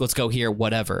it. Just let's go here,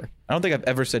 whatever. I don't think I've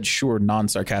ever said sure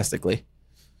non-sarcastically.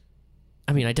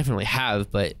 I mean, I definitely have,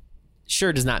 but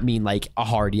sure does not mean like a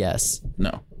hard yes.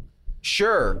 No.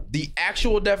 Sure, the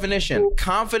actual definition,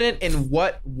 confident in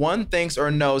what one thinks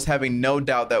or knows, having no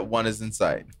doubt that one is in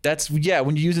sight. That's, yeah,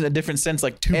 when you use it in a different sense,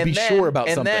 like to And be then, sure about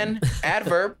and something. then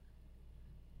adverb,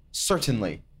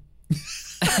 certainly.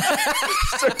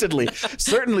 Certainly.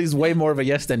 Certainly is way more of a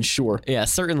yes than sure. Yeah,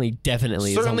 certainly,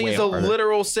 definitely. Certainly is is a, a way harder.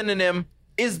 literal synonym,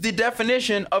 is the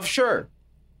definition of sure.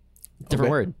 different Okay.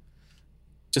 word.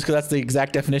 Just because that's the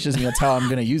exact definition doesn't mean that's how I'm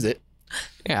going to use it.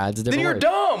 Yeah, it's a Then different you're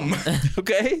word. dumb.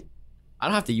 Okay? I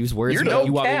don't have to use words. You're but no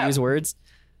you want me to cap. use words?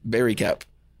 Very cap.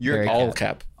 You're Very All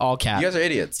cap. All cap. You guys are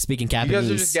idiots. Speaking You guys are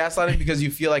Japanese. just gaslighting because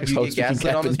you feel like you Oh, get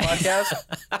gaslit on this speaking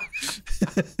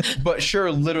podcast. But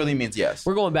sure literally means yes.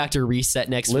 We're going back to reset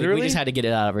next week. Literally? We just had to get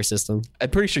it out of our system.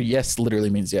 I'm pretty sure yes literally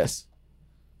means yes.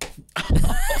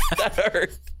 That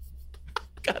hurt.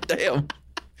 God damn.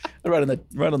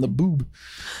 Right on the boob.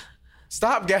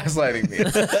 Stop gaslighting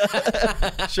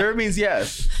me. Sure means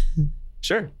yes.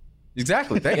 Sure.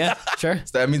 Exactly. Thanks. Yeah, sure.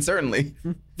 That means certainly.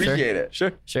 Appreciate it.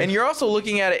 Sure. Sure. And you're also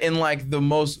looking at it in like the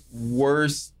most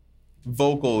worst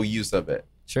vocal use of it.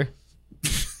 Sure.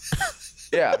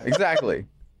 Yeah, exactly.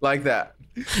 Like that.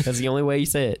 That's the only way you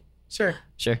say it. Sure.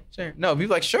 Sure. Sure. No,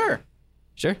 people like sure.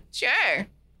 Sure. Sure.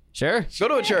 Sure. Go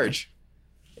to a church.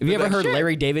 Have you ever like, heard sure.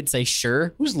 Larry David say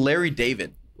sure? Who's Larry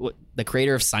David? The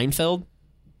creator of Seinfeld?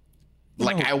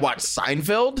 Like I watch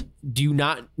Seinfeld? Do you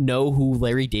not know who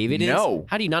Larry David is? No.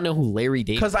 How do you not know who Larry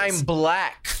David is? Because I'm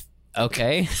black.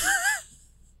 Okay.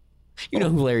 You know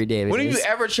who Larry David When have is. you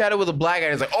ever chatted with a black guy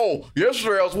and he's like, oh,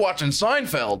 yesterday I was watching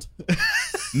Seinfeld?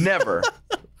 Never.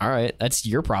 All right. That's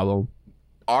your problem.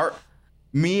 Art.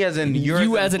 Me as in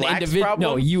You as an black's individual. problem?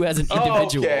 No, you as an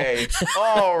individual. Okay.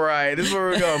 All right. This is where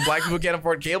we're going. Black people can't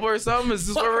afford cable or something? Is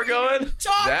this where we're going?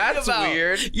 That's about?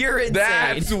 weird. You're insane.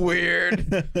 That's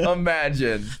weird.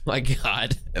 Imagine. My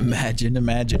God. Imagine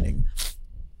imagining.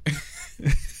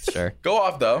 Sure. Go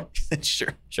off though. Sure.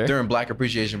 Sure. During Black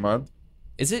Appreciation Month.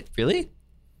 Is it really?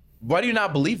 Why do you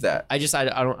not believe that? I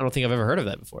don't think I've ever heard of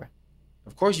that before.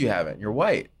 Of course you haven't. You're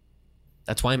white.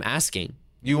 That's why I'm asking.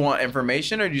 You want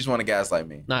information or do you just want to gaslight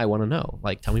me? No, I want to know.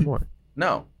 Like, tell me more.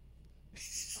 No.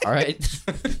 All right.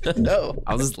 No.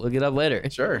 I'll just look it up later.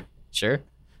 Sure. Sure.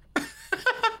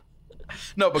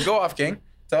 No, but go off, King.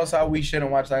 Tell us how we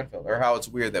shouldn't watch Seinfeld or how it's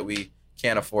weird that we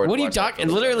can't afford What to are you watch talking?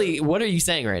 Seinfeld. What are you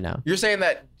saying right now? You're saying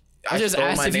that I just stole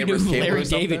asked my if you knew neighbor's who cable or Larry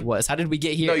something? David was. How did we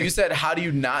get here? No, you said, how do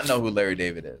you not know who Larry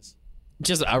David is?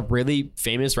 Just a really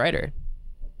famous writer.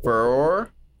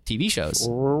 For TV shows.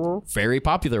 Very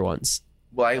popular ones.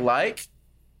 like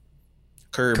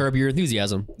Curb Your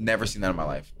Enthusiasm. never seen that in my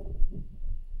life.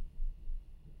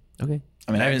 Okay.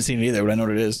 I mean, I haven't seen it either, but I know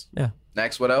what it is. Yeah.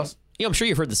 Next, what else? Yeah, I'm sure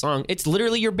you've heard the song. It's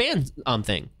literally your band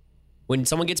thing. When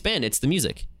someone gets banned, it's the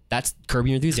music. That's Curb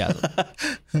Your Enthusiasm.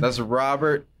 That's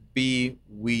Robert B.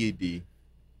 Weedy.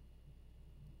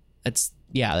 That's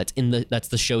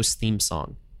the show's theme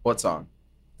song. What song?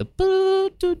 The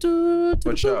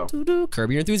What show?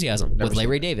 Curb Your Enthusiasm Never with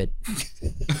Larry seen David.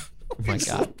 Oh my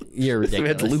God, you're We had to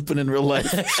ridiculous. loop it in real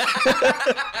life.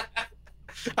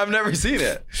 I've never seen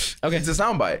it. Okay, It's a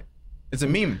soundbite. It's a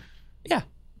meme. yeah,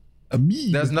 A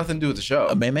meme. That has nothing to do with the show.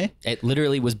 A meme? it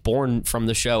literally was born from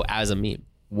the show as a meme.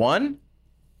 One,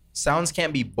 sounds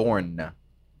can't be born.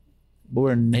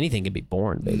 Born. Anything can be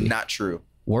born, baby. Not true.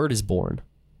 Word is born.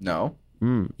 No.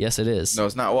 Yes, it is. No,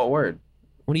 it's not. What word?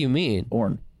 What do you mean?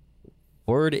 Born.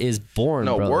 Word is born.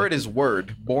 No, brother. word is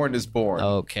word. Born is born.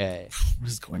 Okay, What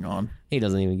is going on? he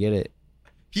doesn't even get it.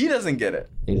 He doesn't get it.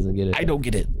 He doesn't get it. I don't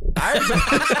get it.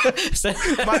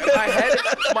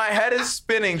 My head is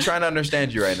spinning trying to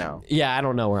understand you right now. Yeah, I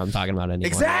don't know where I'm talking about anymore.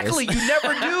 Exactly. You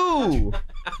never do.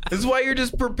 This is why you're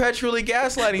just perpetually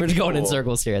gaslighting We're just going in people.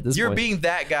 circles here at this You're point. being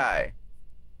that guy.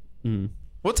 Mm.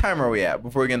 What time are we at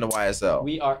before we get into YSL?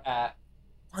 We are at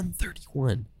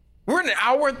 1:31. We're an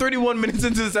hour and 31 minutes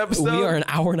into this episode. We are an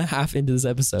hour and a half into this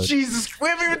episode. Jesus, we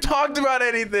haven't even talked about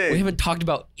anything. We haven't talked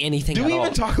about anything Do at we all.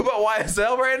 even talk about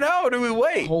YSL right now, or do we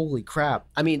wait? Holy crap.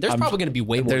 I mean, there's probably going to be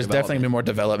way more There's definitely development. been more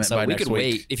development So by we next could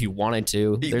week. wait if you wanted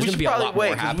to. There's we going to should be a probably lot more wait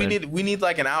because happening. we need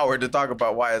like an hour to talk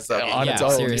about YSL. On Yeah, its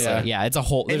own, seriously. yeah. Yeah, it's a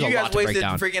whole. And There's you a lot guys to break wasted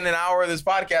down. freaking an hour of this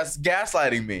podcast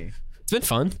gaslighting me. It's been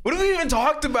fun. What have we even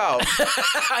talked about?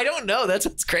 I don't know. That's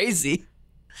what's crazy.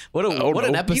 What an no.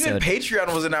 episode. Even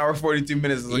Patreon was an hour 42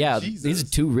 minutes. It's like, Yeah, Jesus. these are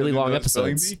two really Did we long do a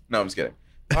spelling episodes. bee? No, I'm just kidding.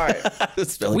 All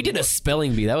right, We did a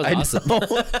spelling bee. That was I awesome. know.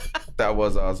 that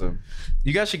was awesome.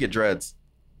 You guys should get dreads.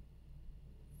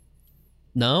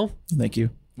 No, Thank you.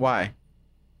 Why?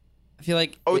 I feel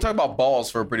like Oh, we talked about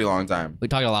balls for a pretty long time. we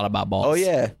talked a lot about balls. Oh,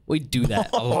 yeah. we do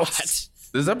that a lot. Balls.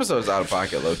 This episode is out of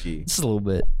pocket, low key. Just a little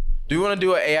bit. Do you want to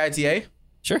do an AITA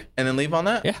Sure. and then leave on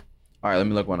that? Yeah. All right, let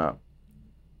me look one up.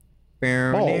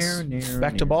 Balls.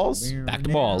 Back to balls? Back to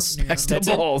balls. Back to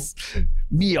balls.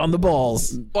 Me on the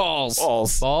balls. Balls.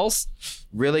 Balls. Balls.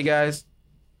 Really, guys?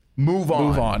 Move on.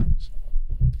 Move on.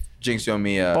 Jinx, you owe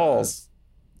me Balls.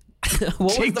 What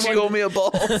was Jinx, the you owe one? me a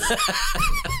ball.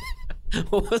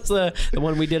 What was the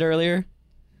one we did earlier?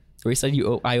 Where he said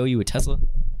I owe you a Tesla.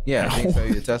 Yeah, Jinx owe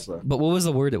you a Tesla. But what was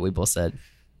the word that we both said?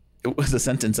 It was a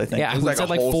sentence, I think. Yeah, was we like said a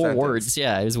like whole 4 sentence. words.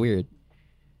 Yeah, it was weird.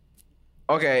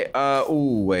 Okay,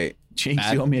 wait.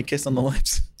 Jinx, you owe me a kiss on the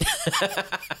lips.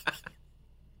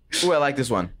 Ooh, I like this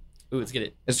one. Ooh, let's get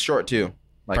it. It's short too,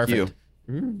 like Perfect.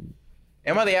 you.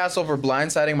 Am I the asshole for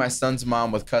blindsiding my son's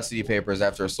mom with custody papers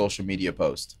after a social media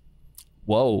post?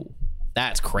 Whoa,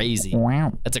 that's crazy.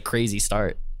 Wow. That's a crazy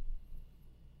start.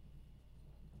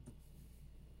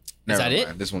 Is Never that it?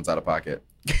 mind. This one's out of pocket.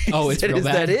 Oh, it's real Is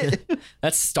bad. that it?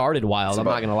 That started wild. I'm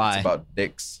not gonna lie. It's about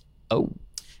dicks. Oh,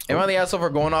 Am I the asshole for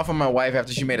going off on my wife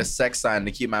after she made a sex sign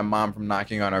to keep my mom from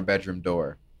knocking on our bedroom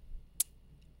door?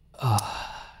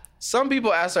 Some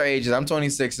people ask our ages. I'm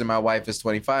 26 and my wife is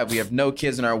 25. We have no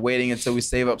kids and are waiting until we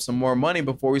save up some more money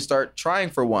before we start trying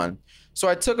for one. So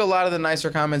I took a lot of the nicer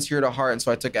comments here to heart, and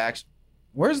so I took action.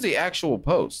 Where's the actual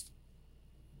post?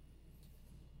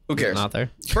 Who cares? not there.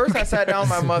 First, I sat down with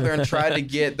my mother and tried to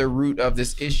get the root of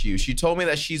this issue. She told me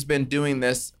that she's been doing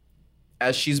this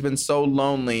as she's been so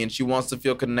lonely and she wants to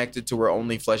feel connected to her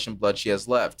only flesh and blood she has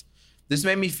left. This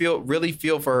made me really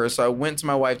feel for her, so I went to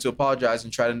my wife to apologize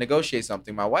and try to negotiate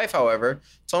something. My wife, however,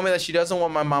 told me that she doesn't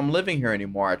want my mom living here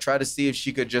anymore. I tried to see if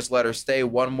she could just let her stay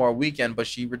one more weekend, but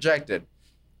she rejected.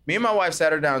 Me and my wife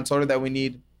sat her down and told her that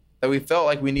we felt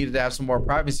like we needed to have some more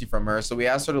privacy from her, so we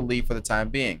asked her to leave for the time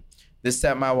being. This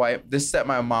set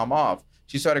my mom off.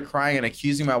 She started crying and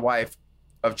accusing my wife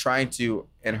of trying to,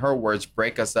 in her words,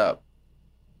 break us up.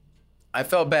 I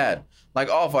felt bad, like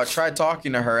awful. I tried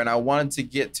talking to her and I wanted to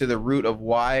get to the root of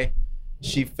why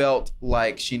she felt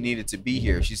like she needed to be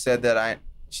here. She said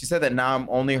that now I'm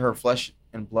only her flesh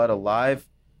and blood alive,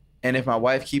 and if my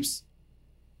wife keeps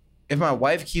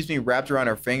me wrapped around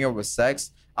her finger with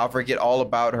sex, I'll forget all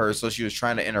about her. So she was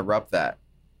trying to interrupt that.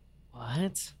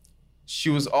 What? She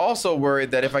was also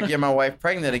worried that if I get my wife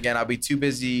pregnant again, I'll be too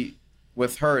busy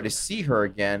with her to see her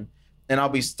again, and I'll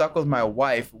be stuck with my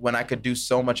wife when I could do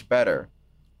so much better.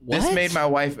 What? This made my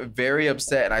wife very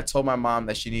upset, and I told my mom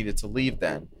that she needed to leave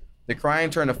then. The crying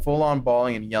turned to full-on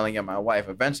bawling and yelling at my wife.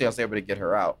 Eventually, I was able to get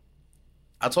her out.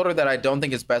 I told her that I don't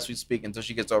think it's best we speak until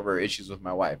she gets over her issues with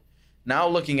my wife. Now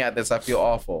looking at this, I feel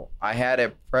awful. I had a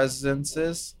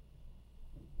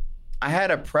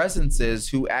presences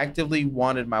who actively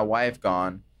wanted my wife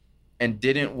gone and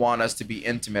didn't want us to be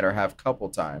intimate or have couple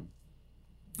time.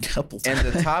 And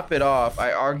to top it off,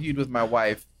 I argued with my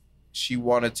wife. She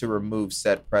wanted to remove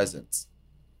said presence.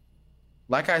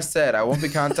 Like I said, I won't be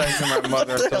contacting my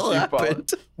mother until she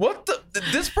bought. What the?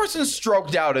 This person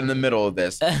stroked out in the middle of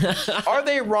this. Are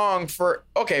they wrong for?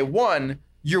 Okay, one,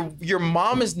 your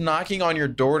mom is knocking on your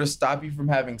door to stop you from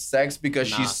having sex because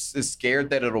she's scared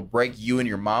that it'll break you and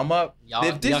your mom up.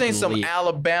 If this ain't some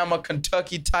Alabama,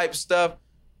 Kentucky type stuff,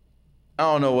 I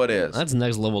don't know what is. That's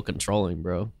next level controlling,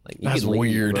 bro. Like That's can leave,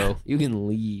 weird. bro. You can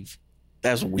leave.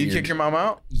 That's weird. You kick your mom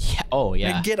out? Yeah. Oh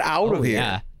yeah. Man, get out of here.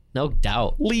 Yeah. No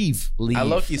doubt. Leave. I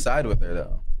low-key side with her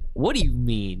though. What do you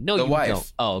mean? No, The you wife.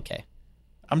 don't. Oh, okay.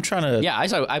 I'm trying to. Yeah,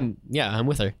 I'm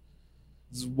with her.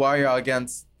 This is why y'all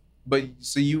against. But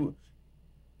so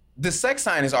the sex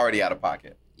sign is already out of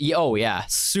pocket. Oh yeah,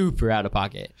 super out of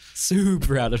pocket.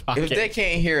 Super out of pocket. If they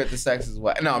can't hear it, the sex is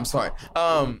what? No, I'm sorry.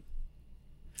 I'm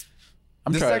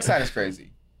The trying. sex sign is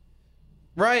crazy,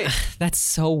 right? That's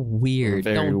so weird.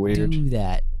 Very Don't weird. do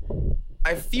that.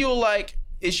 I feel like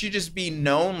it should just be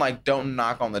known. Like, don't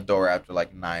knock on the door after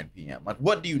like 9 p.m. Like,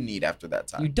 what do you need after that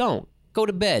time? You don't go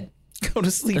to bed. Go to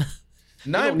sleep.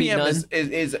 9 don't need p.m. none.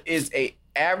 is a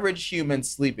average human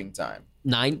sleeping time.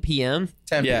 9 p.m.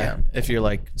 10 Yeah, p.m. if you're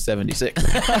like 76.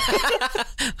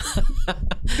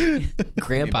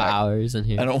 Grandpa back. hours in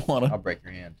here. I don't want I'll to. break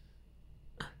your hand.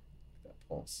 That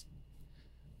pulse.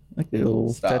 Like the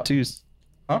little Stop. tattoos.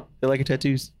 Huh? They like your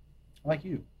tattoos. I like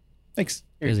you. Thanks.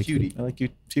 You're Here's a a cutie. I like you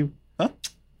too. Huh?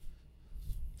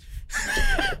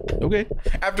 Okay.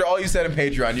 After all you said in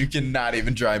Patreon, you cannot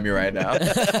even drive me right now.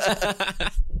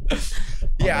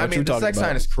 Yeah, I what mean, you're the talking sex sign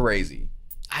about. is crazy.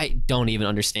 I don't even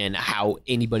understand how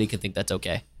anybody could think that's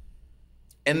okay.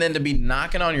 And then to be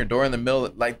knocking on your door in the middle,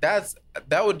 like that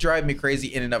would drive me crazy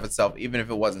in and of itself, even if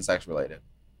it wasn't sex related.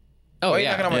 Oh Why are you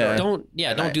yeah, knocking on my door? don't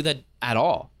At don't night? do that at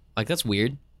all. Like that's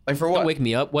weird. Like for Don't what? wake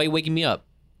me up. Why are you waking me up?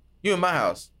 You in my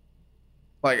house.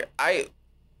 Like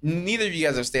neither of you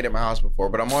guys have stayed at my house before,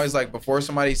 but I'm always like, before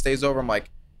somebody stays over, I'm like,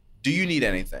 do you need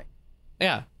anything?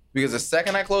 Yeah, Because the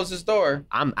second I close this door,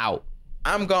 I'm out.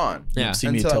 I'm gone. Yeah. See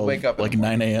me Until I till wake up in like the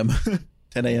morning. 9 a.m.,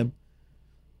 10 a.m.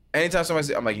 Anytime somebody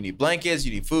says, I'm like, you need blankets,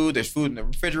 you need food, there's food in the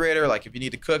refrigerator. Like if you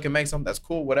need to cook and make something, that's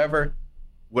cool, whatever.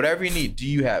 Whatever you need, do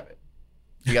you have it?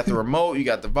 You got the remote, you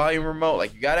got the volume remote,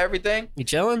 like you got everything? You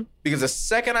chilling? Because the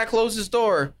second I close this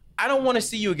door, I don't want to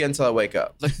see you again until I wake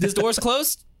up. Like this door's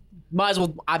closed. Might as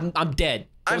well. I'm dead.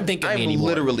 Don't think of me I'm anymore.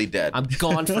 literally dead. I'm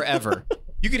gone forever.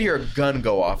 You could hear a gun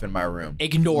go off in my room.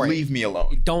 Ignore it. Leave me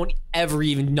alone. Don't ever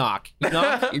even knock. You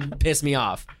knock, you piss me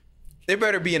off. There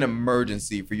better be an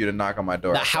emergency for you to knock on my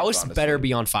door. The house better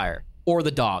be on fire, or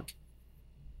the dog,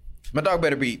 My dog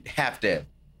better be half dead.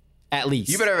 at least.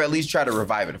 You better at least try to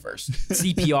revive it first.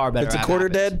 CPR better. It's a have quarter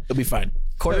happens. dead. It'll be fine.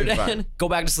 Quarter That'd be dead. Go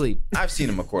back to sleep. I've seen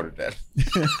him a quarter dead.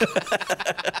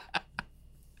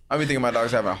 I be thinking my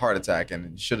dog's having a heart attack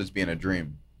and it should just be in a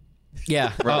dream.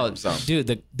 Yeah. Run Oh, from something.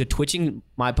 dude, the twitching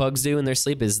my pugs do in their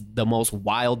sleep is the most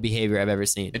wild behavior I've ever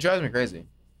seen. It drives me crazy.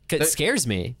 It scares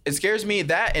me. It scares me,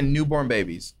 that and newborn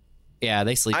babies. Yeah,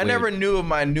 they sleep. I weird. never knew of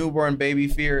my newborn baby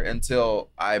fear until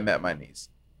I met my niece.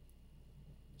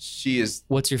 She is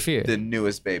What's your fear? the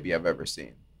newest baby I've ever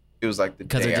seen. It was like the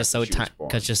Because day they're just after so she was tiny. born.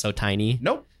 Because just so tiny,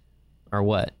 Nope. or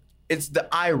what? It's the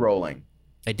eye rolling.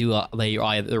 They do. They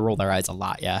roll their eyes a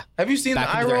lot. Yeah. Have you seen Back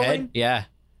the eye into their rolling? head. Yeah.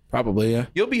 Probably, yeah.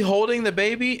 You'll be holding the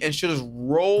baby and she'll just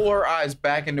roll her eyes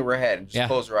back into her head and just Yeah.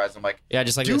 close her eyes. I'm like, Yeah.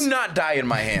 Just like do this. not die in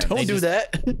my hand. Don't do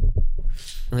that.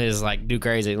 They just like do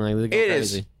crazy. Like, they go It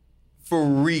crazy. is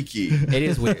freaky. It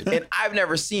is weird. And I've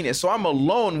never seen it. So I'm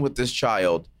alone with this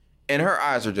child and her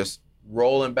eyes are just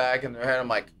rolling back in her head. I'm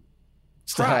like,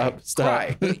 cry,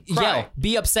 Stop. cry. Yell,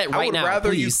 be upset right I would now. rather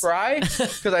please. you cry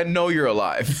because I know you're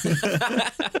alive.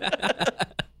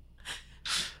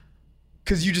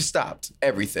 Because you just stopped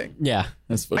everything. Yeah,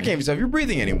 That's I funny. can't even tell if you're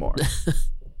breathing anymore.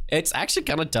 it's actually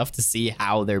kind of tough to see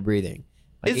how they're breathing.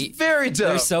 Like, It's very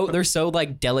tough. they're so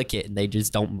like delicate and they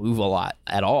just don't move a lot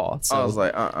at all. So I was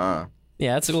like,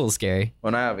 yeah, it's a little scary.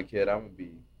 When I have a kid, I'm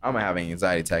gonna have an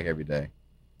anxiety attack every day.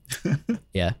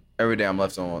 Yeah. Every day I'm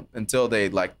left alone until they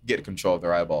like get control of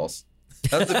their eyeballs.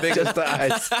 That's the biggest the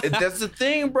eyes. That's the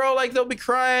thing, bro. Like they'll be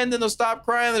crying, then they'll stop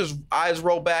crying. Their eyes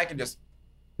roll back and just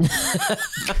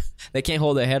They can't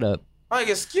hold their head up. like,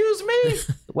 excuse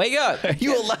me, Wake up. Are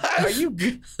you alive? are you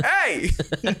good? Hey,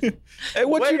 Hey,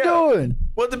 what Wake you up. doing?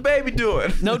 what the baby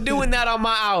doing? No doing that on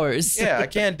my hours. Yeah, I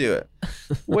can't do it.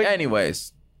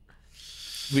 Anyways,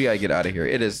 we gotta get out of here.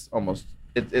 It is almost.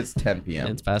 It's 10 p.m.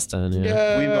 It's past 10.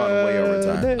 Yeah. We've gone way over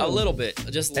time. A little bit.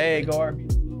 Just a Hey, little go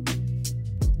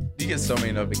RB. You get so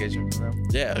many notifications from them.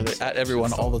 Yeah, they at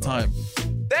everyone all the time.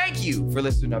 Thank you for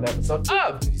listening to another episode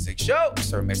of 56 Show.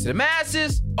 Serve mix to the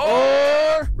masses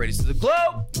or race to the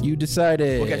globe. You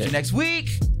decided. We'll catch you next week.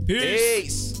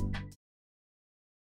 Peace.